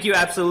 I think you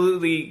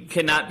absolutely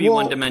cannot be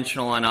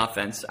one-dimensional on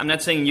offense. I'm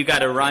not saying you got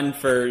to run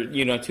for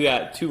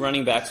two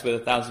running backs with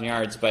 1,000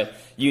 yards, but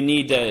you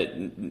need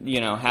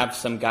to have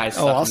some guys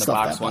stuff in the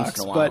box once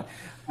in a while. But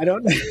I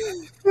don't.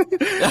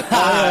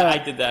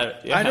 I did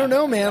that. Yeah. I don't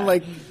know, man.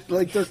 Like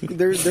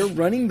their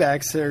running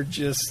backs are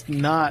just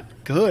not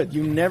good.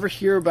 You never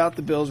hear about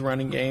the Bills'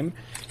 running game.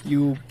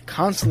 You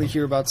constantly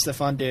hear about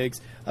Stephon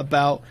Diggs,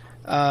 about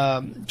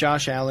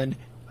Josh Allen.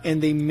 And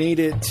they made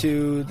it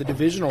to the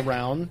divisional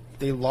round.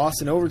 They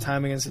lost in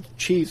overtime against the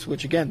Chiefs,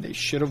 which, again, they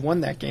should have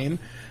won that game.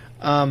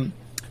 But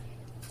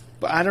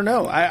I don't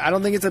know. I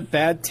don't think it's a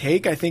bad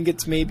take. I think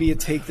it's maybe a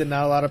take that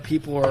not a lot of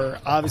people are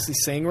obviously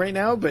saying right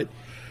now. But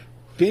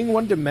being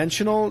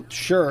one-dimensional,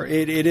 sure,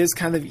 it is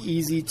kind of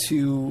easy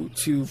to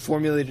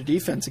formulate a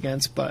defense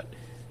against. But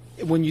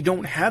when you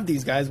don't have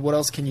these guys, what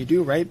else can you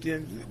do, right?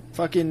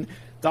 Fucking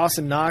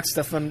Dawson Knox,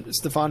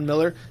 Stephon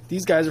Miller,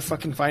 these guys are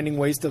fucking finding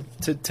ways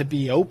to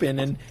be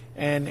open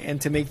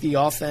and to make the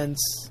offense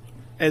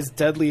as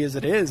deadly as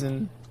it is.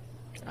 And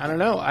I don't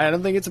know. I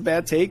don't think it's a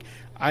bad take.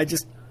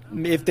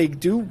 If they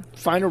do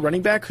find a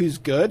running back who's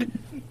good,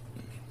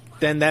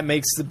 then that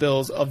makes the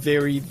Bills a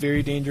very,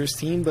 very dangerous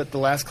team. But the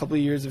last couple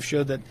of years have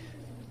showed that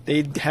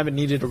they haven't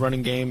needed a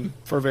running game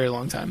for a very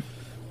long time.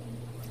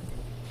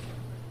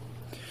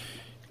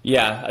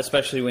 Yeah,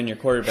 especially when your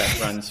quarterback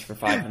runs for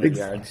 500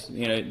 yards.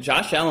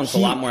 Josh Allen's a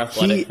lot more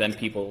athletic than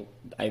people.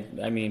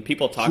 I mean,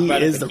 people talk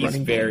about it, but he's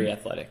very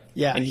athletic.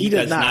 Yeah, and he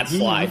does not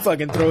slide. He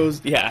fucking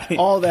throws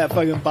all that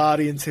fucking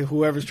body into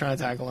whoever's trying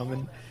to tackle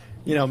him,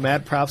 and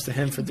mad props to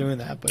him for doing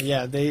that. But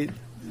yeah,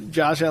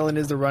 Josh Allen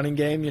is the running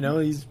game.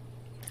 He's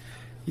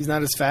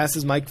not as fast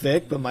as Mike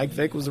Vick, but Mike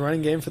Vick was the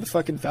running game for the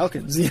fucking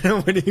Falcons.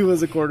 When he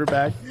was a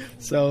quarterback.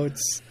 So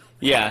it's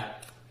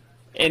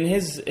And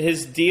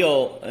his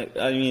deal,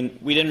 I mean,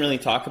 we didn't really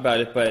talk about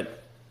it,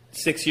 but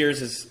 6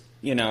 years is,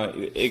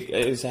 it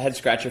is a head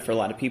scratcher for a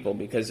lot of people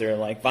because they're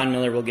like, Von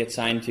Miller will get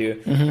signed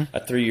to a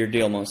 3-year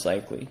deal most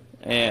likely.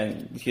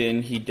 And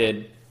he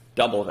did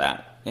double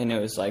that. And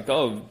it was like,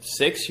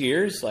 6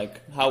 years?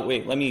 Like,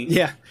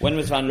 when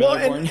was Von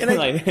Miller born?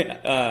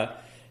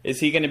 Is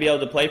he going to be able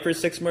to play for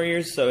 6 more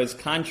years? So his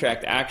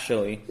contract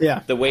actually,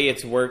 the way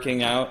it's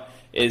working out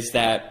is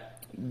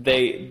that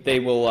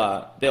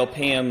they'll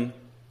pay him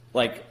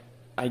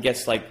I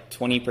guess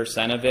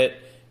 20% of it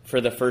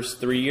for the first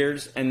 3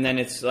 years, and then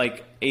it's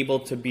able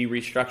to be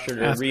restructured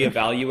or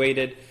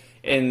reevaluated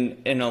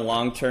in a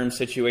long-term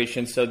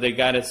situation. So they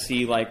got to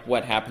see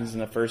what happens in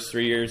the first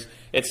 3 years.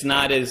 It's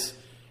not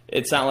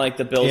like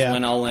the Bills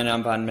went all in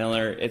on Von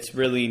Miller. It's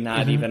really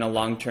not even a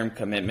long-term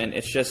commitment.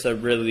 It's just a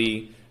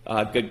really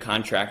good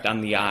contract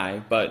on the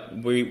eye. But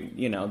the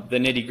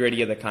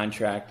nitty-gritty of the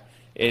contract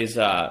is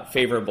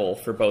favorable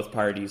for both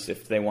parties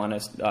if they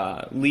want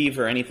to leave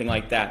or anything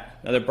like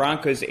that. Now, the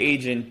Broncos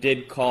agent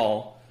did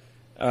call,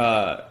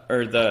 or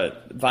the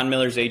Von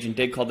Miller's agent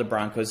did call the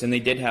Broncos, and they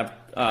did have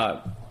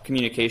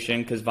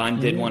communication because Von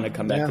did want to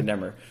come back to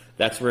Denver.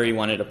 That's where he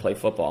wanted to play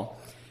football.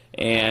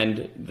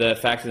 And the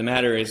fact of the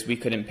matter is we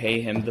couldn't pay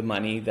him the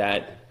money,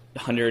 that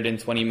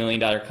 $120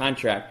 million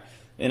contract.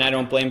 And I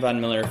don't blame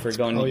Von Miller for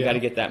going, you got to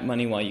get that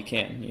money while you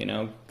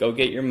can. Go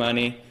get your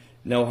money.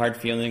 No hard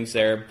feelings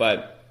there.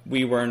 But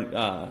we weren't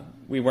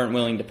we weren't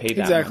willing to pay that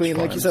exactly. much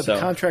And like for you him. said, the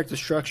contract is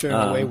structured in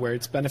a way where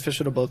it's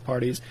beneficial to both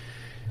parties.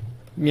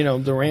 You know,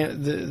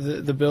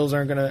 the Bills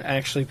aren't going to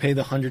actually pay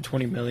the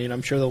 $120 million.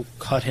 I'm sure they'll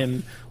cut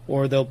him,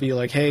 or they'll be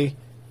like, hey,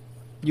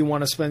 you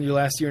want to spend your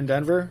last year in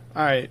Denver?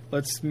 All right,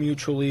 let's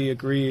mutually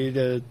agree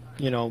to,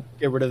 you know,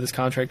 get rid of this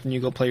contract and you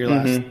go play your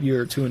last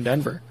year or two in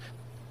Denver.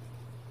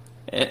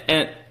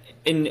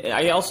 And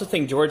I also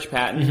think George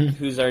Patton,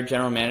 who's our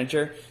general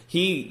manager,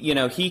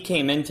 he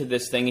came into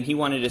this thing and he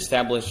wanted to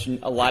establish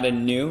a lot of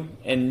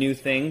new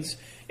things.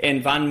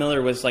 And Von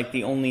Miller was like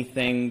the only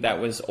thing that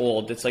was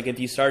old. It's like if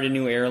you start a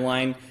new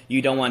airline,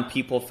 you don't want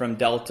people from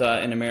Delta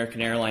and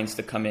American Airlines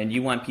to come in.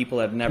 You want people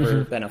that have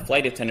never been a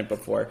flight attendant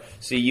before,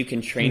 so you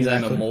can train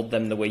them and mold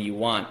them the way you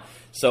want.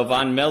 So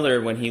Von Miller,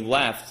 when he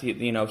left,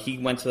 he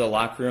went to the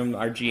locker room,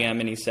 our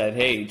GM, and he said,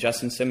 "Hey,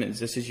 Justin Simmons,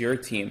 this is your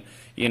team.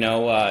 Jerry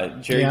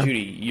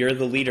Jeudy, you're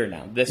the leader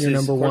now. This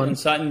is Courtland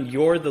Sutton.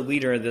 You're the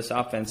leader of this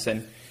offense."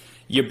 And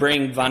you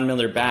bring Von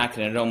Miller back,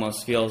 and it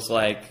almost feels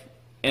like,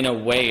 in a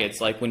way,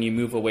 it's like when you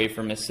move away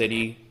from a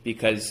city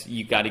because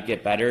you got to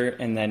get better,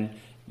 and then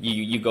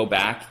you go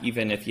back,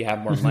 even if you have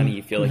more money,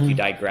 you feel like you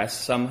digress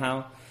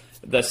somehow.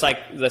 The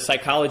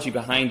psychology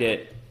behind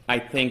it, I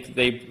think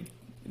they,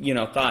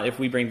 thought if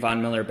we bring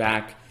Von Miller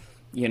back,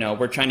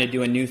 we're trying to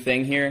do a new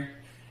thing here,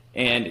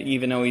 and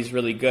even though he's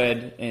really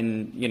good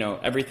and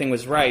everything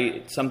was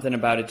right, something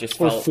about it just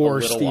felt a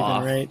little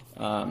off. Right?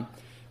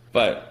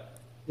 But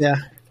yeah,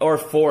 or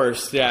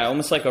forced,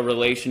 almost like a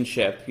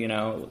relationship,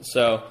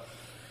 So.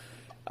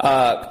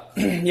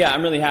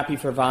 I'm really happy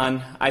for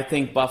Von. I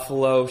think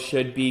Buffalo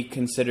should be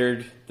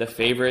considered the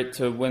favorite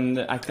to win.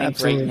 I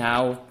think right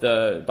now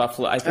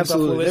Buffalo is They're number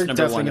one right now. They're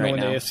definitely going to win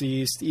the AFC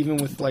East, even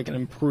with like an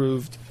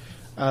improved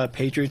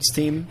Patriots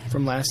team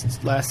from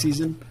last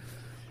season.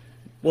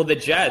 Well, the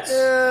Jets.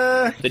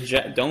 It's the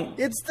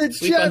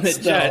Jets,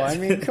 though. I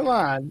mean, come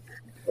on.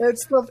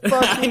 It's the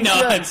fucking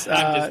Jets.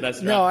 I'm just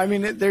messing no, around. I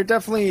mean, they're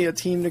definitely a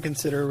team to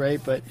consider, right?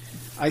 But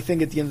I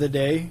think at the end of the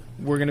day,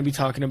 we're going to be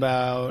talking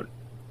about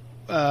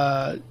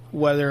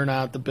whether or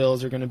not the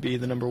Bills are going to be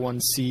the number one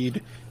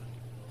seed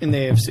in the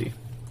AFC,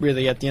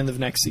 really, at the end of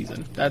next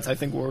season. That's, I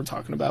think, what we're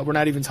talking about. We're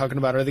not even talking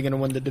about are they going to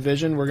win the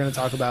division. We're going to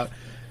talk about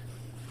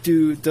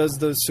does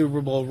the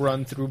Super Bowl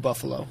run through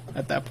Buffalo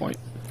at that point?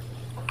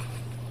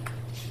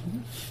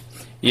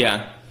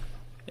 Yeah.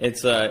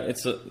 It's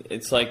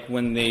like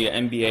when the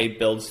NBA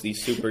builds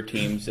these super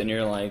teams and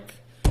you're like,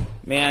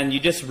 man,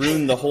 you just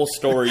ruined the whole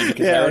story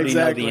because I already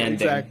know the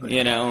ending. Exactly.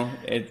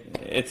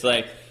 It's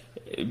like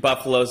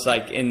Buffalo's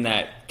like in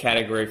that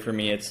category for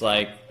me. It's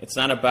like it's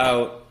not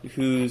about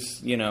who's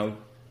going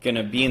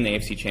to be in the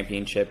AFC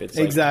Championship. It's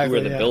like who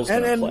are the Bills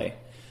going to play.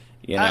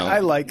 I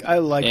like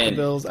the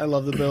Bills. I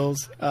love the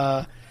Bills.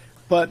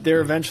 But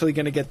they're eventually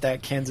going to get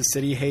that Kansas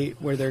City hate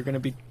where they're going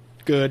to be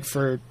good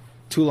for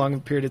too long a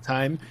period of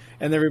time,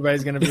 and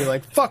everybody's going to be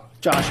like,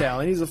 "Fuck Josh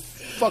Allen.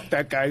 Fuck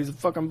that guy. He's a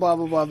fucking blah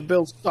blah blah. The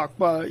Bills suck."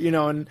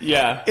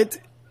 And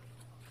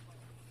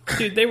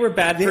Dude, they were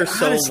bad for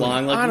so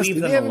long. Like, honestly,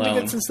 leave them they haven't alone.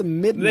 been good since the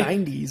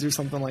mid-'90s or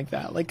something like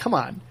that. Like, come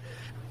on.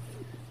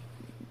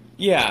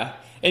 Yeah.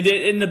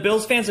 And the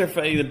Bills fans are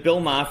funny. The Bill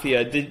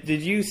Mafia.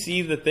 Did you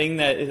see the thing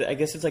that I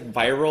guess it's like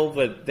viral,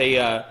 but they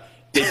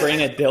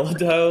bring a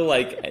dildo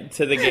like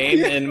to the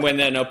game, and when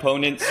an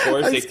opponent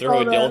scores, they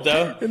throw a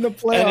dildo in the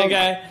playoffs. And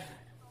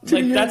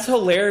the guy, that's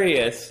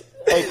hilarious.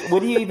 Like, what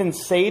do you even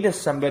say to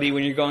somebody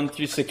when you're going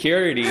through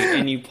security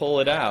and you pull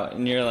it out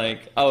and you're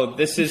like, "Oh,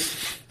 this is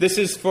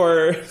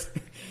for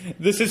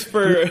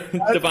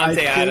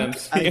Davante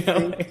Adams." I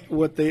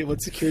think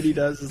what security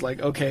does is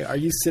like, okay, are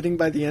you sitting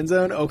by the end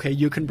zone? Okay,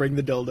 you can bring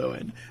the dildo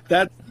in.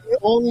 That's the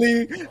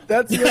only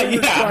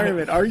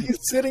requirement. Are you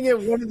sitting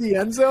at one of the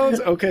end zones?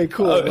 Okay,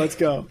 cool, let's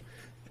go.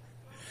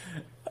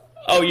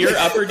 Oh, you're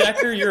upper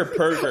decker? You're a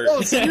pervert.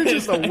 Oh, so you're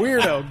just a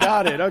weirdo.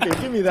 Got it.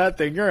 Okay, give me that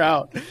thing. You're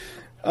out.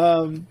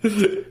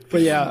 But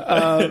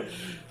yeah,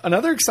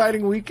 another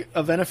exciting week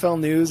of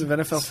NFL news, of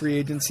NFL free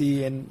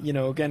agency, and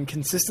again,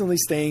 consistently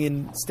staying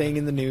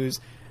in the news.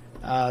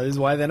 This is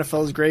why the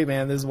NFL is great,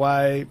 man. This is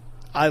why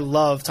I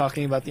love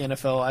talking about the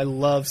NFL. I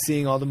love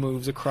seeing all the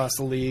moves across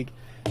the league,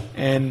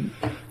 and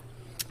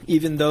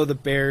even though the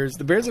Bears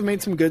have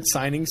made some good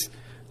signings,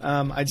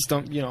 I just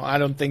don't, I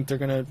don't think they're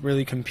going to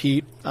really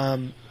compete.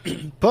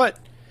 But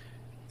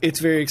it's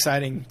very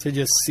exciting to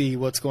just see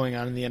what's going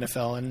on in the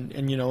NFL,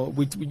 and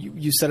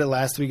you said it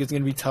last week. It's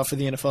going to be tough for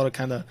the NFL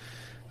to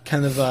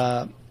kind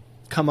of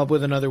come up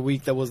with another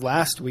week that was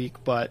last week,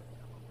 but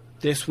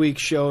this week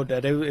showed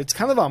that it's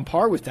kind of on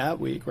par with that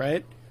week,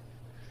 right?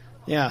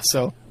 Yeah.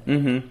 So.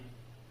 Mm-hmm.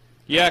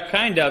 Yeah,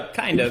 kind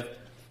of.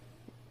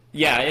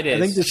 Yeah, it is.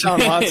 I think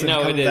Deshaun Watson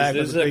coming back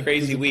This is a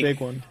crazy week.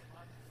 Big one.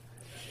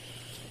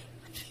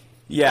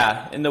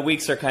 Yeah, and the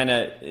weeks are kind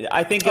of.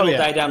 I think it'll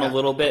die down a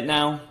little bit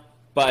now.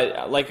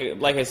 But like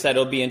I said,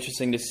 it'll be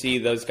interesting to see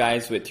those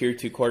guys with Tier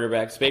 2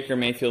 quarterbacks. Baker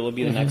Mayfield will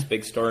be the next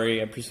big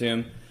story, I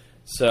presume.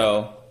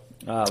 So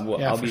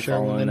I'll be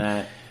following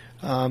that.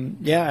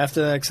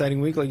 After that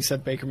exciting week, like you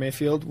said, Baker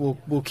Mayfield,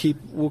 we'll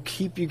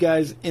keep you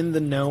guys in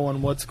the know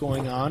on what's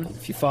going on.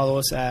 If you follow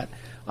us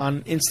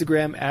on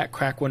Instagram at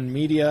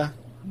Crack1Media,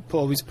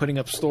 always putting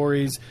up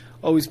stories,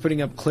 always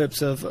putting up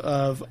clips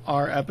of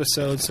our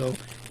episodes. So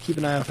keep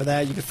an eye out for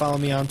that. You can follow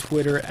me on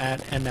Twitter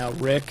at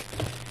 @NowRick.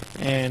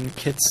 And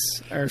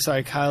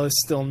Kyle is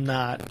still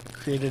not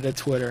created a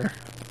Twitter.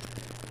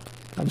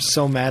 I'm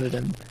so mad at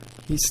him.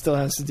 He still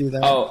has to do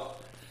that. Oh,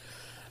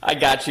 I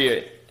got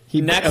you.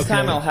 Next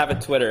time I'll have a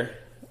Twitter.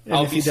 And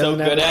I'll be so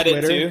good at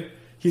it too.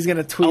 He's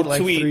gonna tweet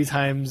 3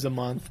 times a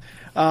month.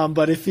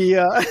 But if he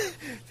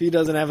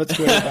doesn't have a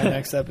Twitter by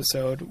next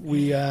episode,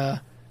 we're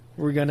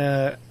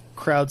gonna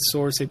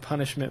crowdsource a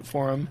punishment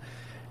for him,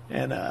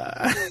 and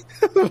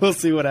we'll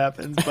see what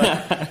happens.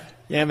 But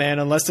yeah, man.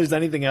 Unless there's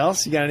anything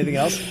else, you got anything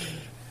else?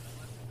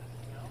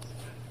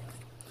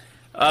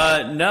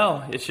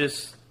 No. It's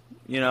just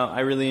I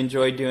really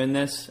enjoy doing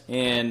this,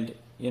 and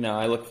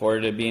I look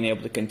forward to being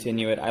able to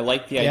continue it. I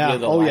like the idea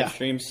of the live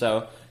stream,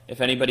 so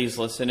if anybody's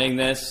listening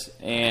to this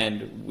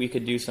and we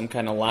could do some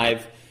kind of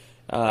live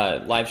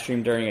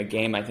stream during a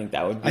game, I think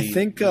that would be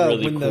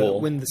really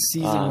cool. When the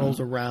season rolls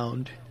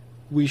around,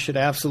 we should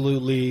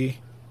absolutely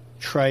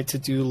try to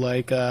do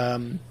like a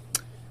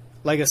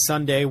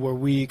Sunday where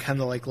we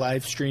kind of like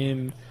live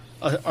stream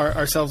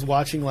ourselves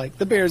watching like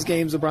the Bears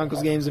games, the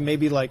Broncos games, and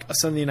maybe like a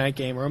Sunday night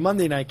game or a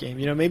Monday night game,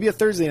 maybe a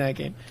Thursday night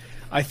game.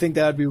 I think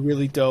that would be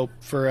really dope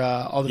for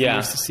all the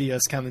viewers to see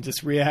us kind of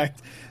just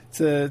react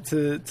to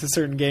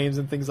certain games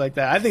and things like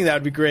that. I think that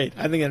would be great.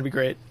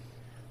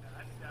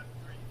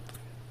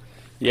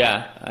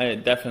 Yeah,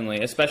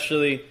 definitely.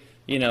 Especially,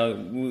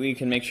 we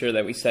can make sure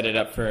that we set it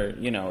up for,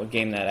 a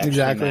game that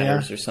actually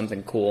matters or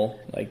something cool.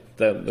 Like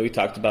we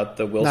talked about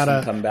the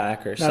Wilson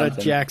comeback or something. Not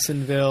a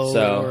Jacksonville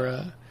or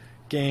a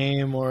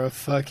game or a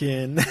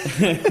fucking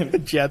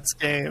Jets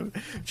game.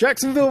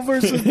 Jacksonville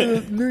versus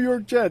the New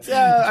York Jets.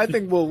 Yeah, I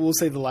think we'll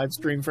save the live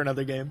stream for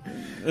another game.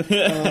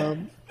 Yeah.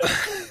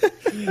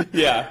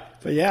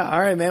 But yeah,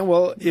 all right, man.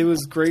 Well, it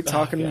was great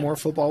talking more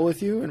football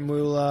with you, and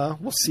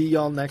we'll see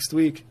y'all next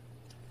week.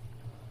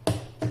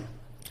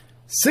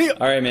 See ya.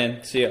 All right,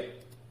 man. See ya.